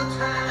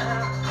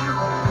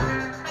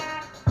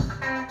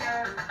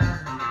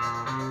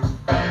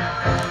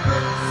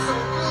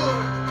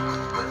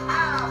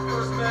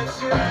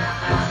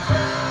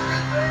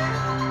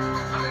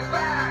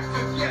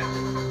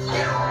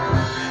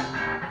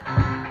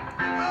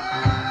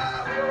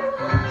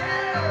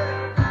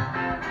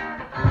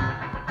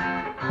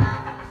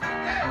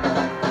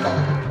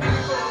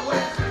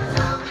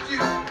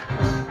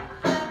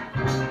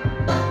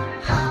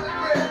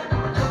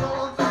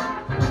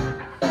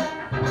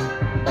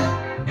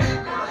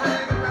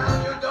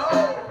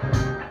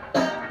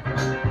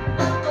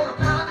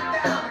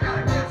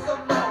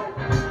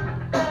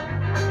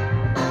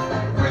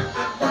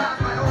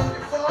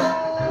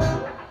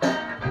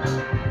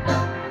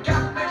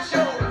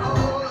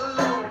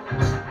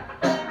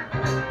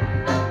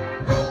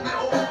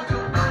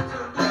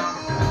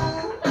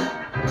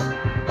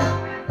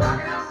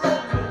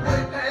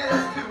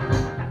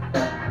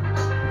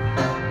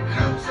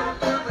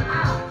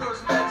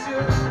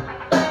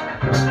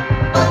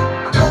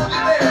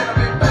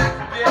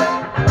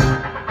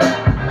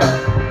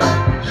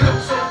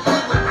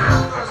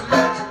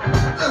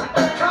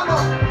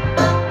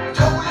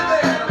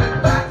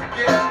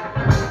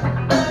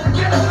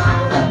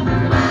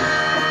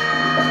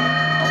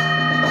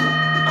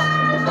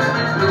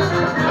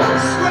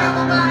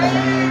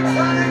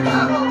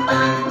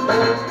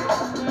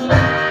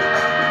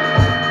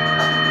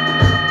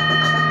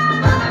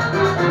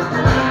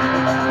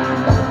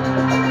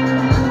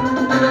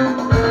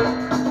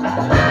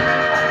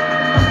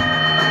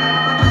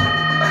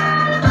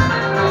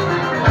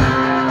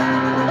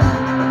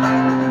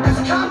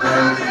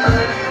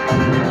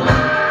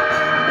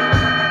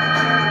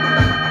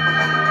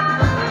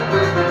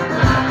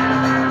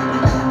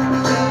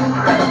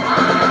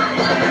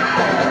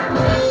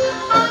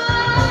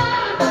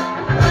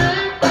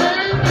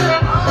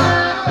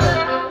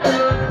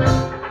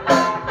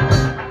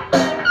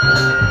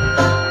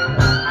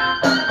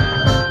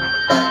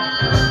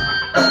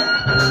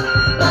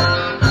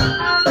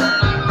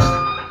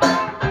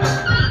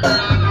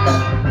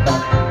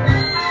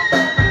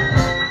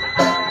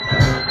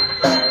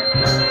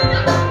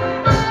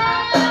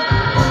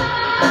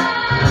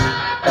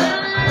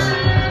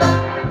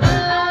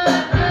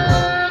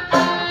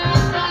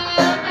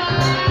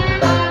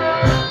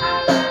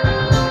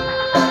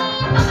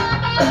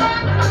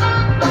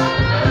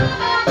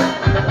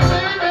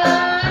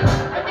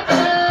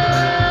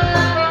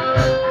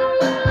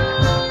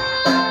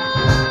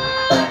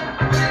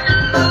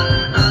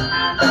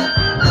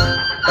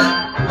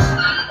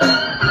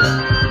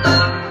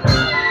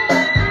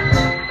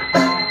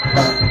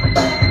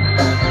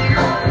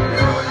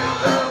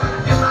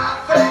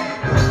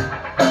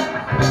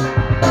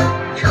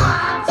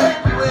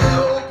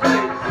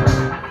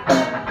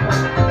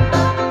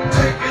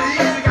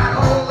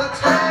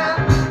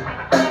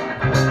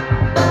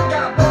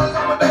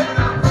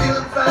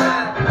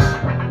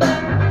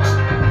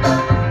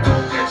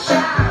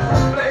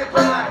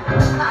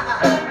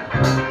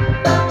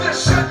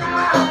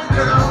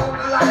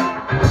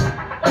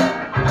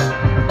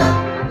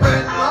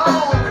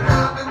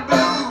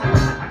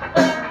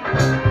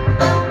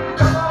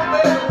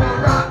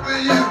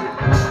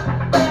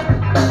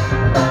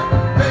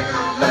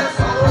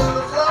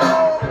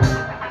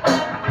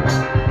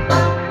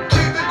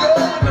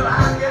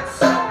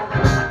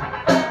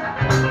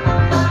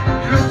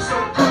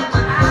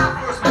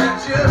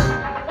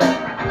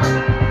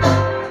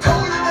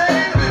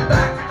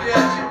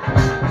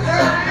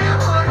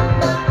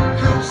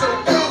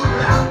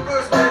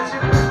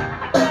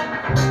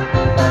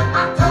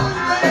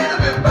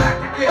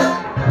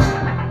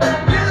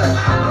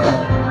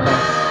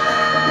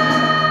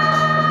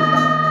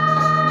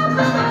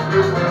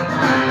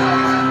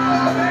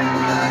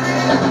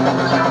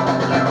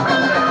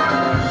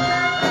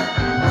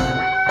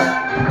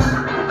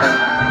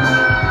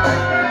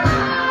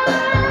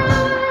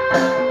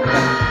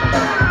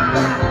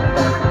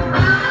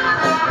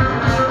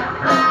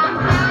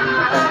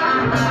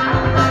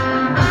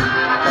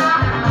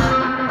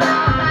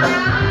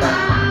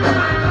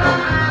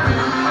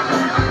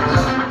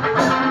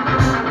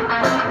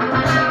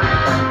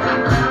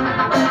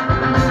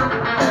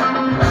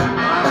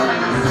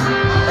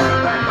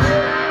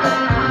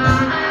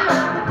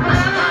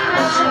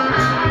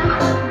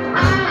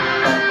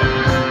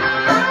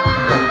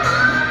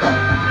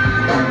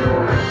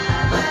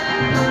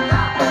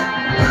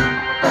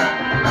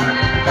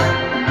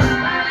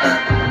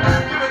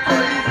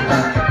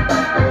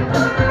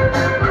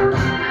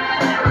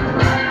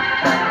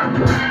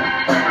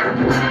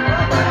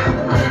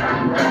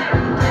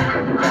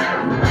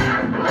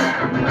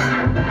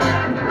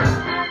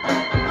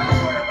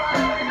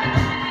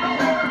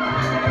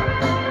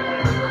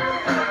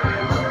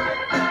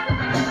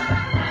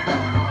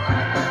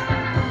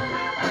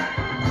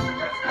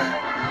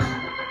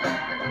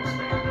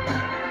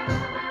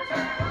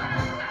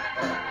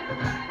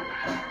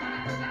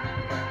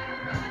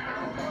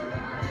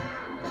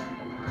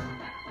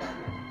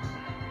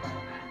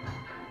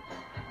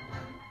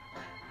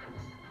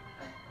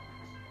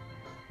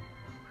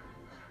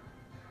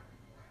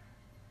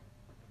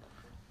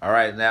 All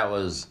right, and that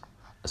was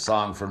a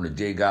song from the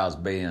J. Giles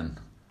Band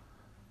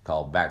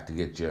called Back to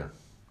Get You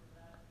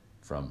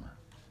from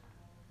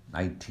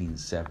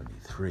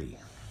 1973.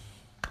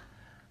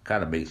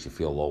 Kind of makes you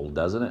feel old,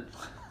 doesn't it?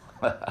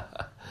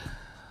 That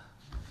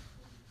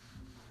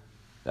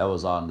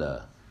was on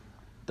the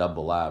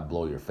Double Live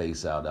Blow Your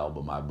Face Out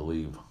album, I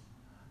believe.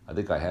 I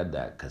think I had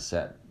that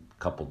cassette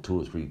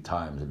two or three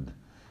times and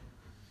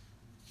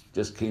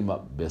just came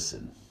up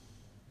missing.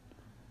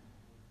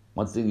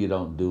 One thing you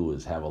don't do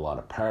is have a lot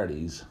of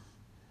parties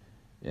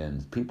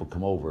and people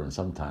come over and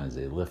sometimes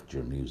they lift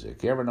your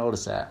music. You ever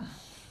notice that?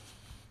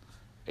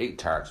 8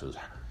 Tracks was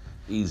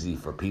easy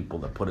for people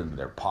to put into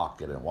their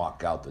pocket and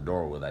walk out the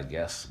door with, I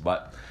guess.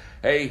 But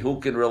hey, who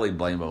can really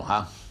blame them,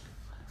 huh?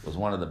 It was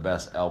one of the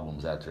best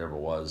albums that there ever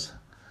was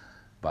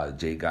by the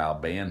J.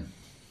 Giles Band.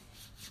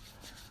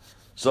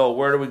 So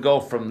where do we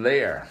go from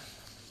there?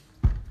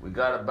 We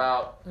got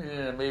about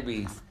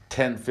maybe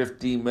 10,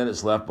 15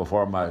 minutes left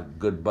before my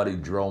good buddy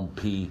Jerome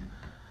P.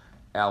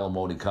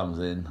 Alimony comes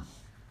in,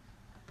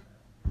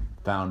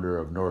 founder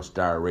of North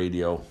Star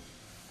Radio.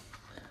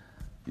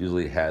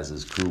 Usually has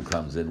his crew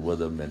comes in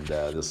with him, and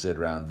they'll sit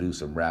around and do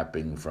some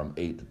rapping from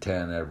 8 to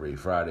 10 every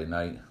Friday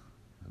night.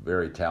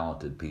 Very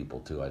talented people,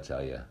 too, I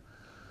tell you.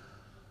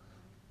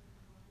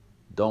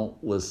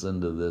 Don't listen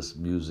to this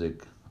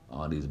music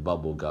on these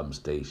bubblegum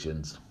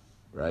stations,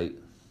 right?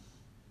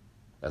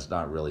 That's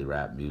not really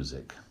rap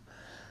music.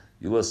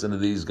 You listen to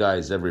these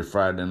guys every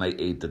Friday night,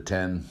 8 to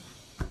 10.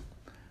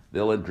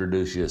 They'll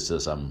introduce you to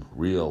some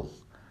real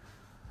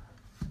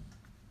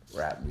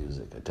rap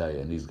music, I tell you.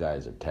 And these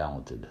guys are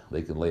talented.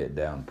 They can lay it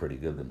down pretty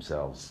good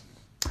themselves.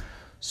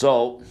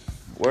 So,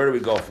 where do we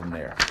go from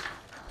there?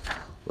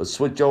 Let's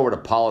switch over to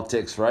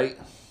politics, right?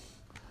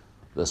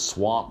 The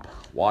swamp,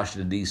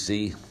 Washington,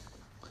 D.C.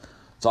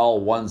 It's all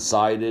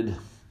one-sided.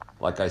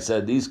 Like I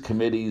said, these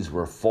committees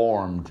were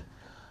formed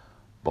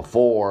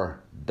before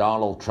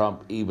Donald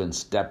Trump even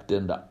stepped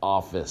into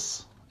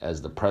office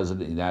as the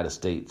President of the United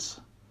States.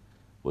 It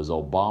was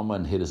Obama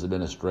and his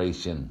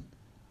administration,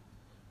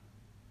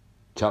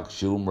 Chuck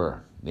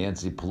Schumer,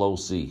 Nancy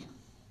Pelosi,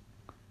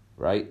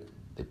 right?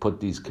 They put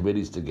these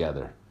committees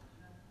together.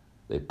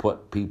 They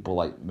put people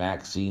like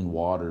Maxine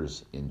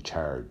Waters in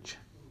charge.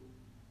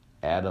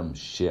 Adam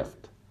Schiff,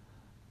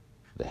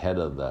 the head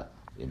of the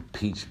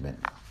impeachment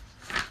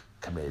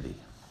committee.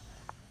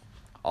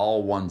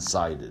 All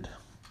one-sided.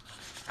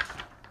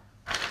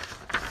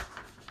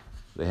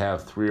 They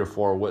have 3 or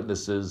 4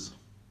 witnesses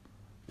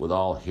with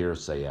all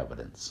hearsay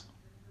evidence.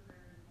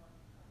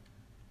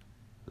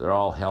 They're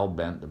all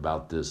hell-bent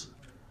about this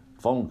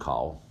phone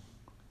call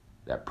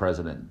that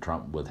President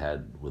Trump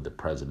had with the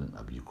president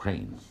of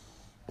Ukraine.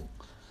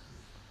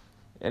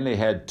 And they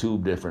had 2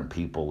 different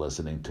people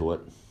listening to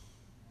it,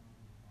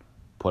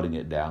 putting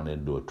it down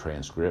into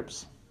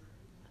transcripts.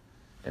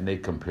 And they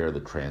compare the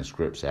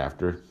transcripts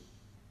after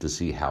to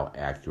see how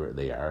accurate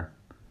they are.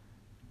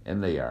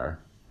 And they are.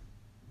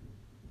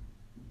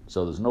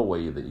 So there's no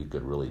way that you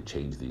could really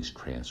change these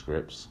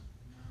transcripts.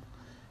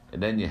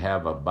 And then you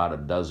have about a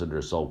dozen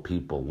or so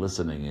people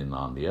listening in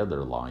on the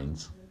other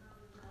lines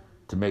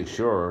to make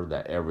sure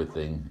that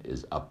everything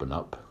is up and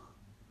up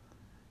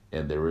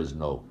and there is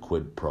no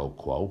quid pro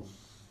quo.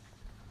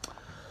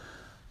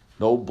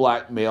 No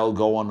blackmail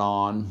going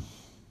on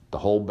to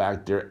hold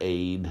back their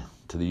aid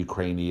to the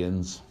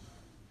Ukrainians.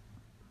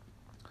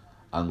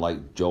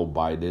 Unlike Joe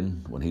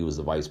Biden when he was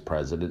the vice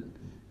president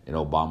and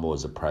Obama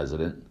was the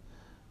president.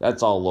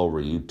 That's all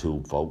over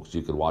YouTube, folks.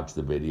 You can watch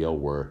the video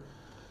where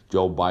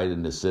Joe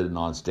Biden is sitting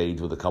on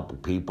stage with a couple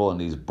people and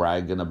he's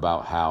bragging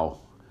about how,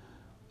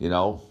 they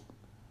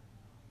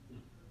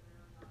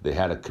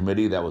had a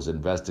committee that was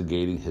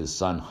investigating his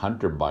son,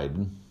 Hunter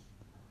Biden,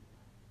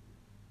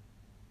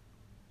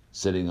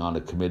 sitting on the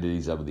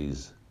committees of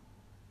these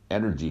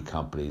energy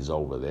companies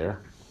over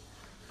there,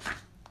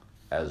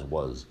 as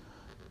was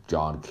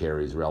John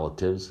Kerry's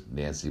relatives,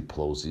 Nancy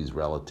Pelosi's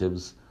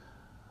relatives,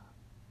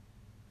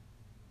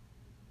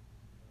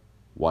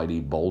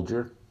 Whitey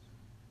Bulger.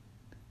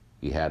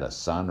 He had a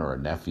son or a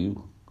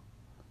nephew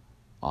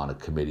on a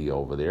committee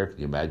over there. Can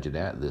you imagine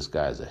that? This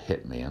guy's a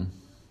hitman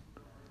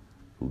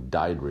who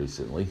died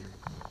recently.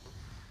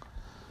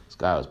 This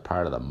guy was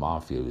part of the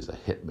mafia. He was a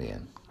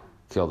hitman.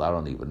 Killed I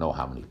don't even know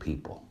how many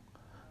people.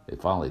 They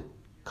finally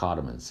caught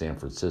him in San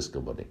Francisco,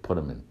 but they put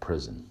him in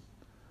prison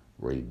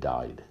where he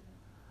died.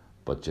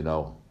 But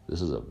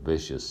this is a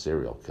vicious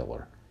serial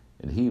killer.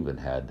 And he even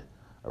had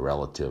a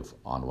relative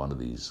on one of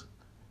these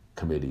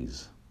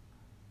committees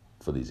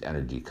for these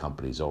energy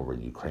companies over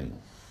in Ukraine.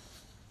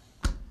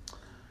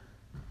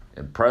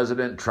 And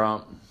President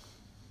Trump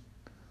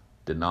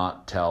did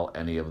not tell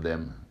any of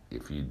them,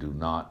 if you do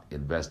not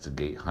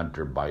investigate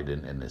Hunter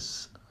Biden and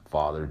his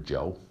father,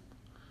 Joe,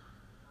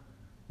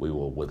 we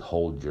will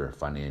withhold your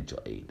financial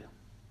aid.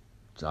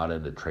 It's not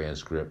in the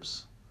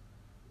transcripts.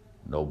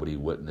 Nobody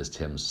witnessed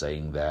him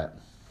saying that.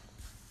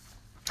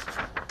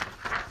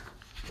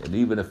 And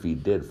even if he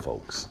did,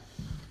 folks,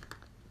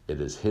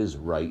 it is his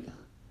right,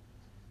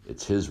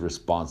 it's his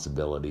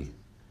responsibility,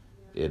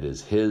 It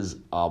is his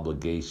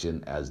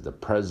obligation as the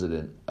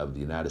President of the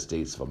United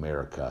States of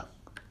America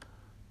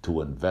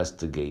to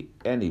investigate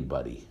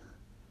anybody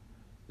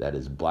that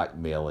is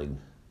blackmailing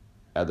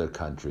other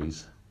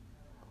countries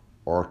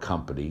or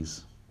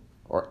companies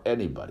or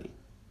anybody.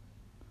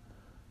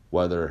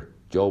 Whether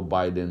Joe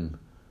Biden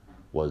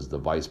was the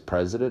vice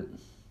president,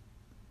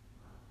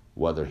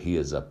 whether he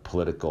is a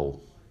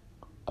political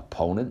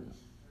opponent,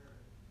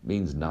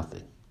 means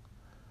nothing.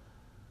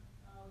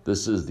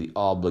 This is the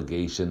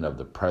obligation of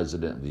the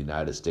President of the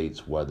United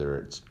States, whether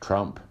it's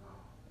Trump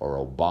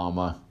or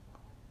Obama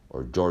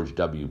or George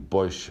W.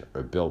 Bush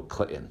or Bill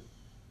Clinton.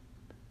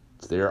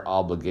 It's their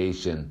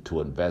obligation to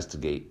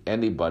investigate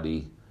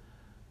anybody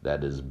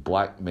that is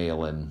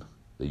blackmailing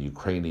the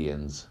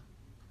Ukrainians,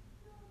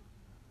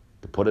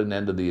 to put an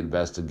end to the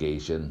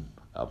investigation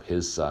of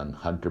his son,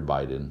 Hunter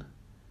Biden,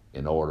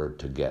 in order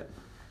to get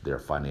their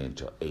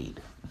financial aid.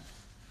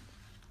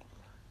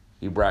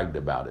 He bragged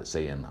about it,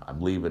 saying,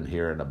 I'm leaving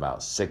here in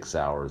about 6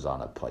 hours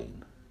on a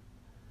plane.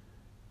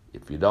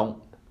 If you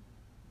don't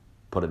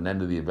put an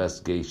end to the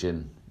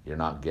investigation, you're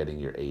not getting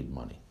your aid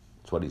money.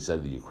 That's what he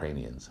said to the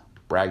Ukrainians.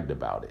 Bragged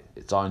about it.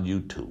 It's on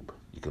YouTube.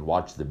 You can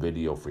watch the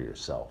video for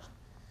yourself.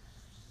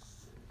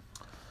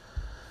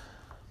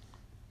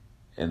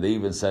 And they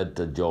even said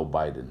to Joe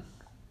Biden,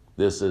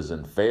 this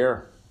isn't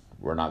fair.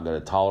 We're not going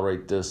to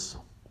tolerate this.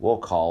 We'll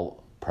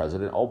call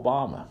President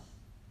Obama,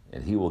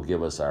 and he will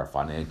give us our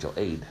financial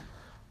aid.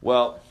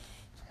 Well,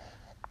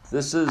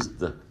 this is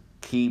the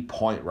key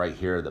point right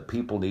here that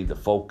people need to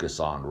focus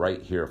on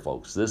right here,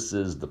 folks. This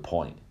is the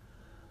point.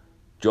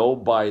 Joe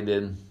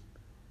Biden,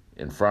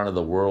 in front of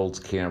the world's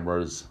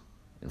cameras,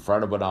 in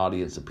front of an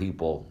audience of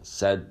people,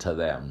 said to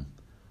them,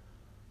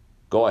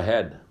 go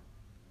ahead,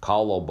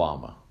 call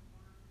Obama,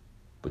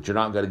 but you're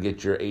not going to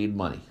get your aid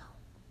money.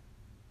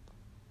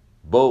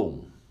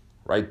 Boom,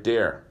 right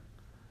there.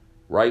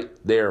 Right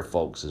there,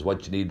 folks, is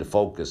what you need to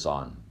focus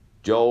on.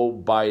 Joe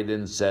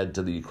Biden said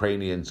to the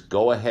Ukrainians,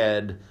 go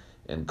ahead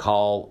and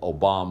call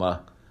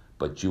Obama,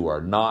 but you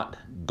are not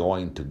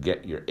going to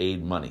get your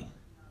aid money.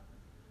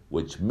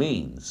 Which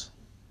means,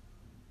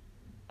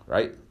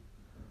 right?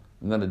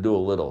 I'm going to do a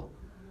little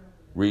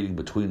reading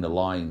between the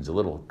lines, a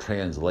little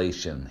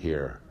translation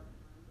here.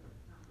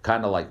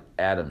 Kind of like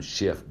Adam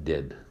Schiff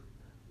did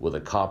with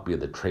a copy of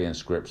the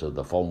transcripts of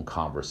the phone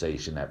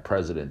conversation that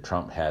President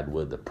Trump had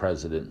with the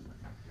president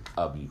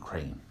of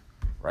Ukraine,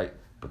 right?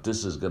 But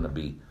this is going to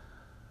be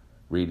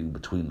reading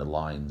between the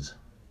lines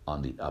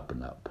on the up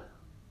and up,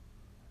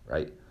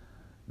 right?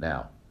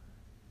 Now,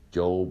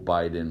 Joe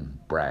Biden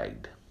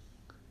bragged.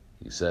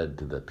 He said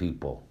to the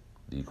people,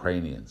 the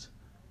Ukrainians,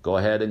 go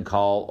ahead and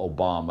call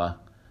Obama,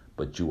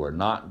 but you are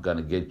not going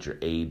to get your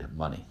aid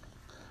money.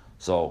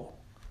 So,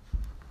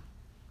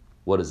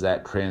 what does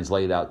that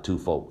translate out to,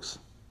 folks?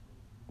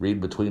 Read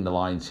between the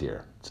lines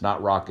here. It's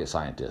not rocket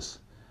scientists.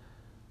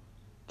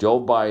 Joe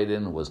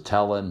Biden was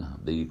telling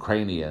the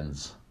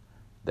Ukrainians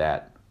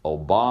that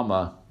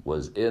Obama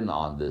was in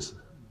on this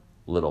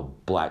little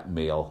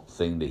blackmail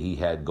thing that he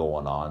had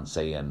going on,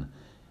 saying,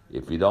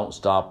 if you don't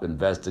stop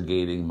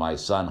investigating my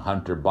son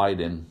Hunter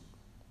Biden,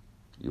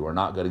 you are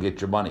not going to get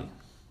your money.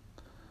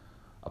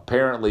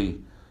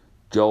 Apparently,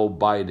 Joe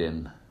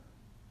Biden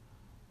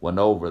went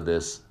over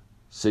this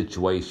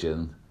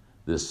situation,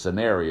 this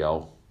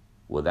scenario,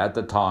 with, at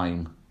the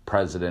time,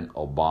 President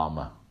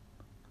Obama.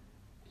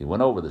 He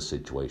went over the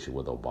situation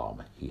with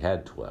Obama. He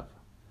had to have.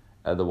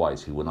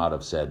 Otherwise, he would not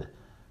have said,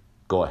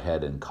 go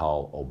ahead and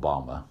call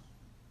Obama,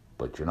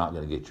 but you're not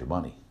going to get your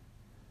money.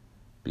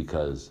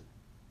 Because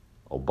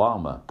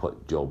Obama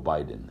put Joe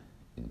Biden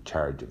in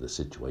charge of the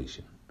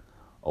situation.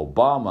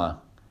 Obama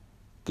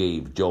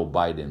gave Joe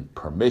Biden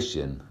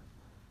permission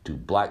to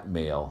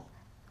blackmail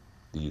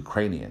the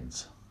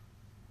Ukrainians.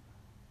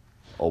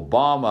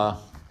 Obama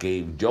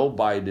gave Joe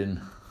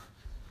Biden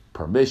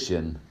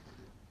permission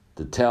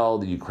to tell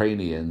the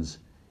Ukrainians,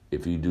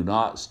 if you do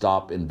not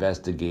stop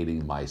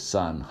investigating my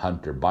son,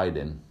 Hunter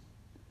Biden,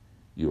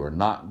 you are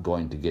not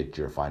going to get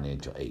your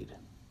financial aid.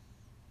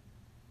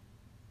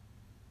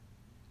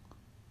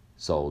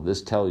 So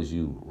this tells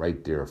you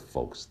right there,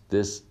 folks,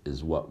 this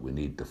is what we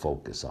need to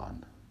focus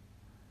on.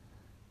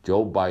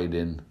 Joe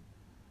Biden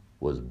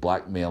was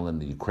blackmailing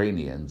the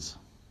Ukrainians,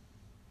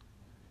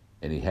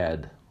 and he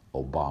had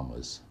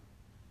Obama's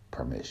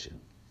permission.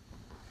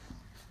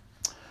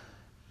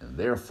 And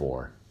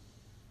therefore,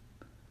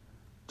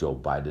 Joe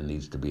Biden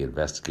needs to be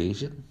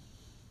investigated.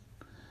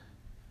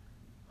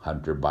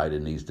 Hunter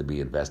Biden needs to be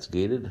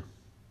investigated.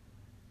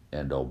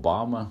 And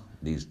Obama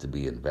needs to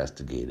be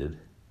investigated.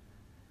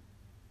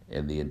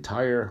 And the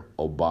entire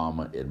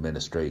Obama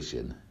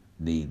administration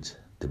needs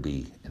to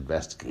be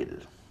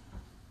investigated.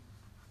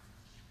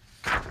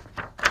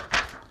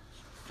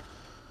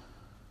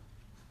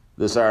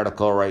 This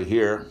article right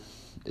here,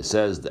 it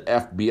says the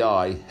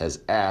FBI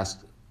has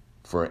asked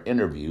for an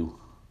interview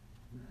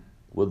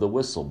with a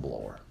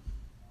whistleblower.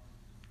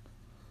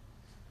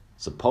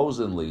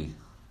 Supposedly,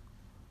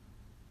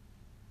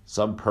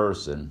 some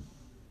person,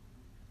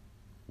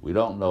 we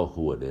don't know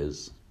who it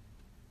is,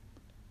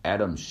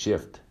 Adam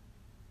Schiff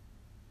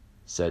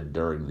said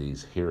during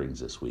these hearings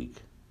this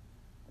week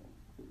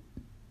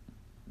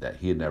that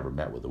he had never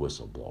met with a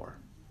whistleblower,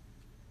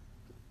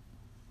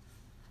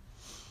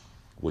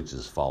 which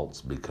is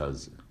false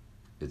because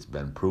it's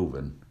been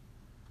proven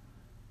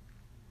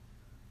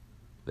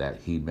that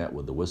he met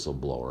with the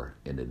whistleblower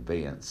in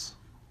advance,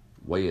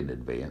 way in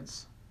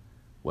advance,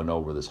 went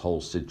over this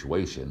whole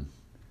situation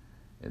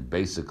and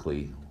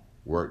basically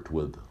worked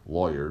with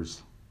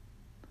lawyers,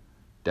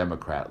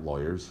 Democrat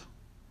lawyers,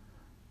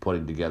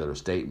 putting together a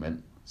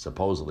statement,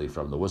 supposedly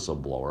from the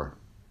whistleblower,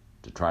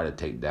 to try to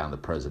take down the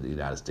President of the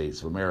United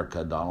States of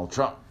America, Donald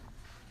Trump.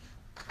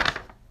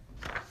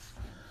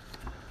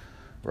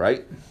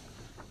 Right?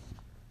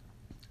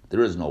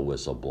 There is no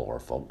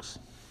whistleblower, folks.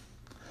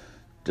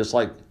 Just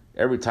like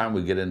every time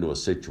we get into a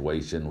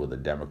situation with the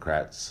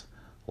Democrats,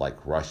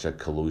 like Russia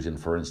collusion,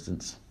 for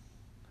instance,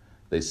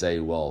 they say,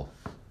 well,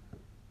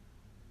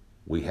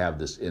 we have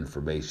this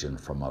information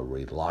from a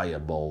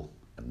reliable,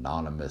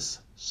 anonymous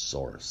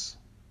source.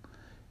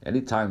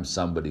 Anytime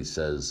somebody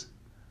says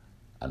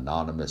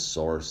anonymous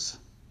source,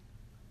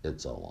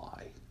 it's a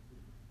lie.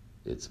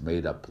 It's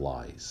made up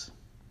lies.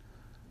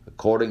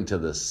 According to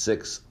the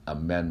Sixth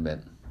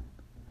Amendment,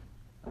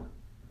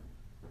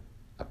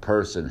 a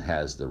person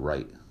has the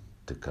right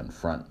to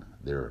confront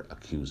their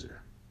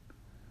accuser.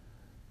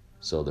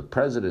 So the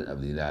President of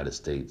the United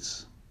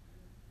States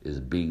is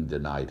being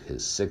denied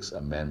his Sixth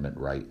Amendment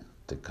right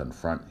to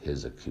confront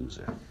his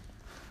accuser,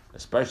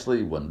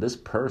 especially when this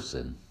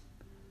person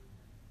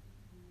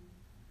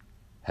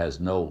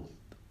has no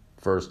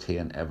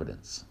first-hand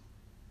evidence.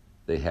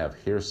 They have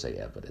hearsay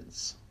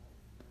evidence.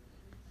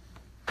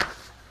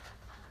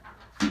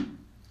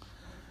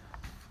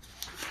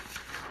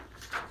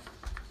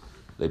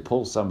 They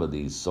pulled some of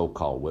these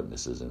so-called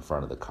witnesses in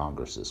front of the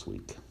Congress this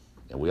week,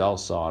 and we all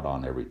saw it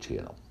on every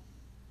channel.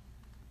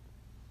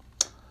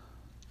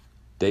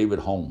 David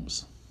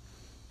Holmes,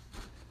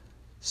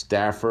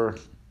 staffer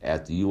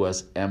at the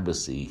U.S.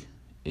 Embassy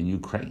in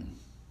Ukraine,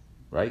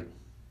 right?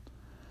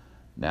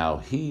 Now,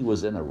 he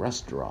was in a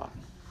restaurant,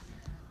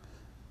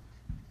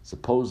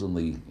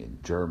 supposedly in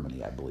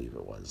Germany, I believe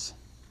it was.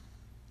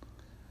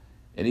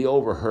 And he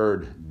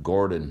overheard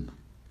Gordon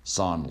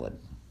Sondland,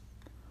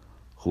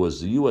 who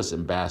was the U.S.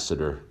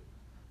 ambassador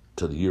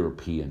to the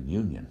European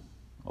Union,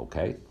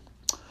 okay?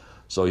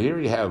 So here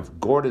you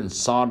have Gordon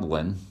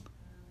Sondland,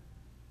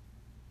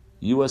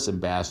 U.S.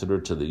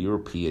 ambassador to the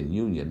European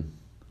Union,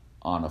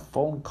 on a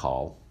phone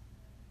call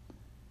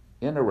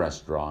in a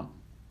restaurant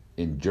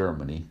in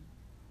Germany,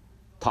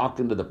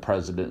 talking to the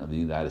President of the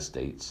United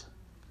States,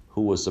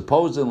 who was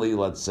supposedly,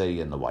 let's say,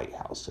 in the White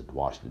House in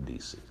Washington,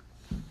 D.C.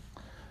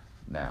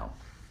 Now,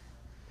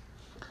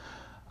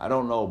 I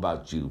don't know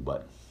about you,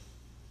 but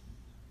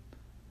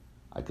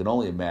I can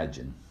only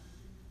imagine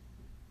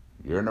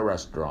you're in a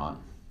restaurant,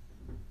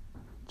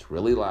 it's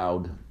really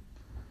loud,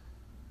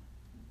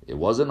 it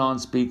wasn't on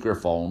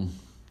speakerphone,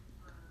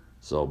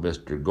 so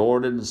Mr.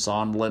 Gordon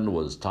Sondland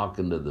was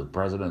talking to the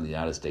President of the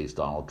United States,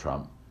 Donald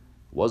Trump,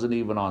 wasn't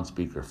even on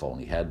speakerphone,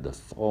 he had the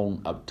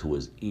phone up to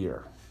his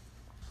ear,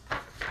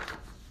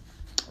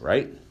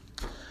 right?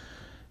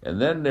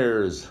 And then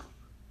there's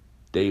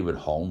David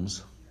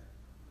Holmes,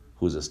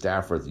 who's a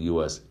staffer at the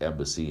U.S.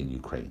 Embassy in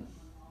Ukraine.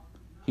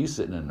 He's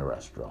sitting in the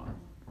restaurant,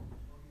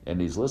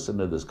 and he's listening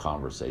to this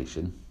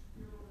conversation,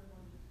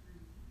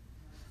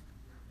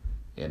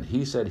 and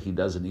he said he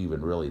doesn't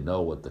even really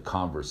know what the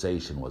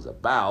conversation was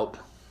about.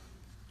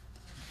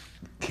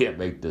 You can't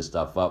make this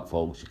stuff up,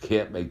 folks. You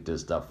can't make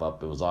this stuff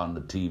up. It was on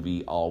the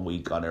TV all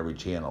week on every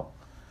channel.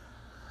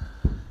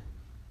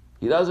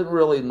 He doesn't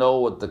really know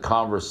what the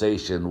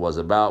conversation was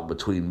about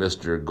between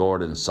Mr.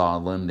 Gordon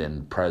Sondland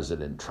and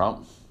President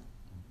Trump,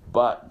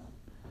 but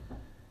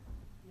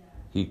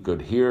he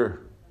could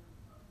hear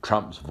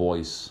Trump's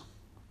voice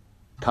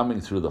coming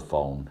through the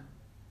phone,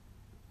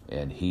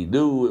 and he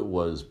knew it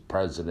was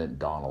President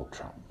Donald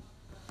Trump.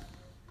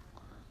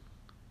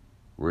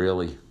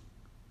 Really?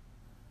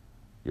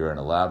 You're in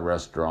a loud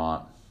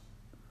restaurant,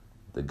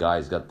 the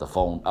guy's got the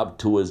phone up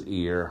to his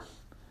ear,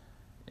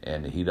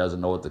 and he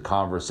doesn't know what the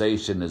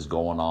conversation is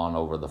going on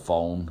over the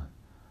phone,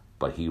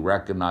 but he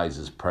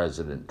recognizes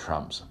President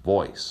Trump's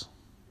voice.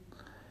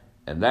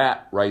 And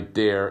that right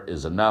there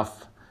is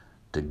enough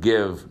to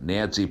give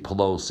Nancy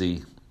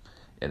Pelosi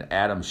and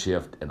Adam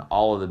Schiff and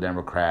all of the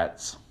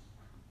Democrats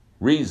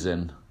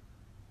reason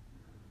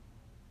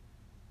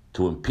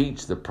to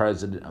impeach the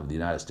President of the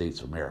United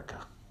States of America.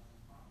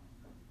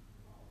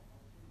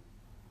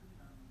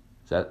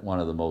 Is that one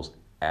of the most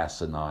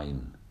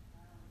asinine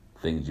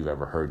things you've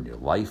ever heard in your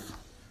life?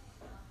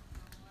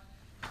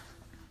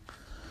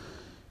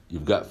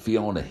 You've got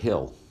Fiona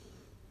Hill,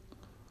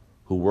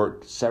 who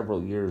worked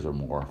several years or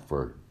more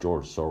for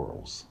George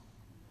Soros,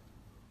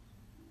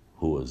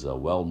 who is a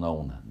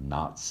well-known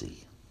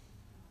Nazi.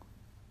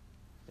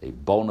 A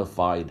bona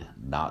fide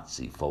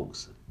Nazi,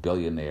 folks.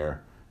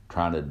 Billionaire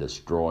trying to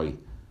destroy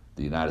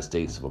the United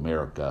States of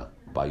America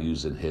by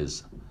using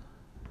his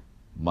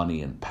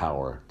money and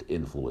power to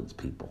influence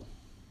people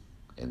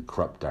and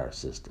corrupt our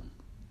system.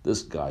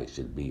 This guy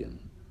should be in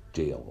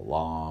jail a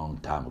long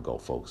time ago,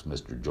 folks,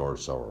 Mr. George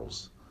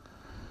Soros.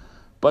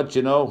 But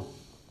you know,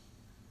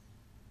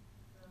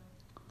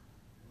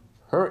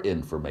 her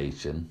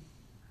information,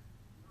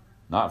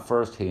 not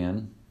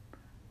firsthand,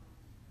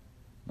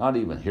 not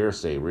even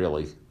hearsay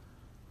really,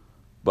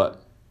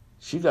 but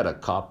she got a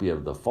copy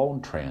of the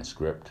phone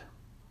transcript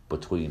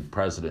between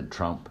President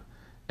Trump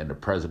and the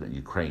President of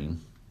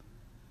Ukraine.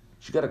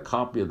 She got a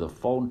copy of the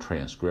phone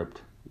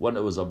transcript when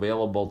it was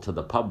available to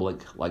the public,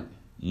 like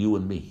you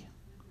and me.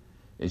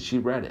 And she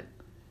read it,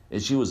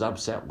 and she was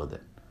upset with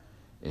it.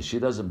 And she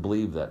doesn't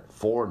believe that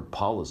foreign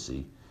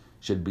policy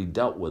should be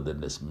dealt with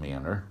in this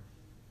manner,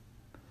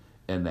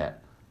 and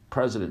that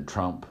President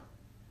Trump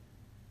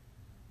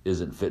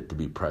isn't fit to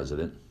be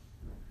president.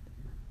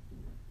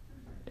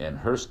 And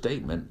her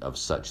statement of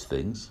such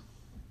things,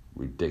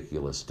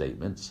 ridiculous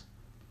statements,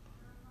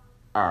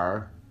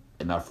 are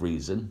enough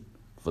reason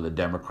for the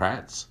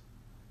Democrats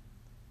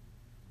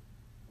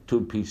to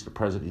impeach the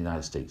President of the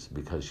United States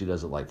because she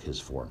doesn't like his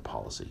foreign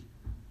policy.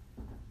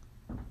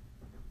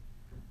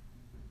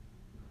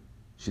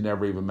 She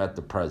never even met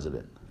the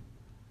President.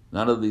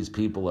 None of these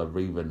people have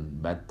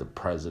even met the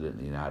President of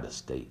the United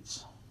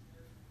States.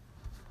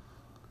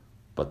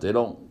 But they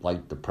don't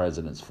like the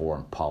President's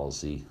foreign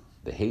policy.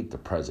 They hate the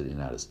President of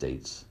the United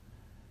States.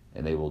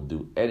 And they will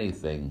do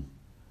anything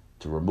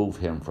to remove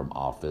him from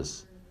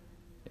office.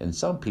 And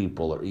some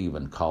people are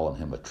even calling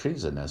him a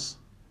treasonous.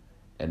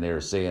 And they're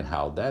saying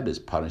how that is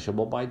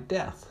punishable by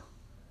death.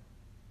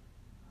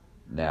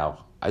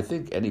 Now, I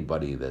think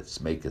anybody that's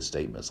making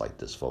statements like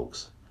this,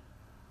 folks,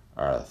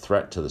 are a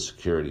threat to the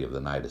security of the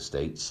United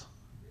States.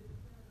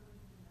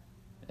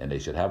 And they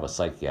should have a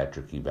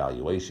psychiatric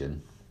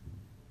evaluation.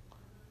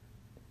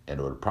 And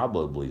it would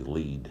probably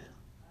lead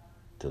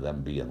to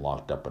them being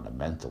locked up in a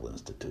mental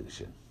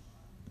institution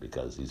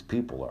because these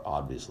people are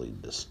obviously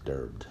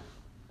disturbed.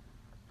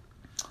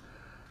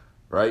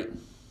 Right?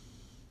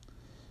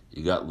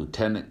 You got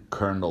Lieutenant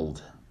Colonel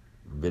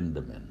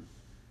Vindman,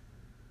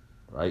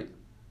 right?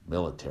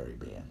 Military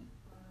man.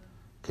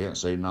 Can't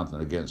say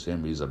nothing against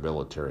him. He's a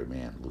military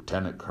man.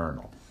 Lieutenant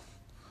Colonel.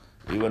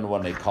 Even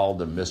when they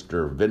called him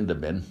Mr.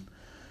 Vindman,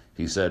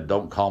 he said,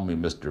 "Don't call me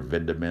Mr.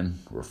 Vindman.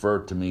 Refer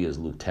to me as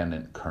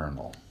Lieutenant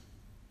Colonel."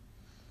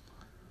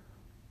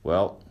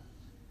 Well,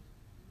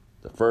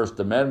 the First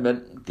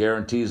Amendment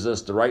guarantees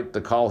us the right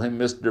to call him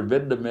Mr.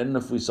 Vindman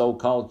if we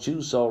so-called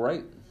choose so,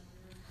 right?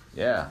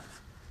 Yeah.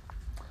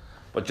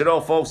 But you know,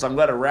 folks, I'm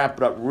going to wrap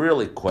it up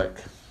really quick.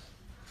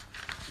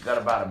 We've got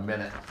about a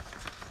minute.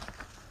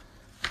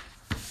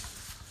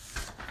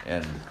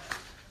 And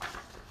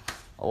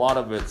a lot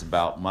of it's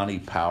about money,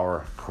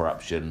 power,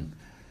 corruption,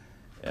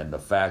 and the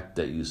fact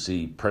that you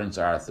see Prince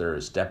Arthur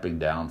is stepping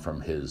down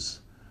from his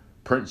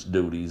prince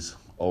duties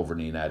over in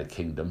the United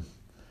Kingdom.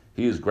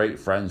 He is great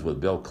friends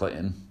with Bill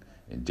Clinton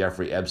and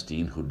Jeffrey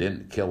Epstein, who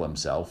didn't kill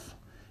himself,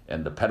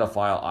 and the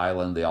pedophile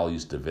island they all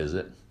used to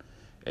visit.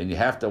 And you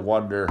have to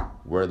wonder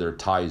where their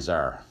ties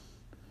are.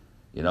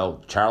 You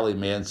know, Charlie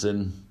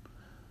Manson,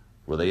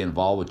 were they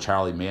involved with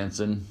Charlie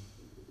Manson?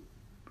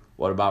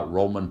 What about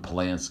Roman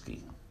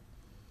Polanski?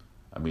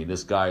 I mean,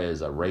 this guy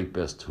is a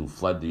rapist who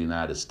fled the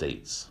United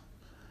States.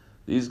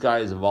 These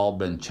guys have all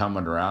been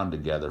chumming around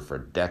together for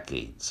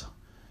decades.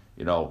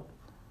 You know,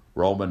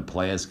 Roman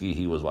Polanski,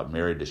 he was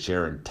married to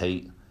Sharon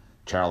Tate.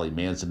 Charlie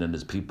Manson and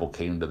his people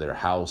came to their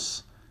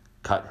house,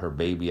 cut her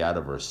baby out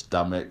of her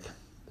stomach.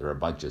 They're a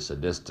bunch of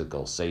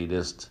sadistical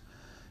sadists.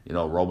 You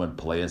know, Roman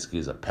Polanski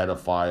is a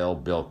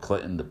pedophile. Bill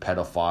Clinton, the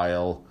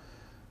pedophile.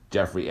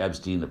 Jeffrey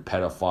Epstein, the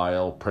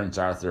pedophile. Prince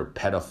Arthur,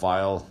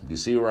 pedophile. Do you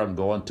see where I'm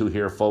going to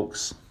here,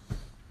 folks?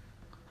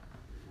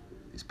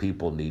 These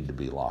people need to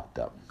be locked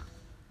up.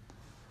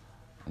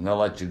 I'm going to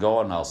let you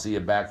go, and I'll see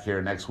you back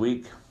here next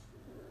week.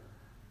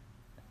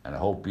 And I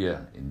hope you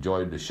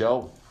enjoyed the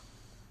show.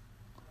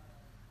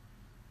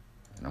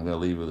 And I'm going to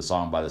leave you with a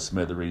song by the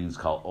Smithereens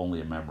called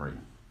Only a Memory.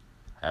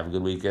 Have a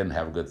good weekend.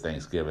 Have a good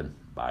Thanksgiving.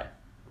 Bye.